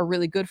comics are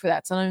really good for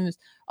that. Sometimes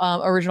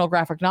original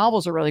graphic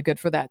novels are really good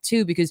for that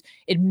too, because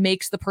it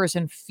makes the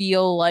person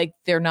feel like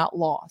they're not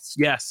lost.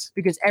 Yes.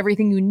 Because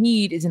everything you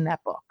need is in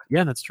that book.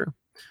 Yeah, that's true.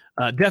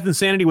 Death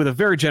Insanity with a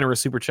very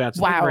generous super chat.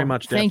 So thank you very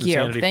much, Death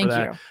Insanity, for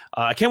that.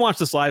 I can't watch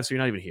this live, so you're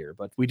not even here,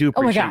 but we do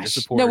appreciate your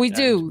support. No, we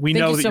do. We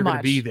know that you're going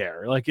to be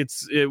there. Like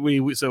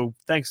so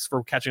thanks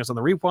for catching us on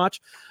the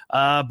rewatch.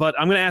 But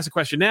I'm going to ask a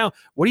question now.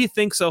 What do you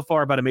think so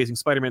far about Amazing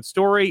Spider-Man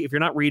story? If you're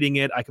not reading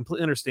it, I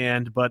completely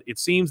understand, but it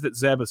seems that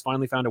Zeb has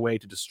finally found a way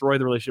to destroy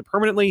the relationship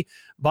permanently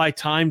by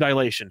time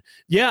dilation.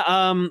 Yeah,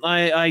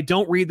 I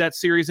don't read that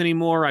series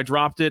anymore. I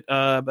dropped it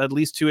at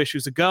least 2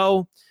 issues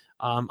ago.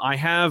 I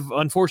have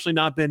unfortunately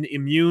not been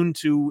immune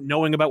to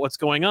knowing about what's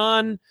going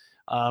on,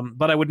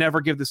 but I would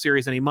never give the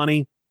series any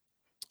money.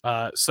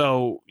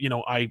 So, you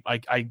know,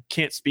 I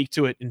can't speak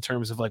to it in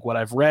terms of like what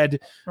I've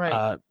read.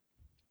 Right.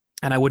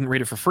 And I wouldn't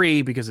read it for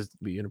free because it'd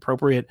be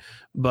inappropriate.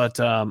 But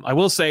I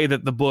will say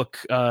that the book,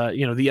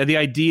 you know, the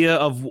idea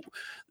of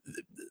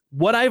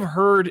what I've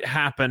heard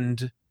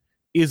happened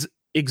is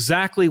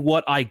exactly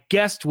what I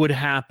guessed would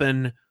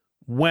happen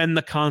when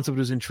the concept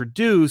was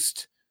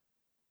introduced.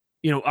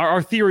 You know,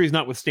 our theories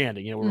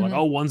notwithstanding, you know, we're like,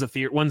 oh, one's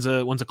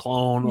a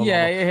clone.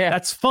 Yeah.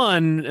 That's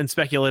fun and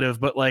speculative,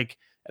 but like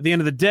at the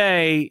end of the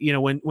day, you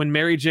know, when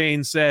Mary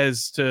Jane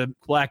says to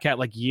Black Cat,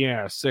 like,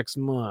 6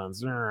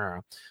 months,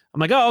 I'm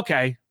like, oh,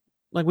 okay,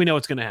 like we know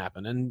what's gonna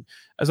happen. And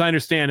as I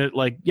understand it,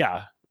 like,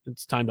 yeah,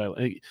 it's time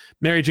to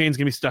Mary Jane's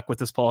gonna be stuck with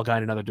this Paul guy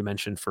in another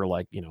dimension for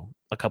like, you know,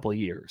 a couple of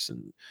years,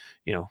 and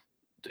you know,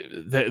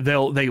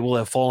 they will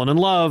have fallen in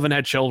love and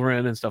had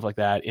children and stuff like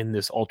that in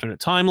this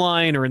alternate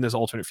timeline or in this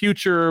alternate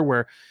future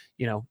where,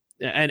 you know,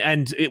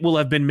 and it will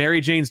have been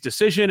Mary Jane's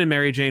decision, and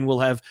Mary Jane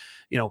will have,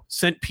 you know,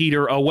 sent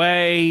Peter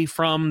away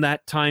from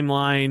that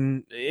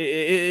timeline.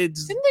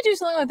 Didn't they do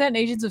something like that in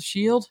Agents of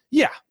S.H.I.E.L.D.?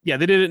 Yeah,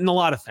 they did it in a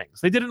lot of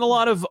things. They did it in a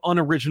lot of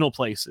unoriginal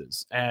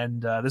places,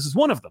 and this is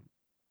one of them.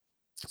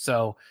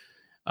 So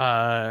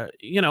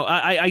you know,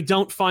 I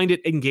don't find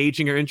it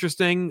engaging or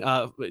interesting.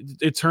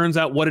 It turns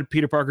out, what did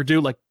Peter Parker do?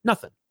 Like,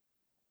 nothing.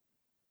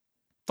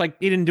 It's like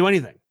he didn't do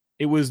anything.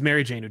 It was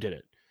Mary Jane who did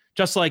it.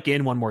 Just like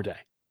in One More Day.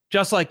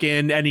 Just like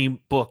in any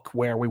book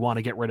where we want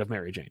to get rid of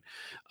Mary Jane.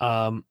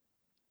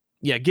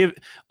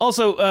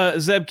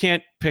 Zeb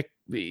can't pick,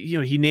 you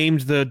know, he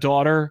named the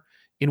daughter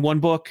in one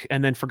book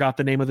and then forgot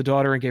the name of the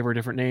daughter and gave her a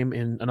different name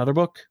in another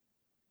book.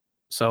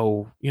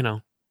 So, you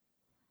know,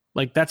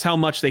 like, that's how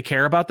much they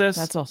care about this.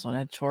 That's also an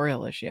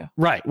editorial issue.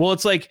 Right. Well,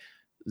 it's like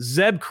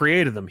Zeb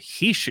created them.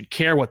 He should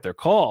care what they're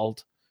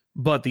called.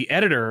 but the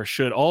editor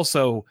should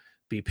also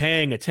be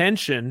paying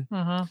attention,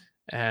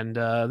 and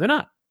they're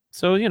not.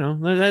 So,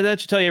 that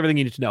should tell you everything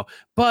you need to know.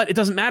 But it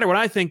doesn't matter what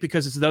I think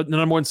because it's the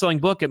number one selling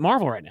book at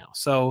Marvel right now.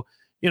 So,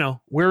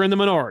 we're in the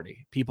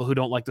minority, people who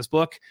don't like this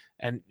book.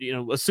 And,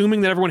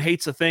 assuming that everyone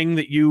hates a thing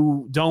that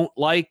you don't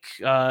like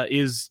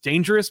is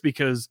dangerous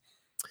because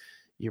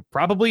you're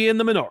probably in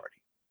the minority.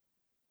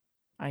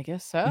 I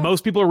guess so.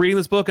 Most people are reading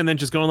this book and then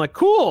just going like,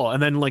 cool,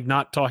 and then like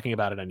not talking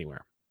about it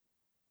anywhere.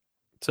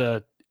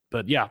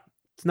 But yeah,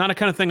 it's not a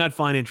kind of thing I'd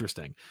find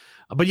interesting.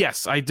 But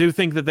yes, I do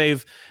think that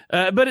they've,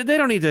 but they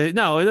don't need to.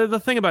 No, the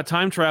thing about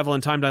time travel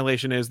and time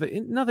dilation is that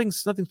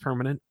nothing's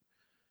permanent.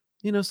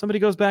 Somebody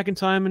goes back in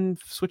time and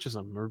switches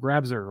them or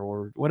grabs her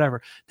or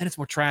whatever. Then it's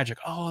more tragic.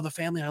 Oh, the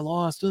family I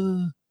lost.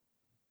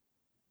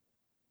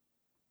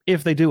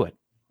 If they do it,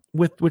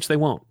 which they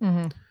won't.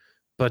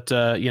 But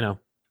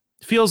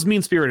feels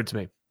mean spirited to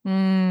me.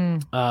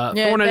 Thorn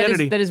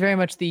Identity. That is very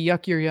much the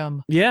yuck your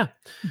yum. Yeah.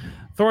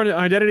 Thorn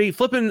Identity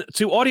flipping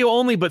to audio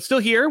only, but still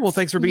here. Well,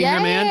 thanks for being here,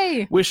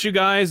 man. Wish you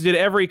guys did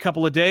every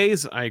couple of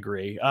days. I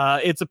agree.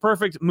 It's a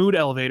perfect mood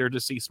elevator to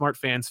see smart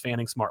fans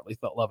fanning smartly.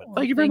 Love it.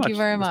 Thank you very much. Thank you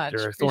very much.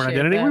 Thorn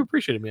Identity. We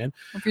appreciate it, man.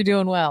 Hope you're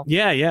doing well.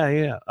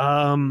 Yeah.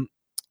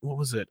 What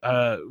was it?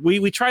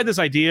 We tried this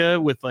idea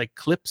with like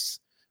clips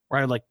where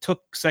I like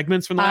took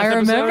segments from the last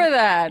episode. I remember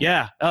that.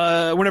 Yeah.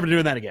 We're never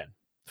doing that again.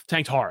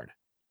 Tanked hard.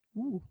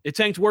 Ooh. It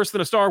tanked worse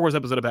than a Star Wars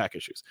episode of Back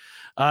Issues.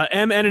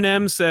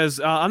 MNM says,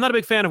 I'm not a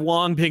big fan of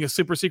Wong being a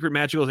super secret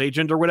magical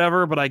agent or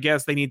whatever, but I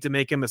guess they need to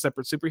make him a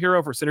separate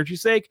superhero for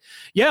synergy's sake.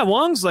 Yeah,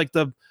 Wong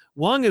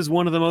is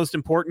one of the most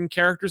important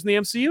characters in the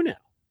MCU now.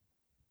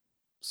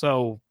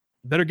 So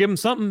better give him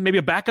something, maybe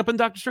a backup in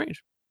Doctor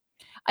Strange.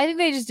 I think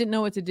they just didn't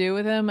know what to do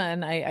with him,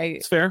 and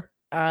it's fair.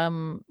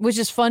 Which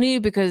is funny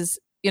because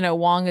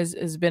Wong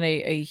has been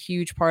a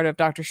huge part of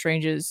Doctor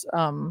Strange's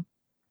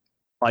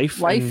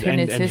life and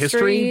his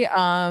history.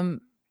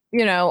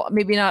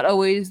 Maybe not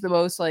always the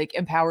most like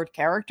empowered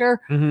character.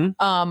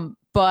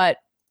 But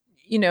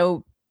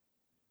you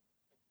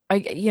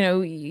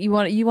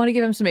want to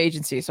give him some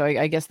agency. So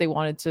I guess they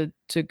wanted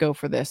to go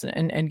for this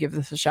and give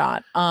this a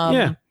shot.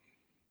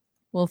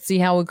 We'll see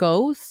how it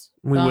goes.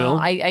 We will.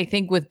 I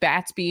think with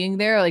Bats being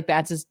there, like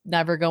Bats is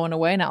never going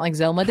away, not like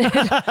Zelma did.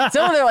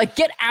 Zelma, they're like,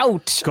 get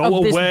out. Go of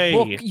away. This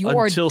book. You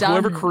until are done.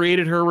 Whoever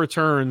created her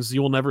returns,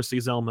 you will never see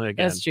Zelma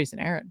again. That's Jason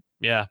Aaron.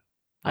 Yeah.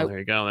 Well, there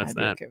you go. That's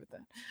that. Okay with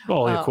that.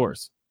 Well, of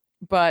course.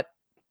 But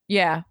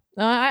yeah,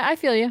 I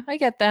feel you. I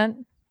get that.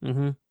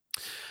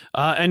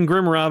 And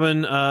Grim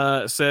Robin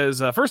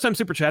says, first time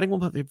super chatting.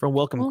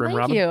 Welcome, Grim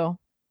Robin. Thank you.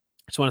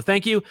 Just want to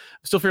thank you.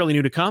 I'm still fairly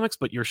new to comics,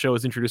 but your show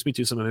has introduced me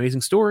to some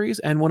amazing stories.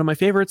 And one of my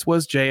favorites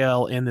was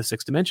JL in the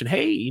Sixth Dimension.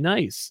 Hey,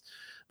 nice.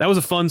 That was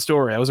a fun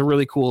story. That was a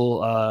really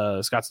cool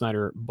Scott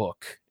Snyder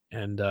book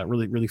and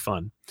really, really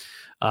fun.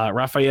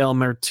 Rafael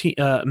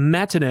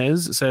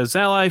Martinez says,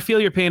 Sal, I feel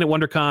your pain at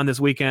WonderCon this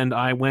weekend.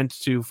 I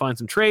went to find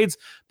some trades,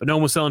 but no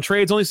one was selling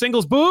trades, only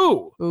singles.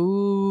 Boo!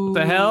 Ooh. What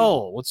the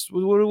hell? What's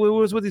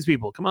with these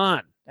people? Come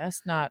on.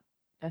 That's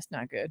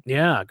not good.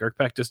 Yeah, Girk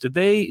Pectus.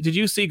 Did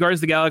you see Guardians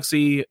of the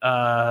Galaxy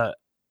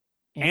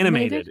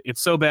animated? It's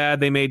so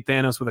bad they made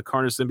Thanos with a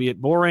Carnage symbiote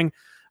boring.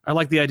 I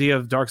like the idea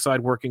of Darkseid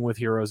working with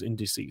heroes in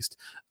Deceased.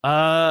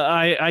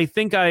 I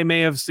think I may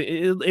have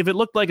seen, if it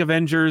looked like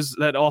Avengers,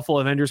 that awful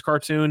Avengers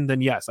cartoon,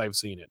 then yes, I've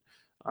seen it.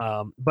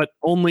 But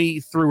only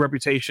through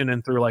reputation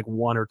and through like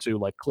one or two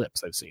like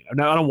clips I've seen. I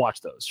don't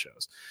watch those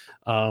shows.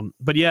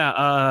 But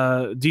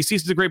yeah,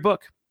 Deceased is a great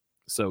book,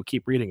 so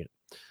keep reading it.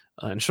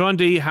 And Sean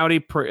D, howdy,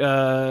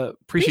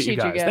 appreciate you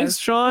guys. Thanks,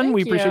 Sean.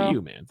 We appreciate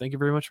you, man. Thank you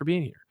very much for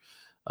being here.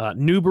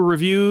 Nuber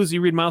reviews,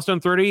 you read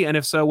Milestone 30, and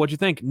if so, what'd you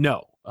think?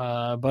 No,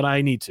 but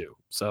I need to.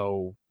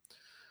 So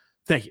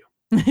thank you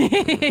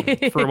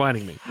for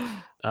reminding me.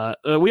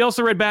 We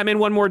also read Batman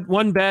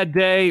One Bad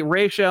Day,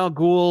 Ra's al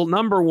Ghul,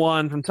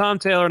 #1 from Tom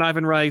Taylor and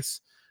Ivan Rice.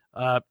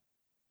 Another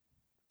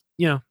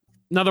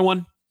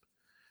one.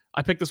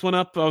 I picked this one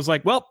up. I was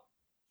like, well,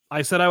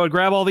 I said I would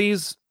grab all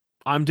these.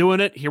 I'm doing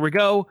it. Here we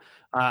go.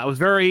 I was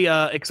very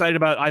excited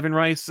about Ivan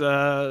Rice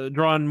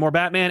drawing more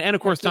Batman, and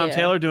of course Tom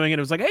Taylor doing it.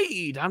 It was like,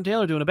 hey, Tom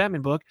Taylor doing a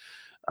Batman book.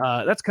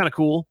 That's kind of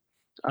cool.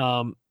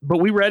 But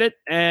we read it,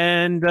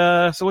 and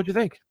so what'd you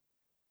think?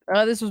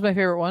 This was my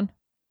favorite one.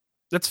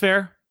 That's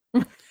fair.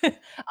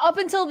 Up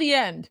until the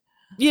end.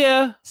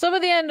 Yeah. Some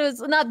of the end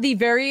was not the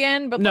very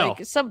end, but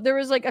there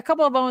was like a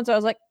couple of moments I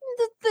was like,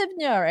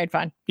 yeah, all right,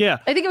 fine. Yeah.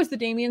 I think it was the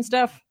Damian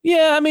stuff.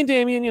 Yeah, I mean,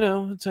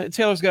 Damian,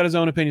 Taylor's got his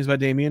own opinions about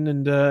Damian,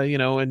 and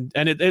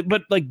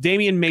but like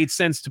Damian made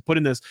sense to put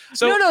in this.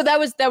 So no, that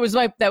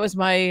was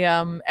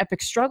my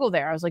epic struggle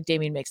there. I was like,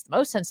 Damian makes the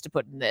most sense to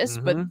put in this,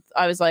 but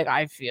I was like,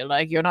 I feel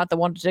like you're not the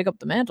one to take up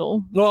the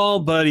mantle. Well,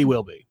 but he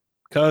will be,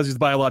 because he's the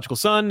biological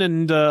son,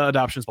 and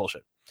adoption's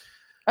bullshit.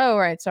 Oh,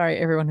 right. Sorry,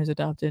 everyone who's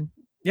adopted.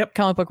 Yep.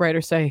 Comic book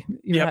writers say.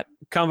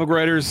 Comic book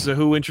writers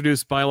who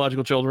introduce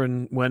biological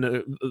children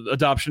when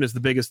adoption is the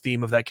biggest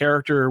theme of that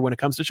character when it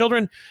comes to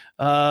children.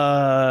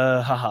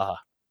 Ha ha ha.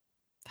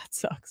 That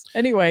sucks.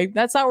 Anyway,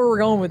 that's not where we're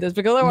going with this,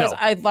 because otherwise No.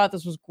 I thought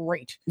this was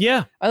great.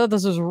 Yeah. I thought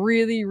this was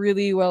really,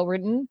 really well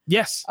written.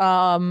 Yes.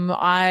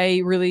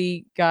 I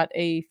really got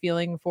a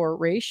feeling for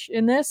Raish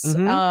in this.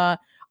 Mhm.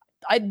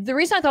 The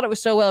reason I thought it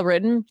was so well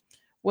written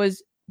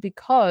was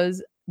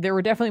because there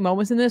were definitely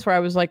moments in this where I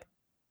was like,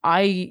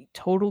 I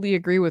totally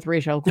agree with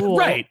Ra's al Ghul.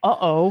 Right.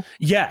 Uh-oh.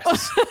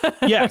 Yes.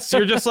 Yes.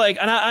 You're just like,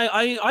 and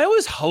I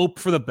always hope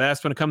for the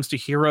best when it comes to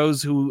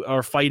heroes who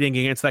are fighting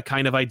against that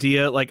kind of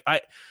idea. Like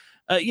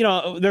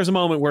there's a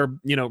moment where,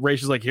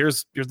 Raish is like,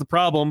 here's the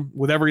problem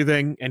with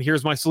everything, and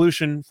here's my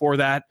solution for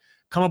that.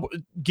 Come up,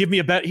 give me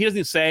a better. He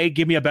doesn't say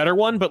give me a better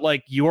one, but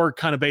like you're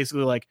kind of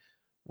basically like,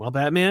 well,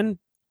 Batman,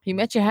 He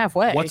met you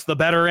halfway. what's the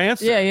better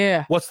answer?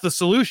 Yeah. What's the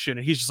solution?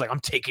 And he's just like, I'm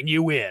taking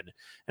you in.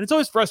 And it's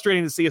always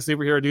frustrating to see a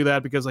superhero do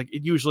that, because like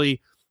it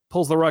usually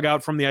pulls the rug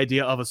out from the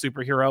idea of a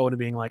superhero and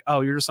being like,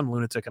 oh, you're just some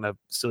lunatic in a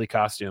silly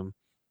costume.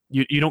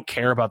 You don't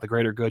care about the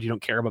greater good. You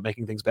don't care about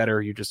making things better.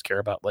 You just care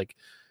about like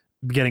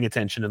getting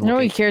attention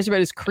and he cares about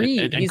his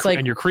creed. and He's like,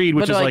 and your creed,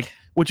 which is like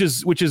which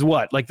is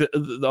what, like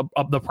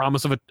the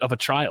promise of a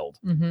child.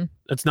 mm-hmm.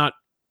 That's not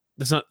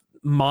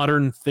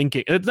modern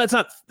thinking. That's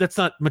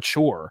not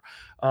mature.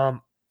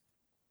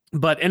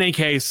 But in any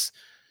case,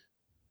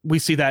 we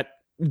see that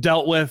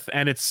dealt with,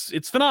 and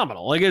it's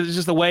phenomenal. Like, it's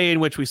just the way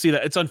in which we see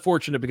that. It's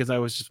unfortunate because I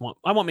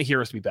want my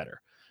heroes to be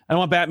better. I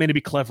want Batman to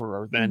be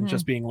cleverer than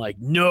just being like,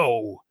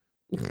 no.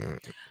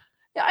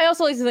 Yeah, I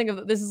also like to think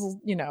of this is,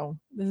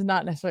 this is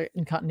not necessarily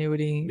in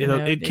continuity.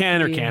 It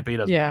can or can't be. It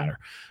doesn't matter.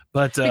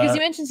 But because he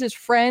mentions his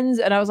friends,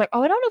 and I was like,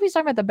 oh, I don't know if he's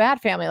talking about the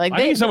Bat Family. Like, I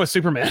think he's talking about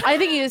Superman. I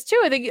think he is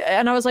too.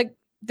 And I was like,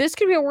 this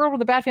could be a world where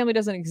the Bat Family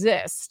doesn't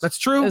exist. That's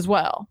true as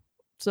well.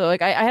 So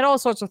like, I had all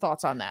sorts of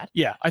thoughts on that.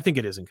 Yeah, I think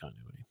it is in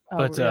continuity. Oh,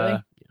 but really? yeah.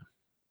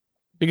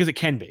 Because it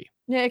can be.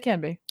 Yeah, it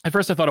can be. At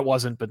first I thought it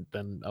wasn't, but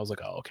then I was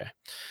like, oh, okay.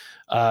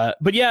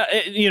 But yeah,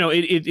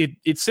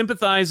 it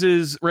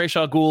sympathizes Ra's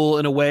al Ghul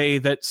in a way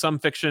that some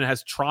fiction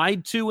has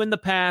tried to in the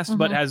past,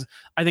 but has,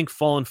 I think,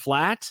 fallen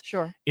flat.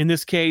 Sure. In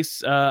this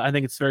case, I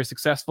think it's very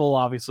successful.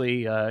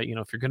 Obviously,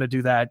 if you're going to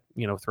do that,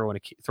 throw in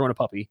a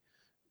puppy,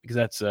 because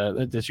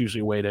that's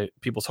usually a way to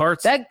people's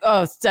hearts.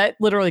 That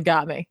literally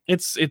got me.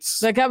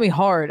 That got me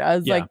hard. I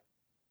was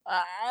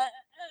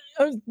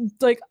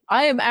like,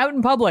 I am out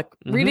in public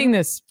reading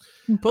this.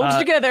 Pull it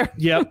together.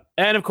 Yep.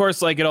 And of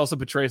course, like, it also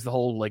betrays the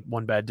whole like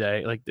one bad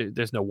day. Like,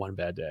 there's no one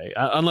bad day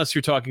unless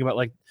you're talking about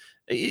like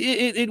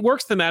it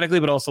works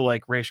thematically, but also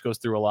like Raish goes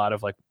through a lot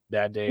of like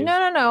bad days.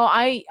 No.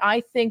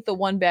 I think the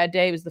one bad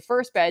day was the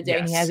first bad day,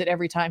 and he has it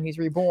every time he's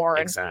reborn.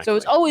 Exactly. So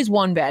it's always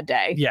one bad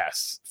day.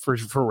 Yes, for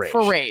Raish.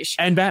 For Raish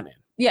and Batman.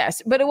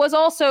 Yes, but it was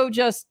also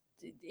just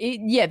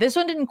this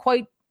one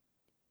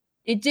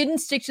didn't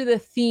stick to the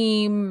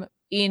theme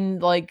in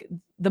like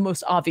the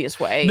most obvious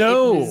way.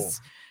 No. It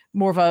was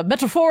more of a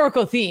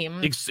metaphorical theme.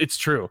 It's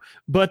true.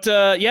 But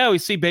we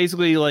see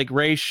basically like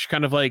Raish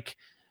kind of like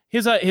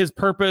his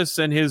purpose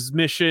and his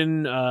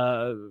mission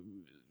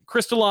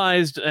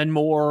crystallized and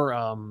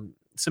more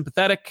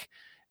sympathetic,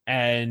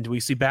 and we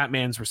see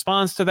Batman's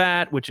response to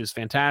that, which is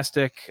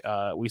fantastic.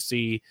 We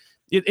see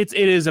it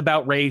is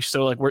about Raish,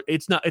 so like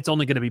it's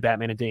only going to be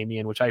Batman and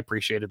Damian, which I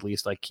appreciate, at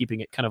least like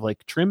keeping it kind of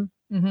like trim.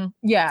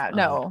 Yeah,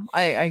 no,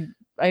 I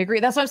agree.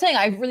 That's what I'm saying.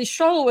 I really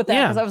struggle with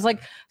that because I was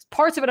like,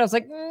 parts of it I was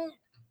like,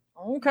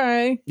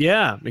 okay.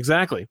 Yeah,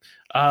 exactly.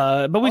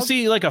 But we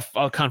see like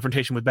a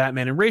confrontation with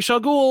Batman and Ra's al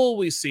Ghul.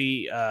 We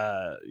see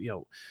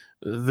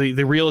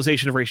the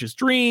realization of Raish's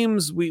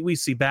dreams. We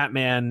see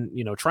Batman,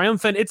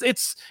 triumphant.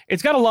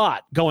 It's got a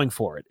lot going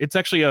for it. It's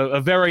actually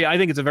I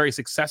think it's a very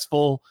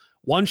successful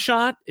one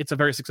shot. It's a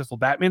very successful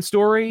Batman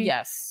story.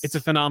 Yes. It's a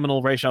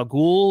phenomenal Ra's al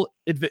Ghul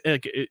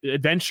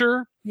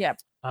adventure. Yep.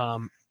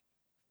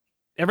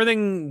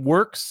 Everything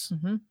works,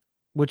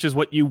 which is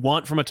what you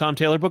want from a Tom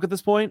Taylor book at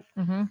this point.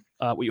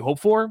 What you hope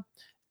for.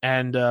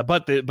 And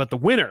but the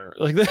winner,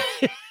 like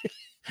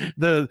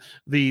the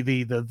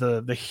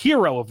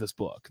hero of this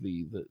book,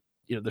 the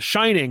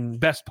shining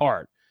best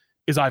part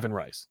is Ivan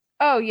Rice.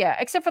 Oh yeah,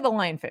 except for the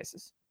lion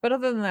faces. But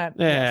other than that,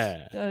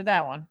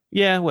 that one.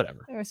 Yeah,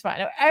 whatever. It was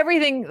fine.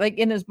 Everything like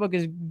in this book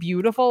is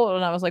beautiful,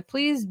 and I was like,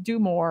 please do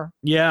more.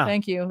 Yeah.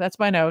 Thank you. That's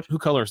my note. Who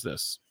colors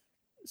this?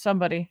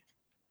 Somebody.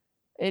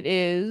 It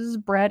is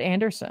Brad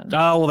Anderson.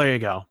 Oh, well, there you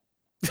go.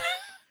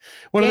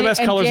 One of the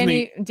best colors.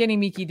 Danny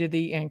Miki did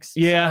the inks.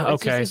 Yeah. So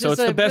okay. So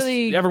it's the best.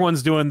 Really,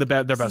 everyone's doing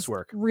their best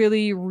work.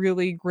 Really,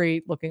 really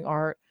great looking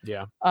art.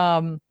 Yeah.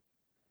 No,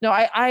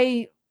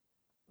 I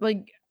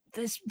like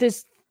this.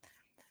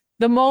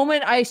 The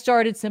moment I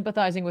started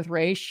sympathizing with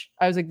Raish,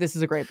 I was like, "This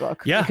is a great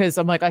book." Yeah. Because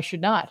I'm like, I should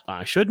not.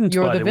 I shouldn't.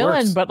 You're the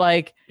villain, works. but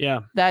like,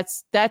 yeah, that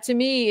to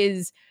me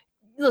is.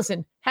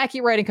 Listen,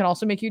 hacky writing can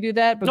also make you do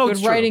that, but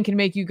good writing can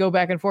make you go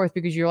back and forth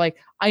because you're like,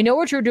 I know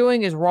what you're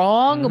doing is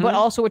wrong, but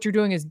also what you're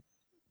doing is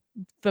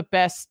the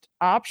best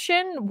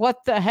option.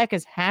 What the heck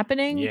is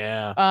happening?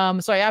 Yeah.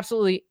 So I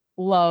absolutely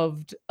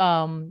loved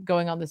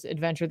going on this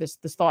adventure, this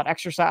thought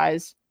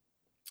exercise.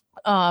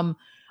 I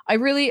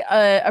really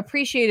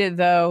appreciated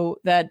though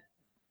that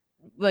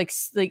like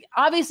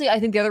obviously I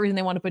think the other reason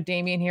they want to put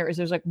Damien here is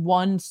there's like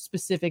one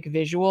specific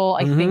visual.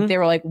 I think they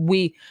were like,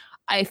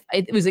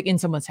 it was like in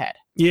someone's head.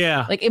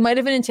 Yeah. Like it might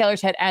have been in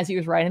Taylor's head as he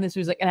was writing this. He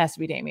was like, it has to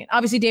be Damien.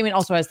 Obviously, Damien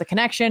also has the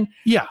connection.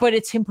 Yeah. But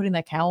it's him putting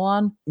that cowl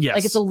on. Yes.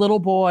 Like it's a little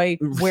boy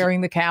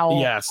wearing the cowl,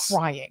 yes,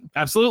 crying.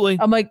 Absolutely.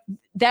 I'm like,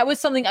 that was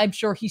something I'm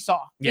sure he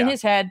saw in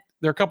his head.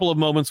 There are a couple of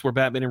moments where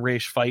Batman and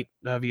Ra's fight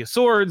via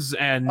swords,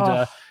 and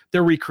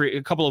they're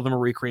a couple of them are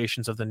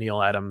recreations of the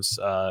Neil Adams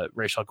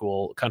Ra's al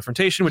Ghul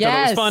confrontation, which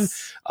I thought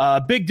was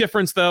fun. Big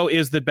difference though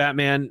is that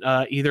Batman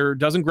either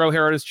doesn't grow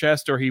hair on his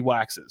chest or he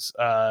waxes.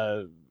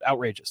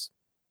 Outrageous.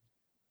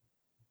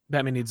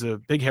 Batman needs a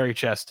big hairy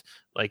chest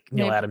like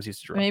Neil Adams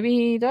used to draw. Maybe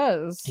he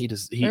does. He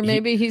does. Or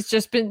maybe he's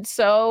just been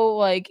so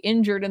like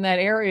injured in that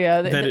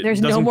area that there's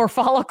no more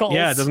follicles.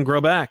 Yeah, it doesn't grow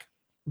back.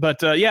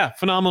 But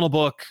phenomenal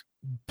book.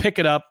 Pick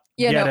it up.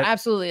 Yeah, no,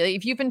 absolutely. Like,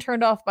 if you've been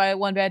turned off by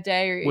One Bad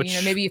Day, or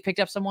maybe you've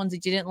picked up some ones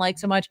that you didn't like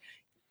so much,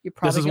 you're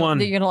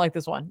probably you're gonna like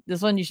this one.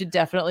 This one you should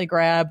definitely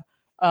grab.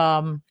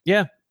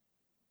 Yeah,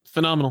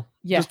 phenomenal.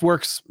 Yeah, just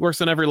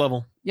works on every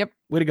level. Yep.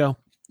 Way to go.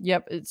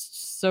 Yep, it's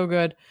so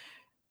good.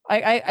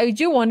 I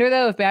do wonder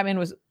though if Batman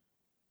was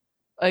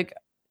like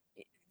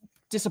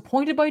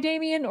disappointed by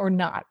Damien or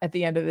not at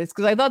the end of this,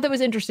 because I thought that was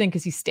interesting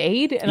because he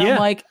stayed, and I'm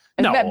like,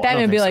 Batman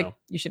would be like,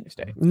 you shouldn't have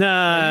stayed.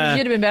 Nah, you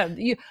should have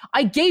been back.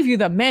 I gave you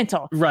the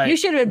mantle. Right. You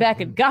should have been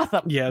back in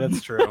Gotham. Yeah,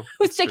 that's true.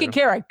 Who's taking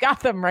care of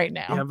Gotham right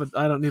now? Yeah, but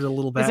I don't need a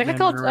little Batman.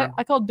 It's like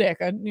I called Dick.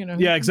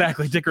 Yeah,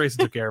 exactly. Dick Grayson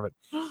took care of it.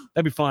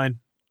 That'd be fine.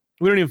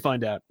 We don't even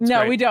find out. It's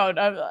great. We don't.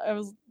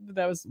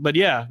 But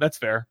yeah, that's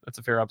fair. That's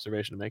a fair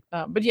observation to make.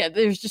 But yeah,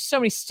 there's just so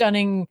many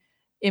stunning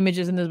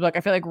images in this book.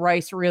 I feel like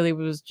Rice really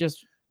was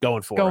just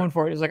going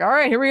for it. He's like, all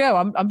right, here we go.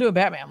 I'm doing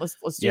Batman. Let's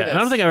do this. And I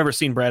don't think I've ever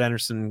seen Brad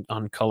Anderson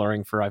on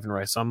coloring for Ivan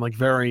Rice. So I'm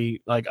like I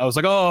was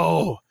like,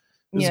 oh,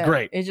 this is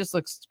great. It just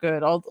looks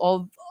good.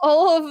 All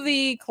of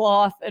the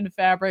cloth and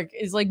fabric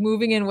is like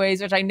moving in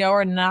ways which I know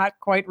are not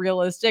quite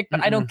realistic,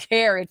 but I don't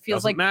care. It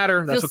feels Doesn't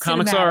matter. That's what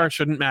comics are. It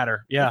shouldn't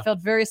matter. Yeah. It felt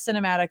very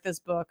cinematic, this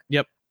book.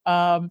 Yep.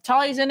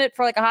 Tali's in it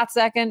for like a hot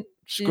second.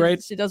 She's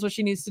great. She does what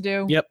she needs to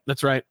do. Yep,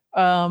 that's right.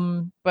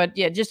 But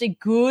yeah, just a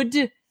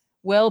good,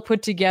 well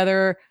put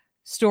together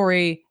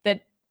story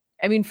that,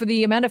 I mean, for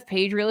the amount of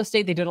page real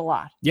estate, they did a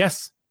lot.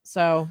 Yes.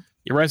 So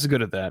you're right, is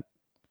good at that.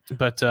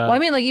 But I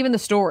mean, like even the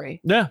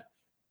story. Yeah.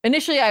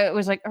 Initially, I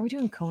was like, "Are we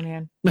doing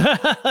Conan?"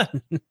 I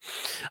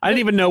didn't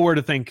even know where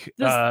to think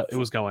it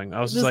was going. I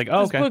was just like,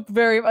 "Oh, okay." Book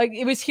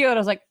it was cute. I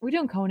was like, "Are we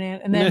doing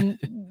Conan?" And then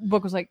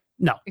book was like,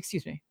 "No,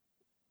 excuse me,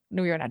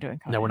 no, we are not doing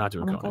Conan." No, we're not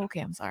doing Conan. Like, okay,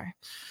 I'm sorry.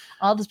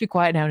 I'll just be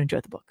quiet now and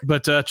enjoy the book.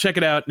 But check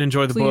it out and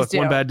enjoy the book.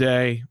 One Bad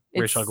Day,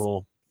 Ra's al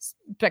Ghul.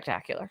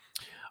 Spectacular.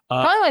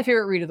 Probably my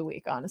favorite read of the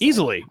week, honestly.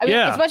 Easily, I mean,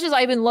 as much as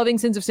I've been loving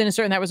Sins of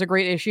Sinister, and that was a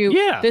great issue.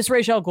 Yeah, this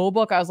Ra's al Ghul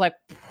book, I was like.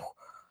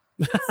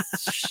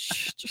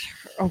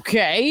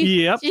 Okay.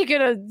 Yep. You're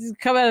gonna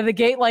come out of the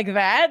gate like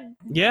that?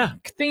 Yeah.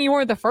 Good thing you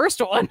weren't the first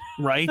one.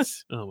 Right.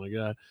 Oh my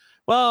god.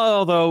 Well,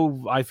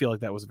 although I feel like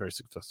that was a very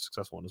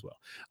successful one as well.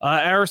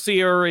 Our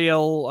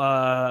Serial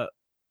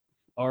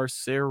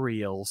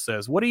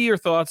says, "What are your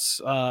thoughts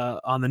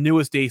on the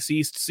newest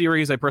Deceased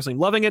series? I'm personally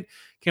loving it.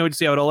 Can't wait to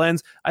see how it all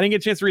ends. I didn't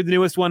get a chance to read the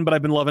newest one, but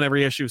I've been loving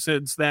every issue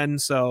since then.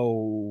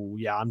 So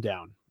yeah, I'm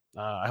down.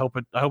 I hope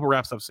it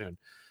wraps up soon."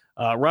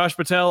 Raj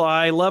Patel,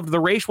 I loved the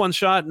Raish one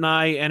shot, and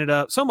I ended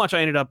up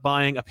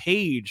buying a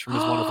page from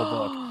this wonderful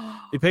book.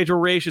 The page where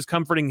Raish is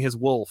comforting his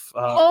wolf.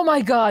 Oh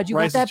my god, you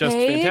Rice got that is just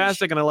page?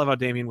 fantastic, and I love how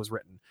Damien was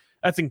written.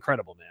 That's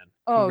incredible, man.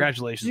 Oh,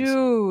 congratulations,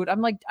 dude!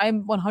 I'm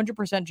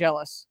 100%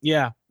 jealous.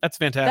 Yeah, that's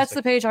fantastic. That's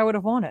the page I would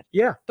have wanted.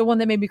 Yeah, the one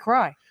that made me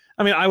cry.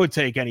 I mean, I would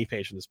take any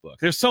page in this book.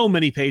 There's so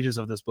many pages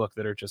of this book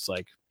that are just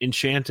like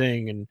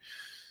enchanting, and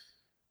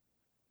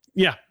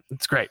yeah,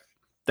 it's great.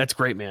 That's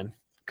great, man.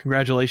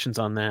 Congratulations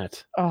on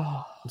that.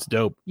 Oh, it's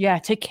dope. Yeah,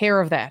 take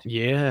care of that.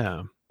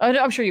 Yeah.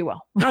 I'm sure you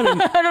will.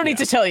 I don't need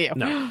to tell you.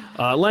 No.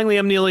 Langley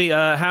M. Neely,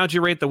 how'd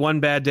you rate the One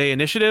Bad Day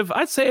initiative?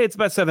 I'd say it's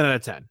about 7 out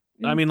of 10.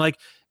 I mean, like,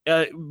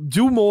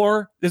 do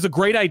more. There's a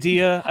great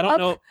idea. I don't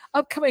know.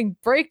 Upcoming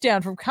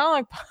breakdown from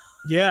comic.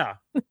 Yeah.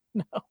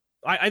 No.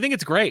 I think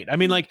it's great. I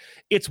mean, like,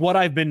 it's what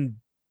I've been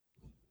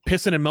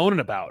pissing and moaning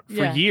about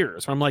for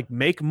years. Where I'm like,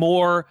 make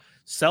more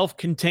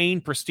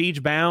self-contained,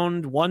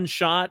 prestige-bound,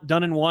 one-shot,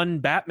 done-in-one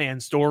Batman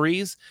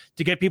stories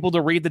to get people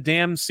to read the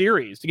damn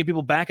series, to get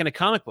people back into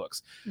comic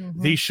books.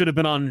 Mm-hmm. These should have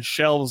been on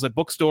shelves at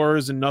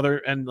bookstores and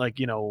like,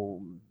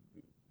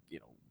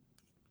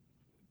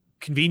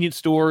 convenience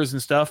stores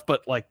and stuff.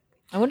 But like,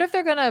 I wonder if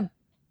they're gonna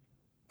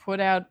put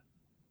out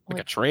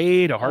like a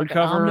trade, a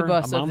hardcover,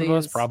 an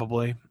omnibus,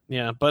 probably.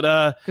 Yeah,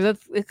 but because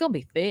it's gonna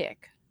be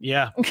thick.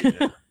 Yeah.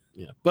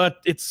 Yeah, but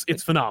it's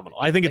phenomenal.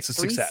 I think it's a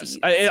success.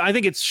 I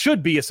think it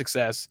should be a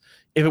success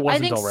if it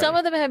wasn't already. I think some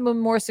of them have been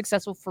more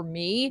successful for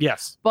me.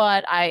 Yes.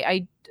 But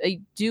I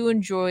do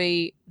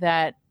enjoy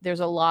that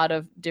there's a lot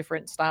of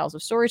different styles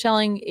of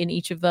storytelling in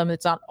each of them.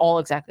 It's not all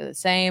exactly the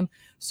same.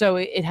 So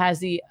it has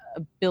the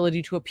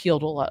ability to appeal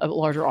to a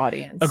larger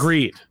audience.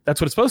 Agreed.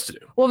 That's what it's supposed to do.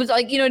 Well, it's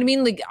like, you know what I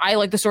mean? Like, I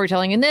like the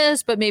storytelling in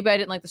this, but maybe I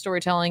didn't like the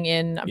storytelling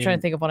in, I'm trying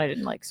to think of one I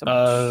didn't like so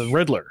much.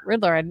 Riddler.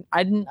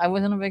 I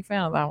wasn't a big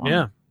fan of that one.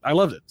 Yeah, I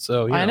loved it.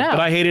 So, I know. But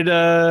I hated,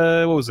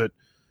 what was it?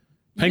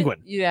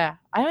 Penguin. Yeah.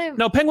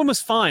 No, Penguin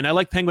was fine. I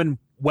liked Penguin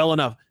well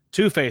enough.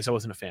 Two-Face I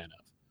wasn't a fan of.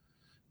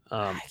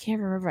 I can't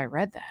remember if I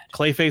read that.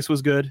 Clayface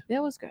was good.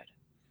 That was good.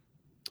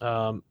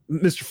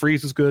 Mr.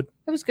 Freeze was good.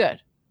 It was good.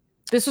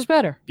 This was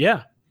better.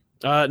 Yeah.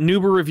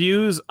 Nuber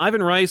reviews.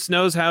 Ivan Rice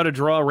knows how to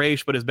draw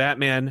Raish, but his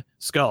Batman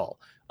skull.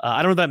 I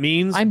don't know what that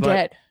means. I'm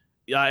dead.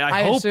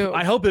 I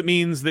hope it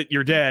means that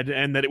you're dead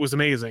and that it was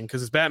amazing,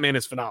 because his Batman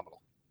is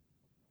phenomenal.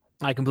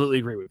 I completely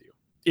agree with you,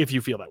 if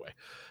you feel that way.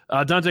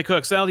 Dante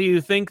Cook, Sal, do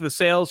you think the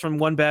sales from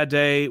One Bad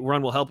Day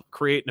run will help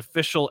create an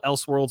official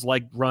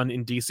Elseworlds-like run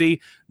in DC?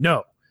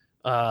 No.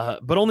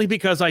 But only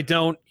because I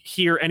don't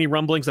hear any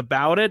rumblings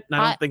about it, and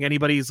I don't think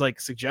anybody's like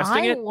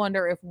suggesting it. I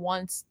wonder if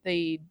once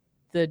the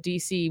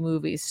DC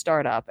movies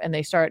start up and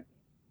they start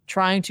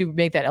trying to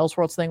make that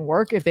Elseworlds thing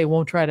work, if they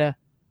won't try to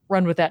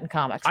run with that in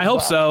comics. I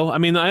hope so. I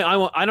mean,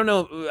 I don't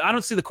know. I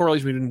don't see the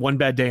correlation between One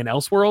Bad Day and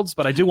Elseworlds,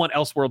 but I do want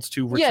Elseworlds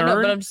to return. Yeah,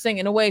 no, but I'm just saying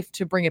in a way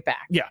to bring it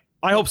back. Yeah,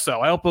 I hope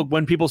so. I hope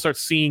when people start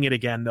seeing it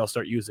again, they'll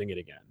start using it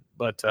again.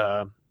 But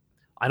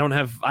I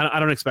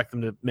don't expect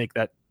them to make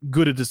that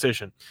good a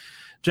decision.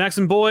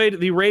 Jackson Boyd,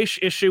 the Raish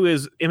issue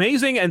is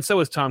amazing, and so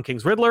is Tom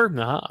King's Riddler.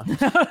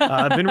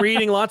 I've been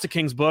reading lots of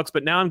King's books,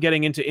 but now I'm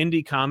getting into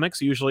indie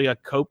comics, usually a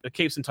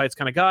capes and tights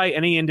kind of guy.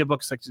 Any indie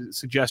book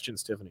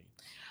suggestions, Tiffany?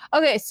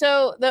 Okay,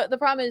 so the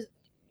problem is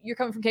you're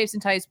coming from capes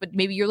and tights, but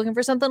maybe you're looking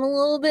for something a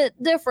little bit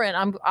different.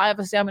 I'm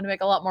going to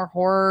make a lot more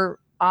horror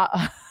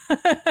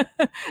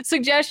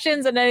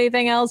suggestions than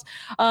anything else.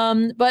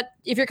 But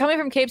if you're coming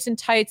from capes and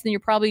tights, then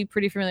you're probably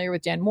pretty familiar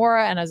with Dan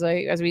Mora. And as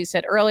we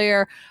said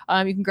earlier,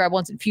 you can grab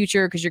Once and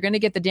Future, because you're going to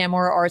get the Dan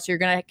Mora art. So you're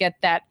going to get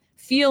that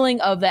feeling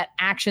of that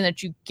action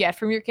that you get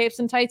from your capes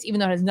and tights, even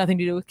though it has nothing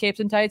to do with capes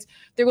and tights.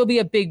 There will be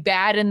a big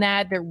bad in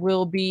that. There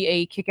will be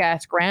a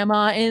kick-ass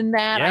grandma in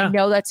that. Yeah. I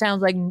know that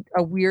sounds like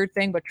a weird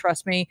thing, but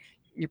trust me,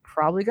 you're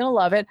probably going to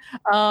love it.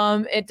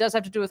 It does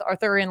have to do with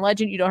Arthurian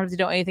legend. You don't have to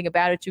know anything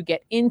about it to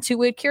get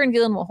into it. Kieran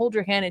Gillen will hold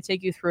your hand and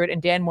take you through it. And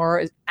Dan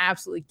Mora is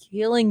absolutely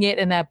killing it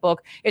in that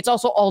book. It's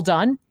also all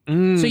done.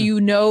 So you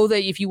know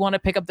that if you want to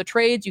pick up the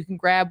trades, you can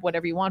grab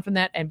whatever you want from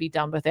that and be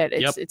done with it.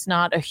 It's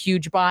not a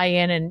huge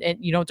buy-in, and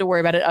you don't have to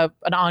worry about it,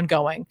 an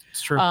ongoing.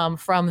 It's true.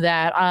 From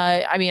that.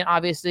 I mean,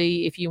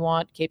 obviously, if you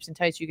want capes and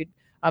tights, you could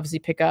obviously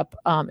pick up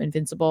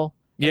Invincible.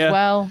 As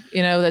well,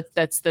 you know,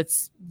 that's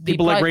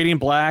people like Radiant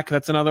Black.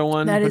 That's another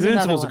one. But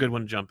Invincible's a good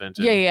one to jump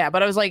into. Yeah.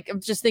 But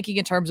I'm just thinking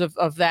in terms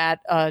of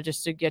that,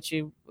 just to get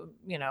you,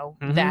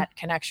 that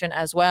connection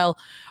as well.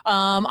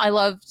 I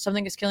love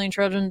Something Is Killing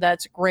Children.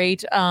 That's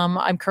great.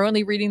 I'm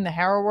currently reading The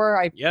Harrower.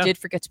 I did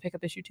forget to pick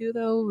up issue 2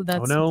 though.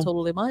 That's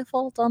totally my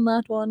fault on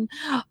that one.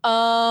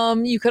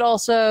 You could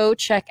also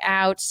check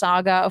out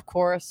Saga, of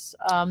course.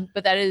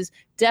 But that is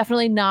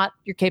definitely not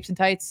your capes and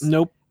tights.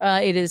 Nope.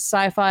 It is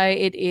sci-fi.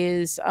 It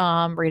is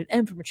rated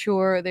M for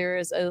mature.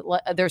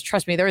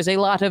 Trust me, there is a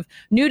lot of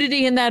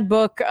nudity in that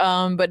book,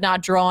 but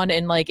not drawn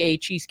in like a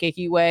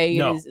cheesecakey way.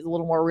 No. It is a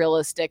little more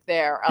realistic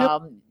there.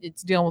 Yep.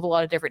 It's dealing with a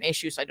lot of different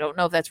issues. I don't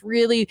know if that's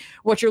really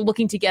what you're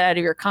looking to get out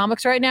of your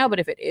comics right now, but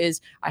if it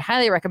is, I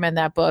highly recommend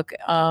that book.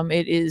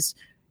 It is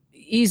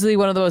easily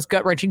one of the most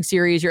gut-wrenching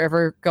series you're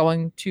ever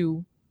going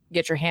to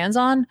get your hands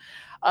on.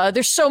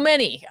 There's so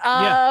many.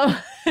 I'm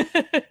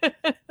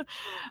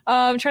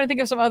trying to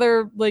think of some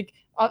other, like,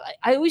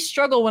 I always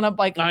struggle when I'm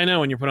like, I know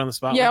when you're put on the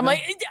spot. Yeah, I'm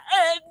like,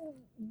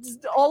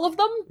 all of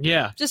them.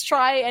 Yeah. Just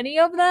try any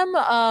of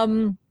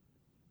them.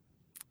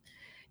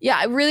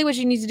 Yeah, really what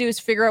you need to do is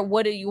figure out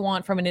what do you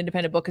want from an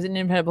independent book, because an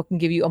independent book can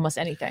give you almost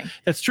anything.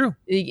 That's true.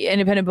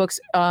 Independent books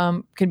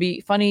can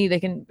be funny. They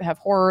can have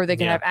horror. They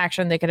can have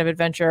action. They can have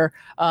adventure.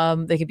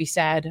 They can be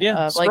sad.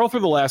 Yeah, scroll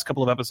through the last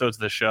couple of episodes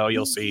of the show.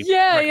 You'll see.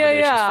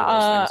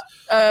 Yeah.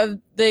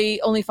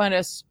 They only find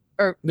us.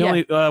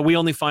 We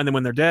only find them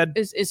when they're dead.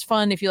 Is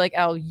fun if you like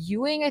Al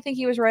Ewing. I think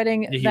he was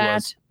writing that.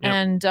 Yep.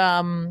 And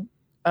The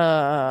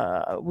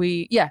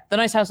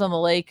Nice House on the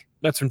Lake.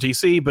 That's from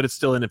DC, but it's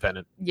still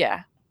independent.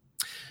 Yeah.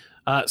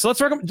 So let's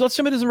jump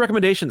into some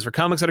recommendations for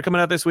comics that are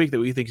coming out this week that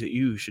we think that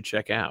you should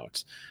check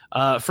out.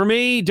 For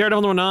me,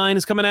 Daredevil number 9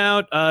 is coming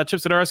out. Chip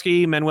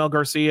Zdarsky, Manuel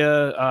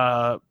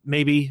Garcia,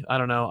 maybe, I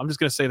don't know. I'm just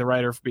going to say the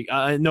writer.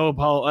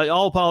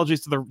 All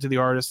apologies to the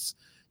artists.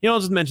 I'll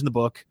just mention the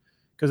book,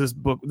 because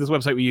this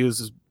website we use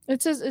is.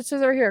 It says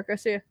right here,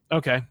 Garcia.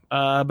 Okay,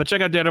 but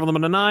check out Daredevil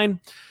number 9.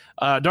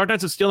 Dark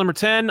Knights of Steel number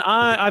 10.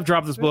 I've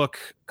dropped this book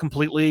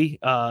completely.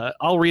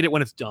 I'll read it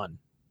when it's done.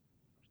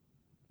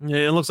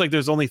 It looks like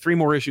there's only 3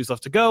 more issues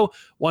left to go,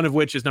 one of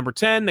which is number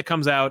 10 that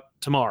comes out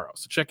tomorrow.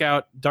 So check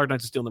out Dark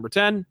Knights of Steel number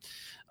 10.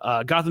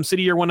 Gotham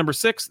City Year 1 number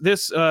 6.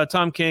 This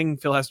Tom King,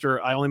 Phil Hester,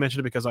 I only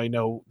mentioned it because I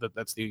know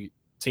that's the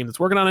team that's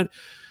working on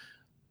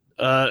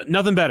it.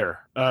 Nothing better.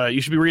 You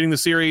should be reading the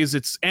series.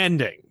 It's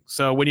ending.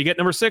 So when you get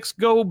number 6,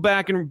 go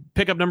back and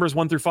pick up numbers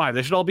 1 through 5.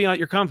 They should all be at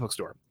your comic book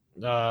store.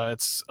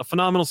 It's a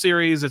phenomenal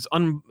series. It's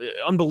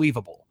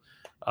unbelievable.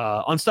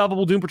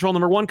 Unstoppable Doom Patrol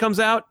 #1 comes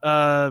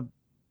out.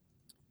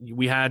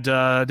 We had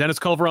Dennis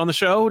Culver on the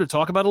show to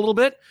talk about it a little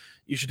bit.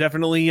 You should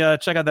definitely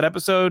check out that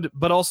episode,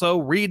 but also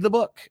read the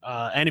book.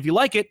 And if you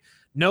like it,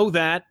 know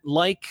that,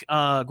 like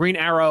Green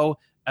Arrow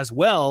as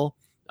well,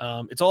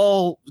 it's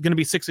all going to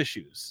be 6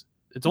 issues.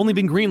 It's only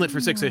been greenlit for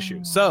 6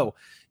 issues. So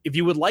if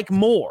you would like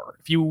more,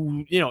 if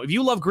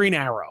you love Green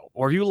Arrow,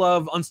 or if you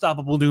love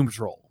Unstoppable Doom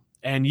Patrol,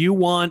 and you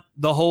want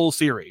the whole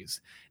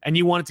series, and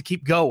you want it to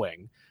keep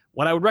going,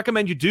 what I would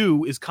recommend you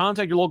do is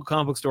contact your local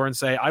comic book store and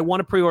say, I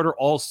want to pre-order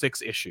all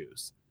 6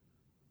 issues.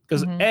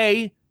 Because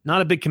A,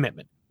 not a big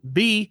commitment.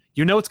 B,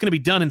 you know it's going to be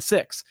done in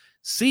 6.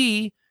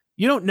 C,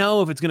 you don't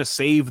know if it's going to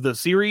save the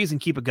series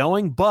and keep it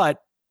going,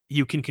 but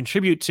you can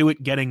contribute to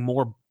it getting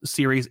more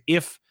series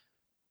if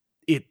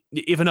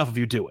enough of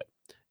you do it.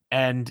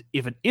 And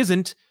if it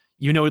isn't,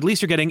 at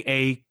least you're getting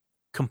a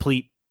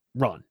complete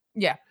run.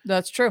 Yeah,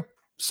 that's true.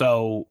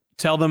 So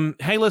tell them,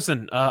 hey,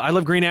 listen, I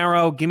love Green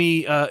Arrow. Give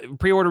me,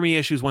 pre-order me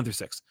issues 1 through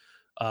 6.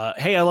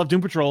 Hey, I love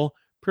Doom Patrol.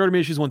 Pre-order me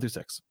issues 1 through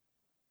 6.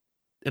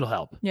 It'll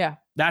help. Yeah.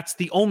 That's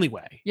the only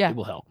way it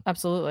will help.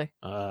 Absolutely.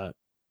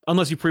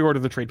 Unless you pre-order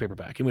the trade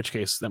paperback, in which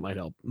case that might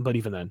help. But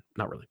even then,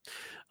 not really.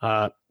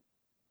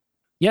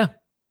 Yeah.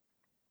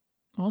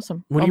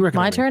 Awesome. What do you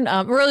recommend? My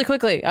turn. Really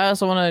quickly, I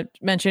also want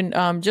to mention,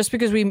 just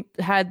because we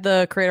had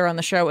the creator on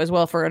the show as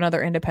well for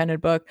another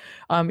independent book,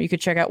 you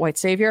could check out White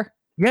Savior.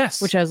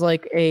 Yes. Which has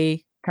like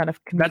a kind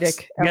of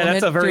comedic element.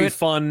 That's a very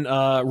fun,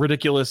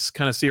 ridiculous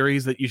kind of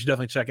series that you should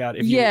definitely check out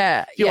if you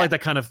like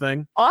that kind of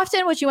thing.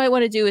 Often what you might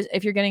want to do is,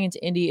 if you're getting into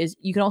indie, is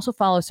you can also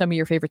follow some of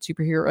your favorite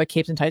superhero, like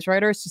capes and tights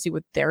writers, to see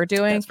what they're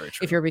doing. That's very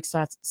true. If you're a big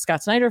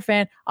Scott Snyder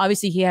fan,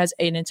 obviously he has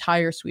an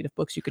entire suite of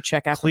books you could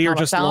check out. Clear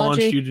just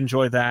launched. You'd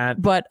enjoy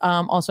that. But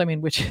also, I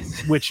mean,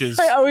 Witches. Witches.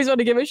 I always want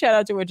to give a shout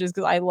out to Witches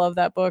because I love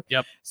that book.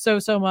 Yep.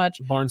 So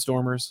much.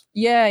 Barnstormers.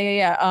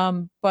 Yeah.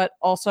 But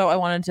also I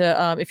wanted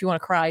to, if you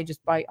want to cry,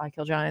 just buy I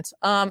Kill Giants.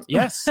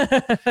 Yes.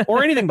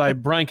 Or anything by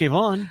Brian K.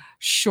 Vaughan.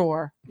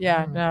 Sure.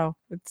 Yeah. No.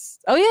 It's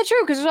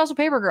true, because there's also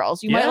Paper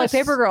Girls. You might like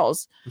Paper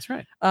Girls. That's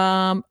right.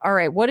 All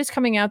right. What is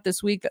coming out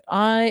this week that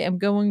I am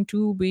going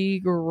to be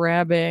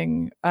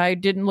grabbing? I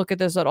didn't look at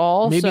this at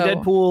all. Maybe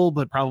Deadpool,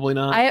 but probably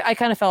not. I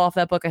kind of fell off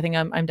that book. I think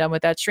I'm done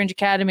with that. Strange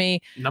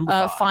Academy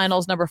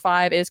Finals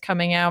 #5 is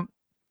coming out.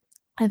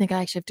 I think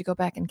I actually have to go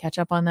back and catch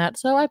up on that,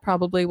 so I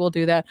probably will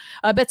do that.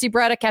 Betsy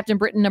Braddock, Captain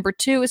Britain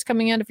 #2 is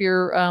coming out if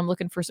you're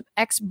looking for some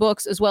X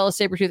books, as well as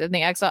Sabretooth and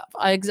the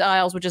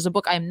Exiles, which is a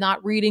book I'm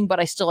not reading, but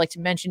I still like to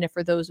mention it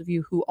for those of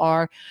you who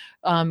are,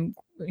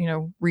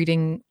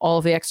 reading all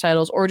of the X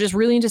titles or just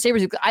really into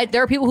Sabretooth.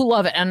 There are people who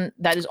love it, and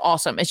that is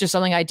awesome. It's just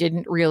something I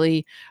didn't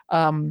really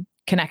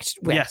connect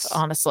with,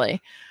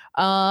 honestly.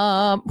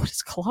 What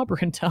is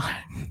Clobberin'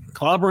 Time?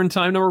 Clobberin'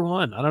 Time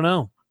 #1. I don't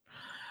know.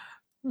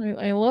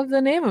 I love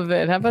the name of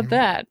it. How about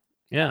that?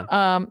 Yeah.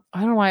 I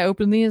don't know why I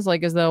opened these,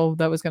 like as though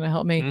that was going to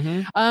help me.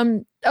 Mm-hmm.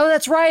 Oh,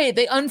 that's right.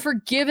 The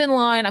Unforgiven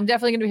line. I'm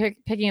definitely going to be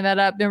picking that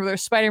up. Remember,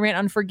 there's Spider-Man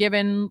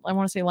Unforgiven. I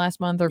want to say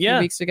last month or a few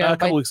weeks ago. A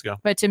couple weeks ago.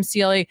 By Tim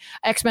Seeley.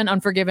 X-Men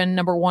Unforgiven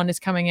 #1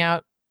 is coming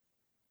out.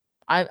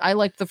 I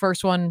liked the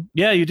first one.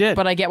 Yeah, you did.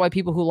 But I get why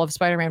people who love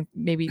Spider-Man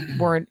maybe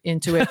weren't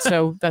into it.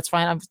 So that's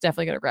fine. I'm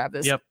definitely going to grab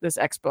this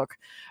X book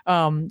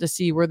to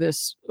see where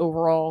this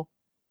overall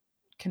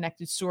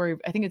connected story.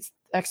 I think it's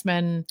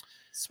X-Men,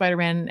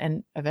 Spider-Man,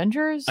 and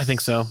Avengers. I think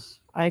so.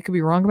 I could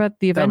be wrong about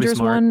the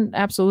Avengers one.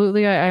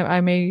 Absolutely.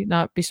 I may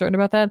not be certain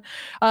about that.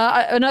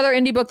 Another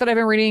indie book that I've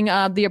been reading,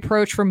 The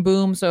Approach from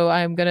Boom. So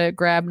I'm going to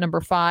grab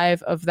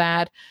 #5 of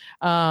that.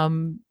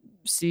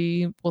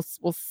 See what's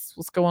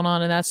going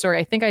on in that story.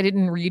 I think I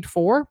didn't read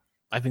 4.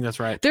 I think that's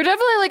right. There's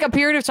definitely like a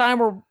period of time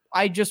where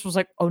I just was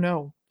like, oh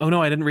no,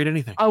 I didn't read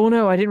anything. Oh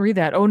no, I didn't read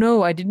that. Oh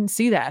no, I didn't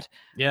see that.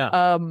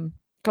 Yeah.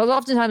 Because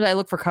oftentimes I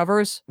look for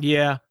covers.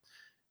 Yeah.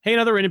 Hey,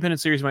 another independent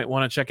series you might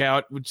want to check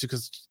out, which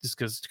because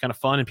it's kind of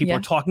fun and people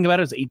are talking about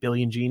it, is 8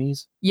 Billion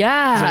Genies.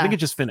 Yeah. I think it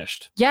just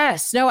finished.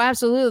 Yes. No,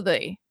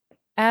 absolutely.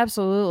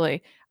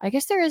 Absolutely. I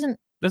guess there isn't.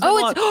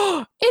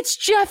 It's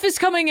Jeff is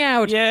coming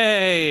out.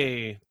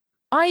 Yay.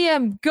 I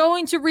am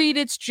going to read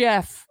It's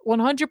Jeff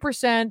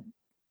 100%.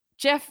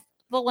 Jeff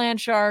the Land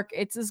Shark.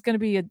 It's going to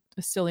be a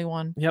silly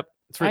one. Yep.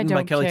 It's written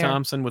by Kelly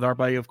Thompson with art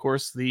by, of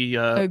course, the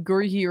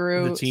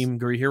Gurihiru. The team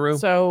Gurihiru.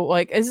 So,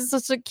 like, this is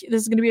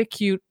going to be a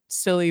cute,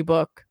 silly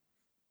book,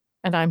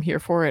 and I'm here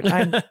for it.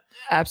 I'm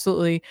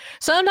absolutely.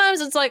 Sometimes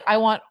it's like I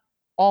want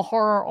all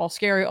horror, all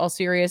scary, all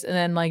serious, and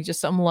then like just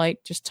something light,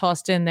 just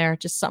tossed in there,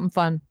 just something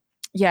fun.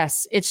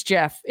 Yes, it's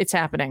Jeff. It's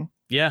happening.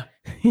 Yeah,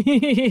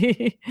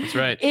 that's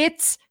right.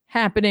 It's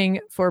happening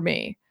for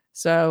me.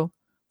 So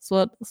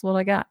that's what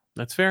I got.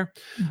 That's fair.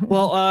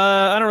 Well,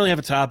 I don't really have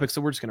a topic, so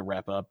we're just going to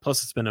wrap up.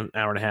 Plus, it's been an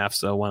hour and a half,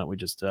 so why don't we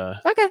just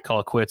call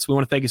it quits? We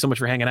want to thank you so much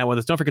for hanging out with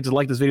us. Don't forget to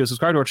like this video,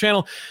 subscribe to our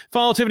channel,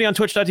 follow Tiffany on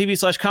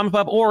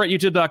twitch.tv/comicpop or at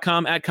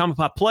youtube.com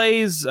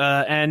 @comicpopplays,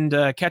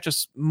 and catch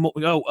us.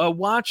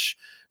 Watch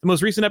the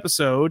most recent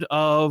episode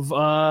of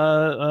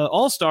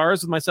All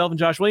Stars with myself and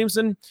Josh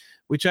Williamson,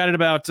 We chatted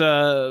about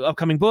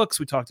upcoming books.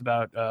 We talked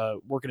about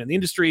working in the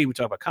industry. We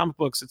talked about comic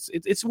books.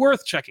 It's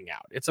worth checking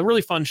out. It's a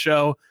really fun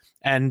show,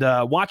 and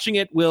watching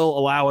it will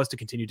allow us to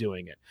continue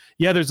doing it.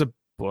 Yeah, there's a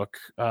book,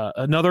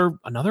 another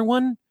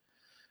one.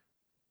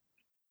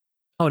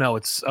 Oh no,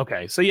 it's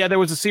okay. So yeah, there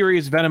was a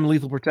series, Venom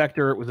Lethal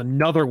Protector. It was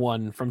another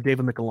one from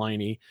David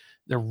Michelinie.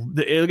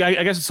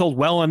 I guess it sold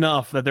well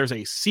enough that there's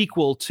a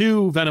sequel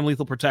to Venom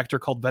Lethal Protector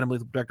called Venom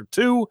Lethal Protector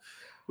 2,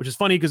 which is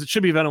funny because it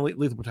should be Venom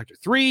Lethal Protector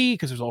 3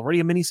 because there's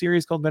already a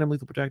miniseries called Venom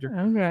Lethal Protector.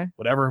 Okay.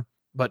 Whatever.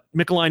 But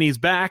Michelinie is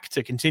back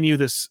to continue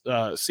this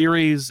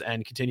series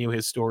and continue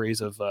his stories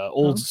of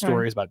old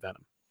stories about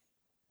Venom.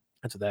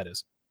 That's what that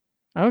is.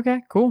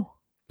 Okay, cool.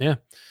 Yeah.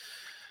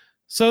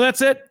 So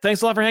that's it.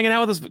 Thanks a lot for hanging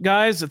out with us,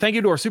 guys. Thank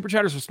you to our super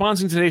chatters for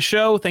sponsoring today's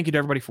show. Thank you to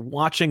everybody for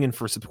watching and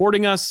for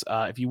supporting us.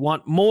 If you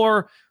want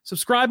more,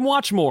 subscribe and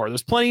watch more.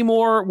 There's plenty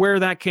more where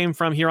that came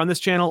from here on this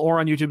channel or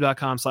on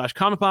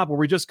youtube.com/comicpop, where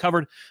we just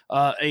covered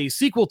a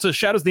sequel to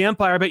Shadows of the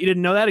Empire. I bet you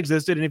didn't know that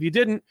existed. And if you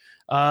did,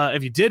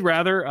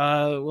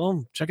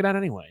 well, check it out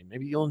anyway.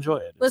 Maybe you'll enjoy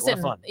it. It's Listen, a lot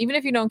of fun. Even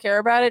if you don't care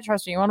about it,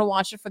 trust me, you want to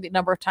watch it for the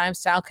number of times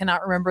Sal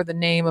cannot remember the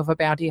name of a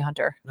bounty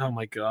hunter. Oh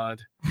my God.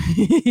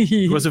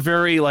 It was a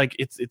very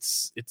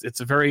it's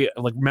a very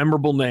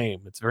memorable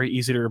name. It's very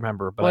easy to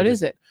remember. But what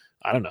is it?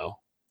 I don't know.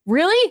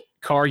 Really?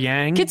 Car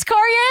Yang. It's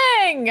Car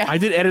Yang. I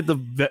did edit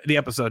the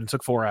episode and it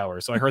took 4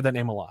 hours, so I heard that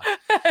name a lot.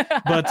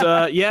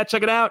 But yeah,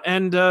 check it out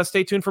and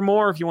stay tuned for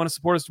more. If you want to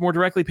support us more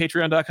directly,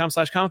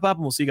 patreon.com/comicpop,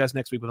 and we'll see you guys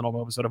next week with an old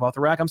episode of Off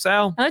the Rack. I'm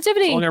Sal. I'm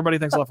Tiffany. So long, everybody.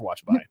 Thanks a lot for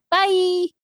watching. Bye. Bye.